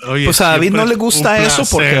 Pero, oye, pues a David no le gusta eso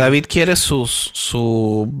porque David quiere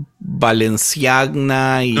su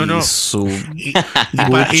Balenciaga y su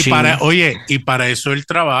y para eso él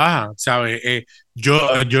trabaja, ¿sabes? Yo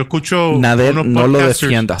escucho Nader, no lo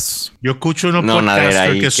defiendas. Yo escucho unos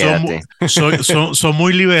podcasters que son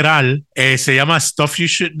muy liberal. Se llama Stuff You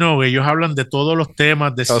Should Know. Ellos hablan de todos los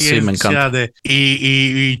temas de ciencia.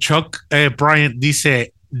 Y Chuck Bryant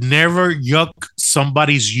dice, never yuck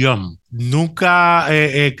somebody's yum. Nunca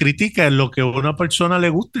critica lo que a una persona le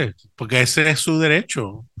guste, porque ese es su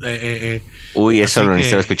derecho. Eso lo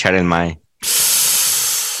necesito escuchar en Mae.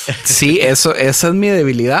 Sí, esa es mi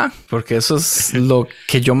debilidad, porque eso es lo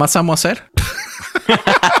que yo más amo hacer.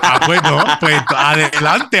 Pues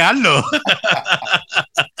adelante, hazlo.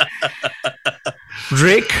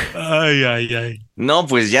 Rick. Ay. No,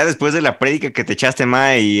 pues ya después de la prédica que te echaste,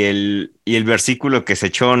 Mae, y el versículo que se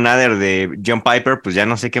echó Nader de John Piper, pues ya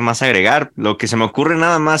no sé qué más agregar. Lo que se me ocurre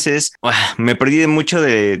nada más es, me perdí de mucho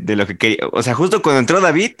de lo que quería. O sea, justo cuando entró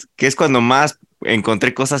David, que es cuando más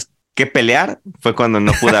encontré cosas que pelear, fue cuando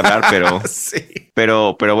no pude hablar, pero sí.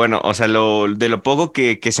 pero bueno, o sea, de lo poco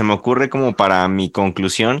que se me ocurre como para mi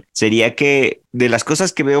conclusión sería que de las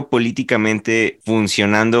cosas que veo políticamente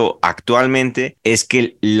funcionando actualmente es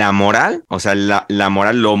que la moral, o sea,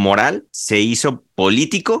 lo moral se hizo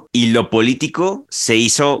político y lo político se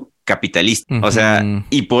hizo capitalista. O sea,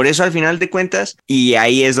 y por eso al final de cuentas, y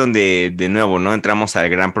ahí es donde de nuevo, ¿no? Entramos al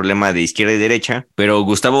gran problema de izquierda y derecha, pero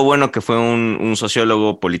Gustavo Bueno, que fue un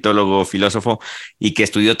sociólogo, politólogo, filósofo, y que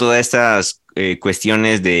estudió todas estas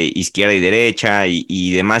cuestiones de izquierda y derecha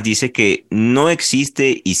y demás, dice que no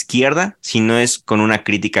existe izquierda si no es con una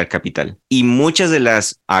crítica al capital. Y muchas de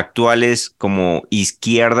las actuales como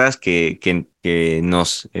izquierdas que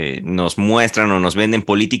nos muestran o nos venden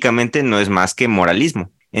políticamente no es más que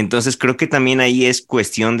moralismo. Entonces creo que también ahí es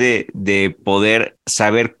cuestión de poder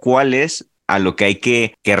saber cuál es a lo que hay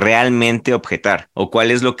que realmente objetar, o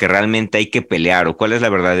cuál es lo que realmente hay que pelear, o cuál es la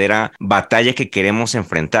verdadera batalla que queremos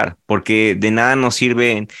enfrentar, porque de nada nos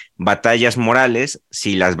sirven batallas morales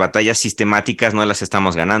si las batallas sistemáticas no las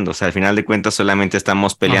estamos ganando. O sea, al final de cuentas solamente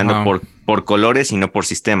estamos peleando por colores y no por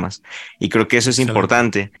sistemas, y creo que eso es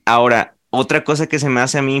importante. Ahora, otra cosa que se me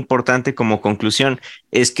hace a mí importante como conclusión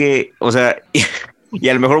es que, o sea... Y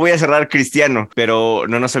a lo mejor voy a cerrar cristiano, pero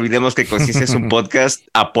no nos olvidemos que Conciencia es un podcast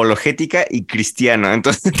apologética y cristiano.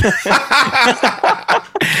 Entonces,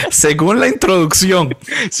 según la introducción.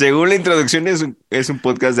 Según la introducción es un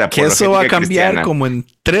podcast de apologética. Que eso va a cambiar cristiana. como en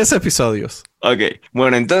 3 episodios. Ok,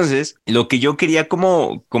 bueno, entonces lo que yo quería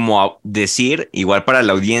como decir, igual para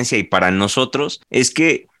la audiencia y para nosotros, es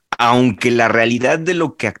que aunque la realidad de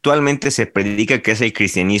lo que actualmente se predica que es el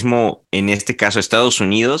cristianismo, en este caso Estados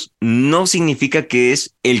Unidos, no significa que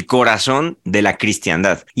es el corazón de la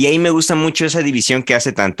cristiandad. Y ahí me gusta mucho esa división que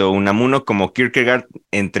hace tanto Unamuno como Kierkegaard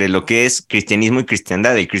entre lo que es cristianismo y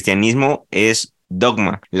cristiandad. El cristianismo es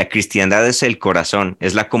dogma, la cristiandad es el corazón,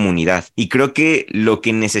 es la comunidad. Y creo que lo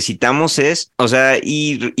que necesitamos es, o sea,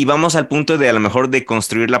 y vamos al punto de a lo mejor de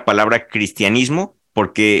construir la palabra cristianismo,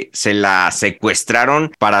 porque se la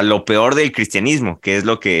secuestraron para lo peor del cristianismo, que es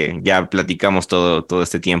lo que ya platicamos todo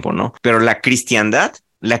este tiempo, ¿no? Pero la cristiandad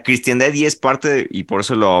y es parte, y por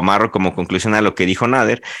eso lo amarro como conclusión a lo que dijo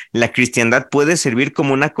Nader, la cristiandad puede servir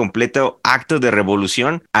como un completo acto de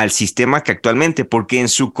revolución al sistema que actualmente, porque en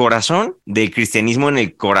su corazón del cristianismo, en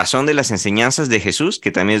el corazón de las enseñanzas de Jesús,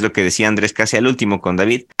 que también es lo que decía Andrés casi al último con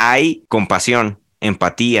David, hay compasión,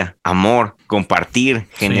 empatía, amor, compartir,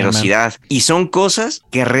 generosidad. Y son cosas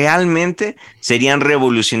que realmente serían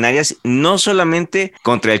revolucionarias, no solamente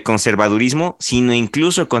contra el conservadurismo, sino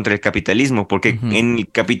incluso contra el capitalismo, porque en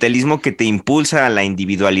el capitalismo que te impulsa a la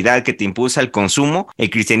individualidad, que te impulsa al consumo, el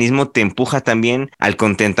cristianismo te empuja también al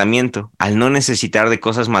contentamiento, al no necesitar de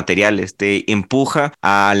cosas materiales, te empuja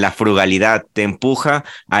a la frugalidad, te empuja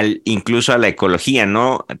incluso a la ecología,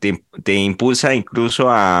 ¿no? Te impulsa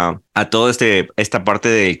incluso a todo esta parte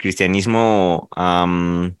del cristianismo,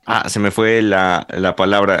 se me fue la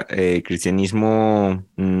palabra, cristianismo,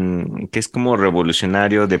 que es como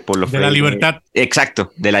revolucionario, de polo de la libertad.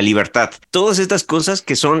 Exacto, de la libertad. Todas estas cosas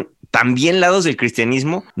que son también lados del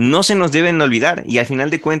cristianismo no se nos deben olvidar, y al final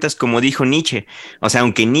de cuentas, como dijo Nietzsche, o sea,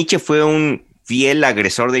 aunque Nietzsche fue un fiel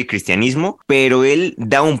agresor del cristianismo, pero él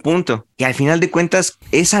da un punto, que al final de cuentas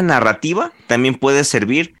esa narrativa también puede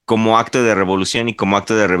servir como acto de revolución y como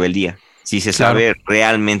acto de rebeldía, si se sabe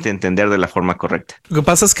realmente entender de la forma correcta. Lo que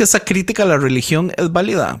pasa es que esa crítica a la religión es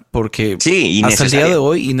válida, porque sí, hasta el día de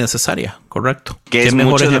hoy innecesaria, correcto. Que es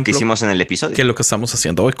mucho lo que hicimos en el episodio. Que lo que estamos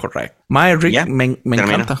haciendo hoy, correcto. Mae, Rick, me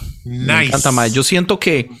encanta. Nice. Me encanta, Mae. Yo siento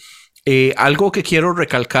que algo que quiero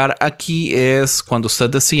recalcar aquí es cuando usted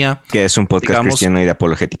decía que es un podcast cristiano y de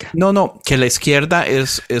apologética. No, que la izquierda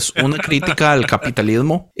es una crítica al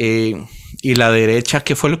capitalismo, y la derecha.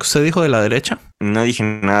 ¿Qué fue lo que usted dijo de la derecha? No dije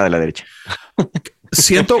nada de la derecha.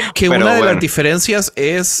 Siento que una de las diferencias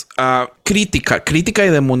es crítica y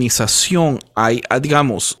demonización.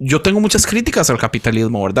 Digamos, yo tengo muchas críticas al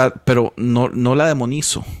capitalismo, ¿verdad? Pero no la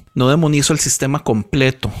demonizo. No demonizo el sistema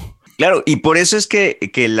completo. Claro, y por eso es que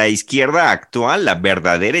la izquierda actual, la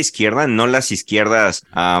verdadera izquierda, no las izquierdas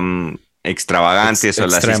extravagantes o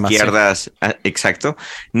las izquierdas, sí. Exacto,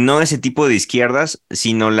 no ese tipo de izquierdas,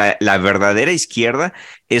 sino la verdadera izquierda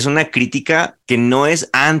es una crítica que no es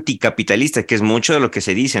anticapitalista, que es mucho de lo que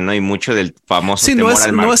se dice, ¿no? Y mucho del famoso temor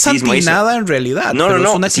al marxismo. No es anti nada en realidad. No,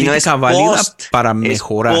 es una crítica válida para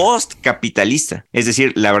mejorar. Es postcapitalista. Es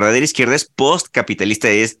decir, la verdadera izquierda es postcapitalista.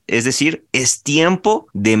 Es decir, es tiempo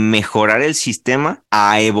de mejorar el sistema,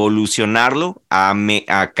 a evolucionarlo,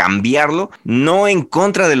 a cambiarlo, no en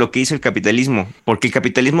contra de lo que hizo el capitalismo, porque el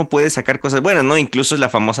capitalismo puede sacar cosas buenas, ¿no? Incluso es la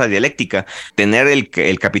famosa dialéctica, tener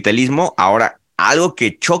el capitalismo ahora algo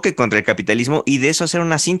que choque contra el capitalismo y de eso hacer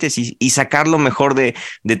una síntesis y sacar lo mejor de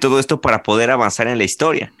todo esto para poder avanzar en la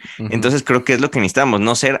historia. Entonces creo que es lo que necesitamos,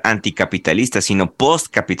 no ser anticapitalistas, sino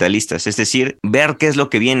postcapitalistas, es decir, ver qué es lo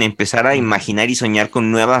que viene, empezar a imaginar y soñar con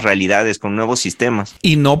nuevas realidades, con nuevos sistemas.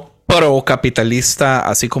 Y no pro-capitalista,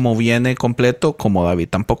 así como viene completo, como David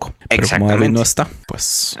tampoco. Pero como David no está,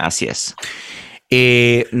 pues... Así es.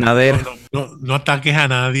 Nader. No ataques a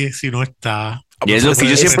nadie si no está. Y es lo que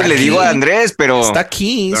yo siempre le digo a Andrés, pero... Está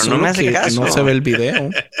aquí, pero no me hace caso. No se ve el video.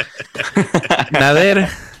 Nader,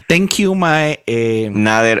 thank you,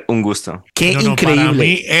 Nader, un gusto. Qué increíble. Para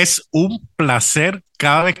mí es un placer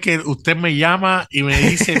cada vez que usted me llama y me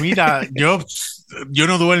dice, mira, yo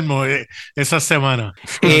no duermo esa semana.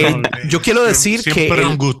 Yo quiero decir que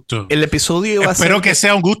un gusto. El episodio iba a ser... Espero que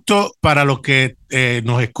sea un gusto para los que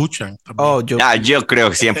nos escuchan. Yo creo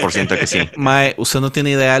 100% que sí. Mae, usted no tiene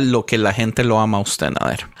idea lo que la gente lo ama a usted,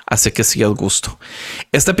 Nader. Así que sí, al gusto.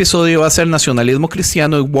 Este episodio va a ser Nacionalismo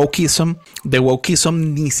Cristiano y Wokeism. De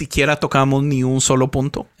Wokeism ni siquiera tocamos ni un solo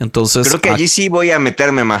punto. Entonces... Creo que allí sí voy a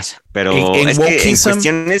meterme más. Pero es que en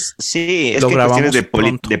cuestiones... Sí, es que en cuestiones de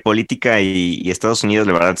política y Estados Unidos,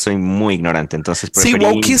 la verdad, soy muy ignorante. Entonces preferí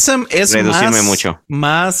wokeism es reducirme mucho.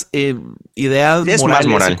 Más ideas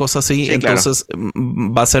morales y cosas así. Sí, entonces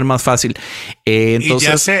va a ser más fácil.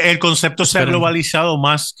 Entonces, y ya el concepto se ha globalizado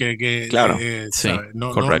más que claro. Sí,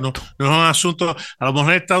 correcto. No es un asunto, a lo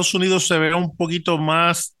mejor en Estados Unidos se ve un poquito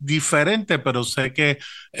más diferente, pero sé que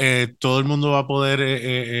todo el mundo va a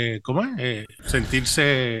poder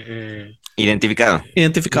sentirse identificado.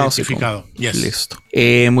 Yes. Listo.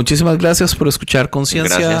 Muchísimas gracias por escuchar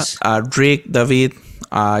Conciencia. A Rick, David,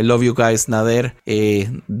 I love you guys, Nader,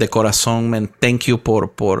 de corazón, man, thank you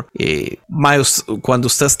por cuando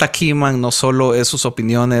usted está aquí, man, no solo es sus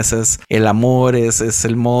opiniones, es el amor, es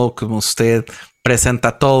el modo como usted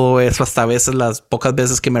presenta todo eso, hasta a veces las pocas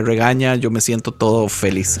veces que me regaña, yo me siento todo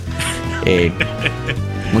feliz.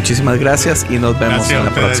 Muchísimas gracias y nos vemos en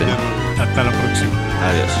la próxima. Hasta la próxima.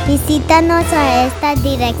 Adiós. Visítanos a esta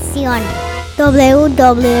dirección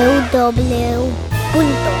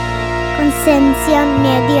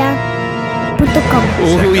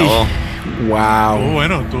www.concienciamedia.com. Uy, wow.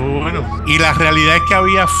 Estuvo bueno. Y la realidad es que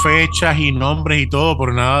había fechas y nombres y todo,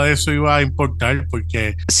 pero nada de eso iba a importar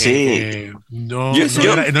porque no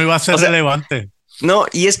iba a ser relevante. No,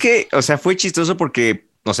 y es que, o sea, fue chistoso porque,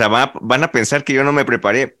 o sea, van a pensar que yo no me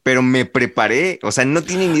preparé, pero me preparé, o sea, no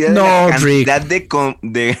tienen idea de la cantidad de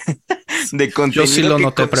contenido yo sí lo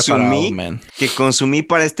noté preparado, man. Que consumí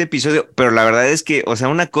para este episodio, pero la verdad es que, o sea,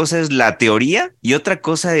 una cosa es la teoría y otra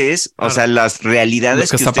cosa es, o sea, las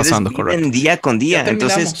realidades que está ustedes pasando, viven correcto. día con día.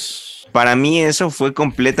 Entonces, para mí eso fue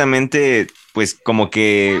completamente, pues, como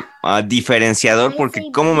que diferenciador, porque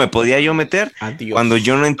 ¿cómo me podía yo meter cuando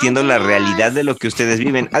yo no entiendo la realidad de lo que ustedes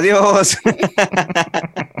viven? ¡Adiós!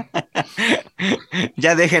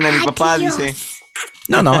 Ya dejen a mi papá, dice.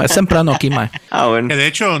 No, es temprano aquí, man. Bueno. Que de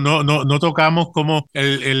hecho, no tocamos cómo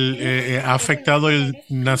ha afectado el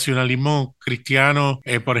nacionalismo cristiano,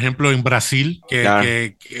 por ejemplo, en Brasil,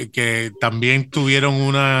 que también tuvieron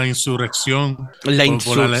una insurrección por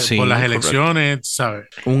las elecciones, ¿sabes?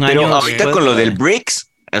 Pero ahorita con lo del BRICS,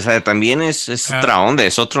 o sea, también es otra onda,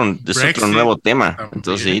 es otro nuevo tema.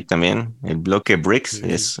 Entonces sí, también el bloque BRICS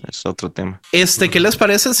es otro tema. ¿Qué les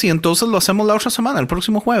parece si entonces lo hacemos la otra semana, el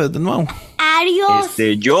próximo jueves, de nuevo? Adiós.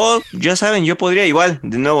 Ya saben, yo podría igual,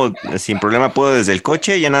 de nuevo, sin problema puedo desde el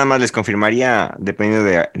coche, ya nada más les confirmaría, dependiendo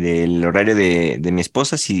del horario de mi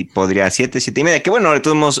esposa, si podría 7:30, que bueno, de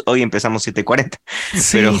todos modos, hoy empezamos 7:40.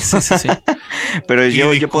 Sí. Pero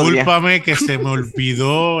yo podría. Discúlpame que se me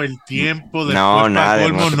olvidó el tiempo de no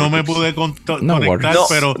me pude conectar,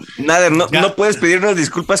 pero Nader, no puedes pedirnos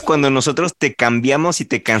disculpas cuando nosotros te cambiamos y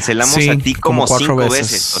te cancelamos a ti como 5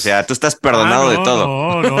 veces. O sea, tú estás perdonado de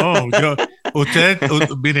todo. No. Ustedes,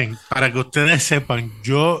 miren, para que ustedes sepan,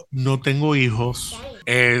 yo no tengo hijos.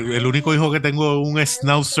 El único hijo que tengo es un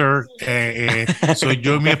schnauzer. Soy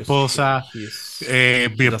yo y mi esposa.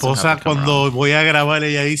 Mi esposa, cuando voy a grabar,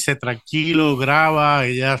 ella dice tranquilo, graba,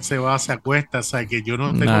 ella se acuesta, o sea que yo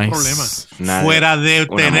no tengo problemas. Fuera de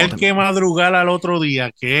tener que madrugar al otro día,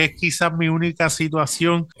 que es quizás mi única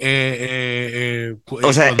situación.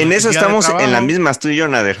 O sea, en eso estamos en las mismas, tú y yo,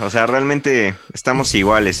 Nader. O sea, realmente estamos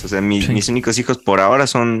iguales. O sea, mis únicos hijos por ahora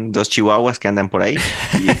son 2 chihuahuas que andan por ahí.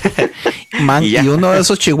 Y uno de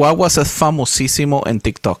esos chihuahuas es famosísimo en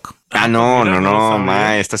TikTok.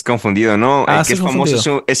 Ma, estás confundido, ¿no? El que es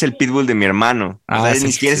famoso es el pitbull de mi hermano. O sea,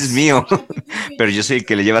 ni siquiera es mío. Pero yo soy el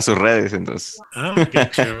que le lleva sus redes, entonces. Qué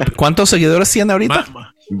chévere. ¿Cuántos seguidores tiene ahorita?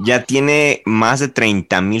 Ya tiene más de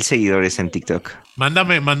 30,000 seguidores en TikTok.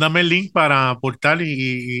 Mándame el link para aportar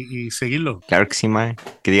y seguirlo. Claro que sí, ma.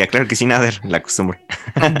 Que diga, claro que sí, Nader, la costumbre.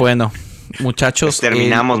 Bueno. Muchachos, pues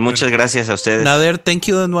terminamos. Muchas gracias a ustedes. Nader, thank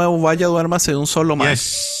you de nuevo. Vaya, duérmase un solo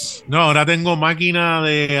más. No, ahora tengo máquina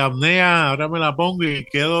de apnea. Ahora me la pongo y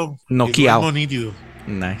quedo noqueado. Nítido.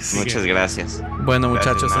 Muchas gracias. Bueno,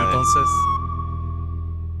 Gracias, muchachos, Nader. entonces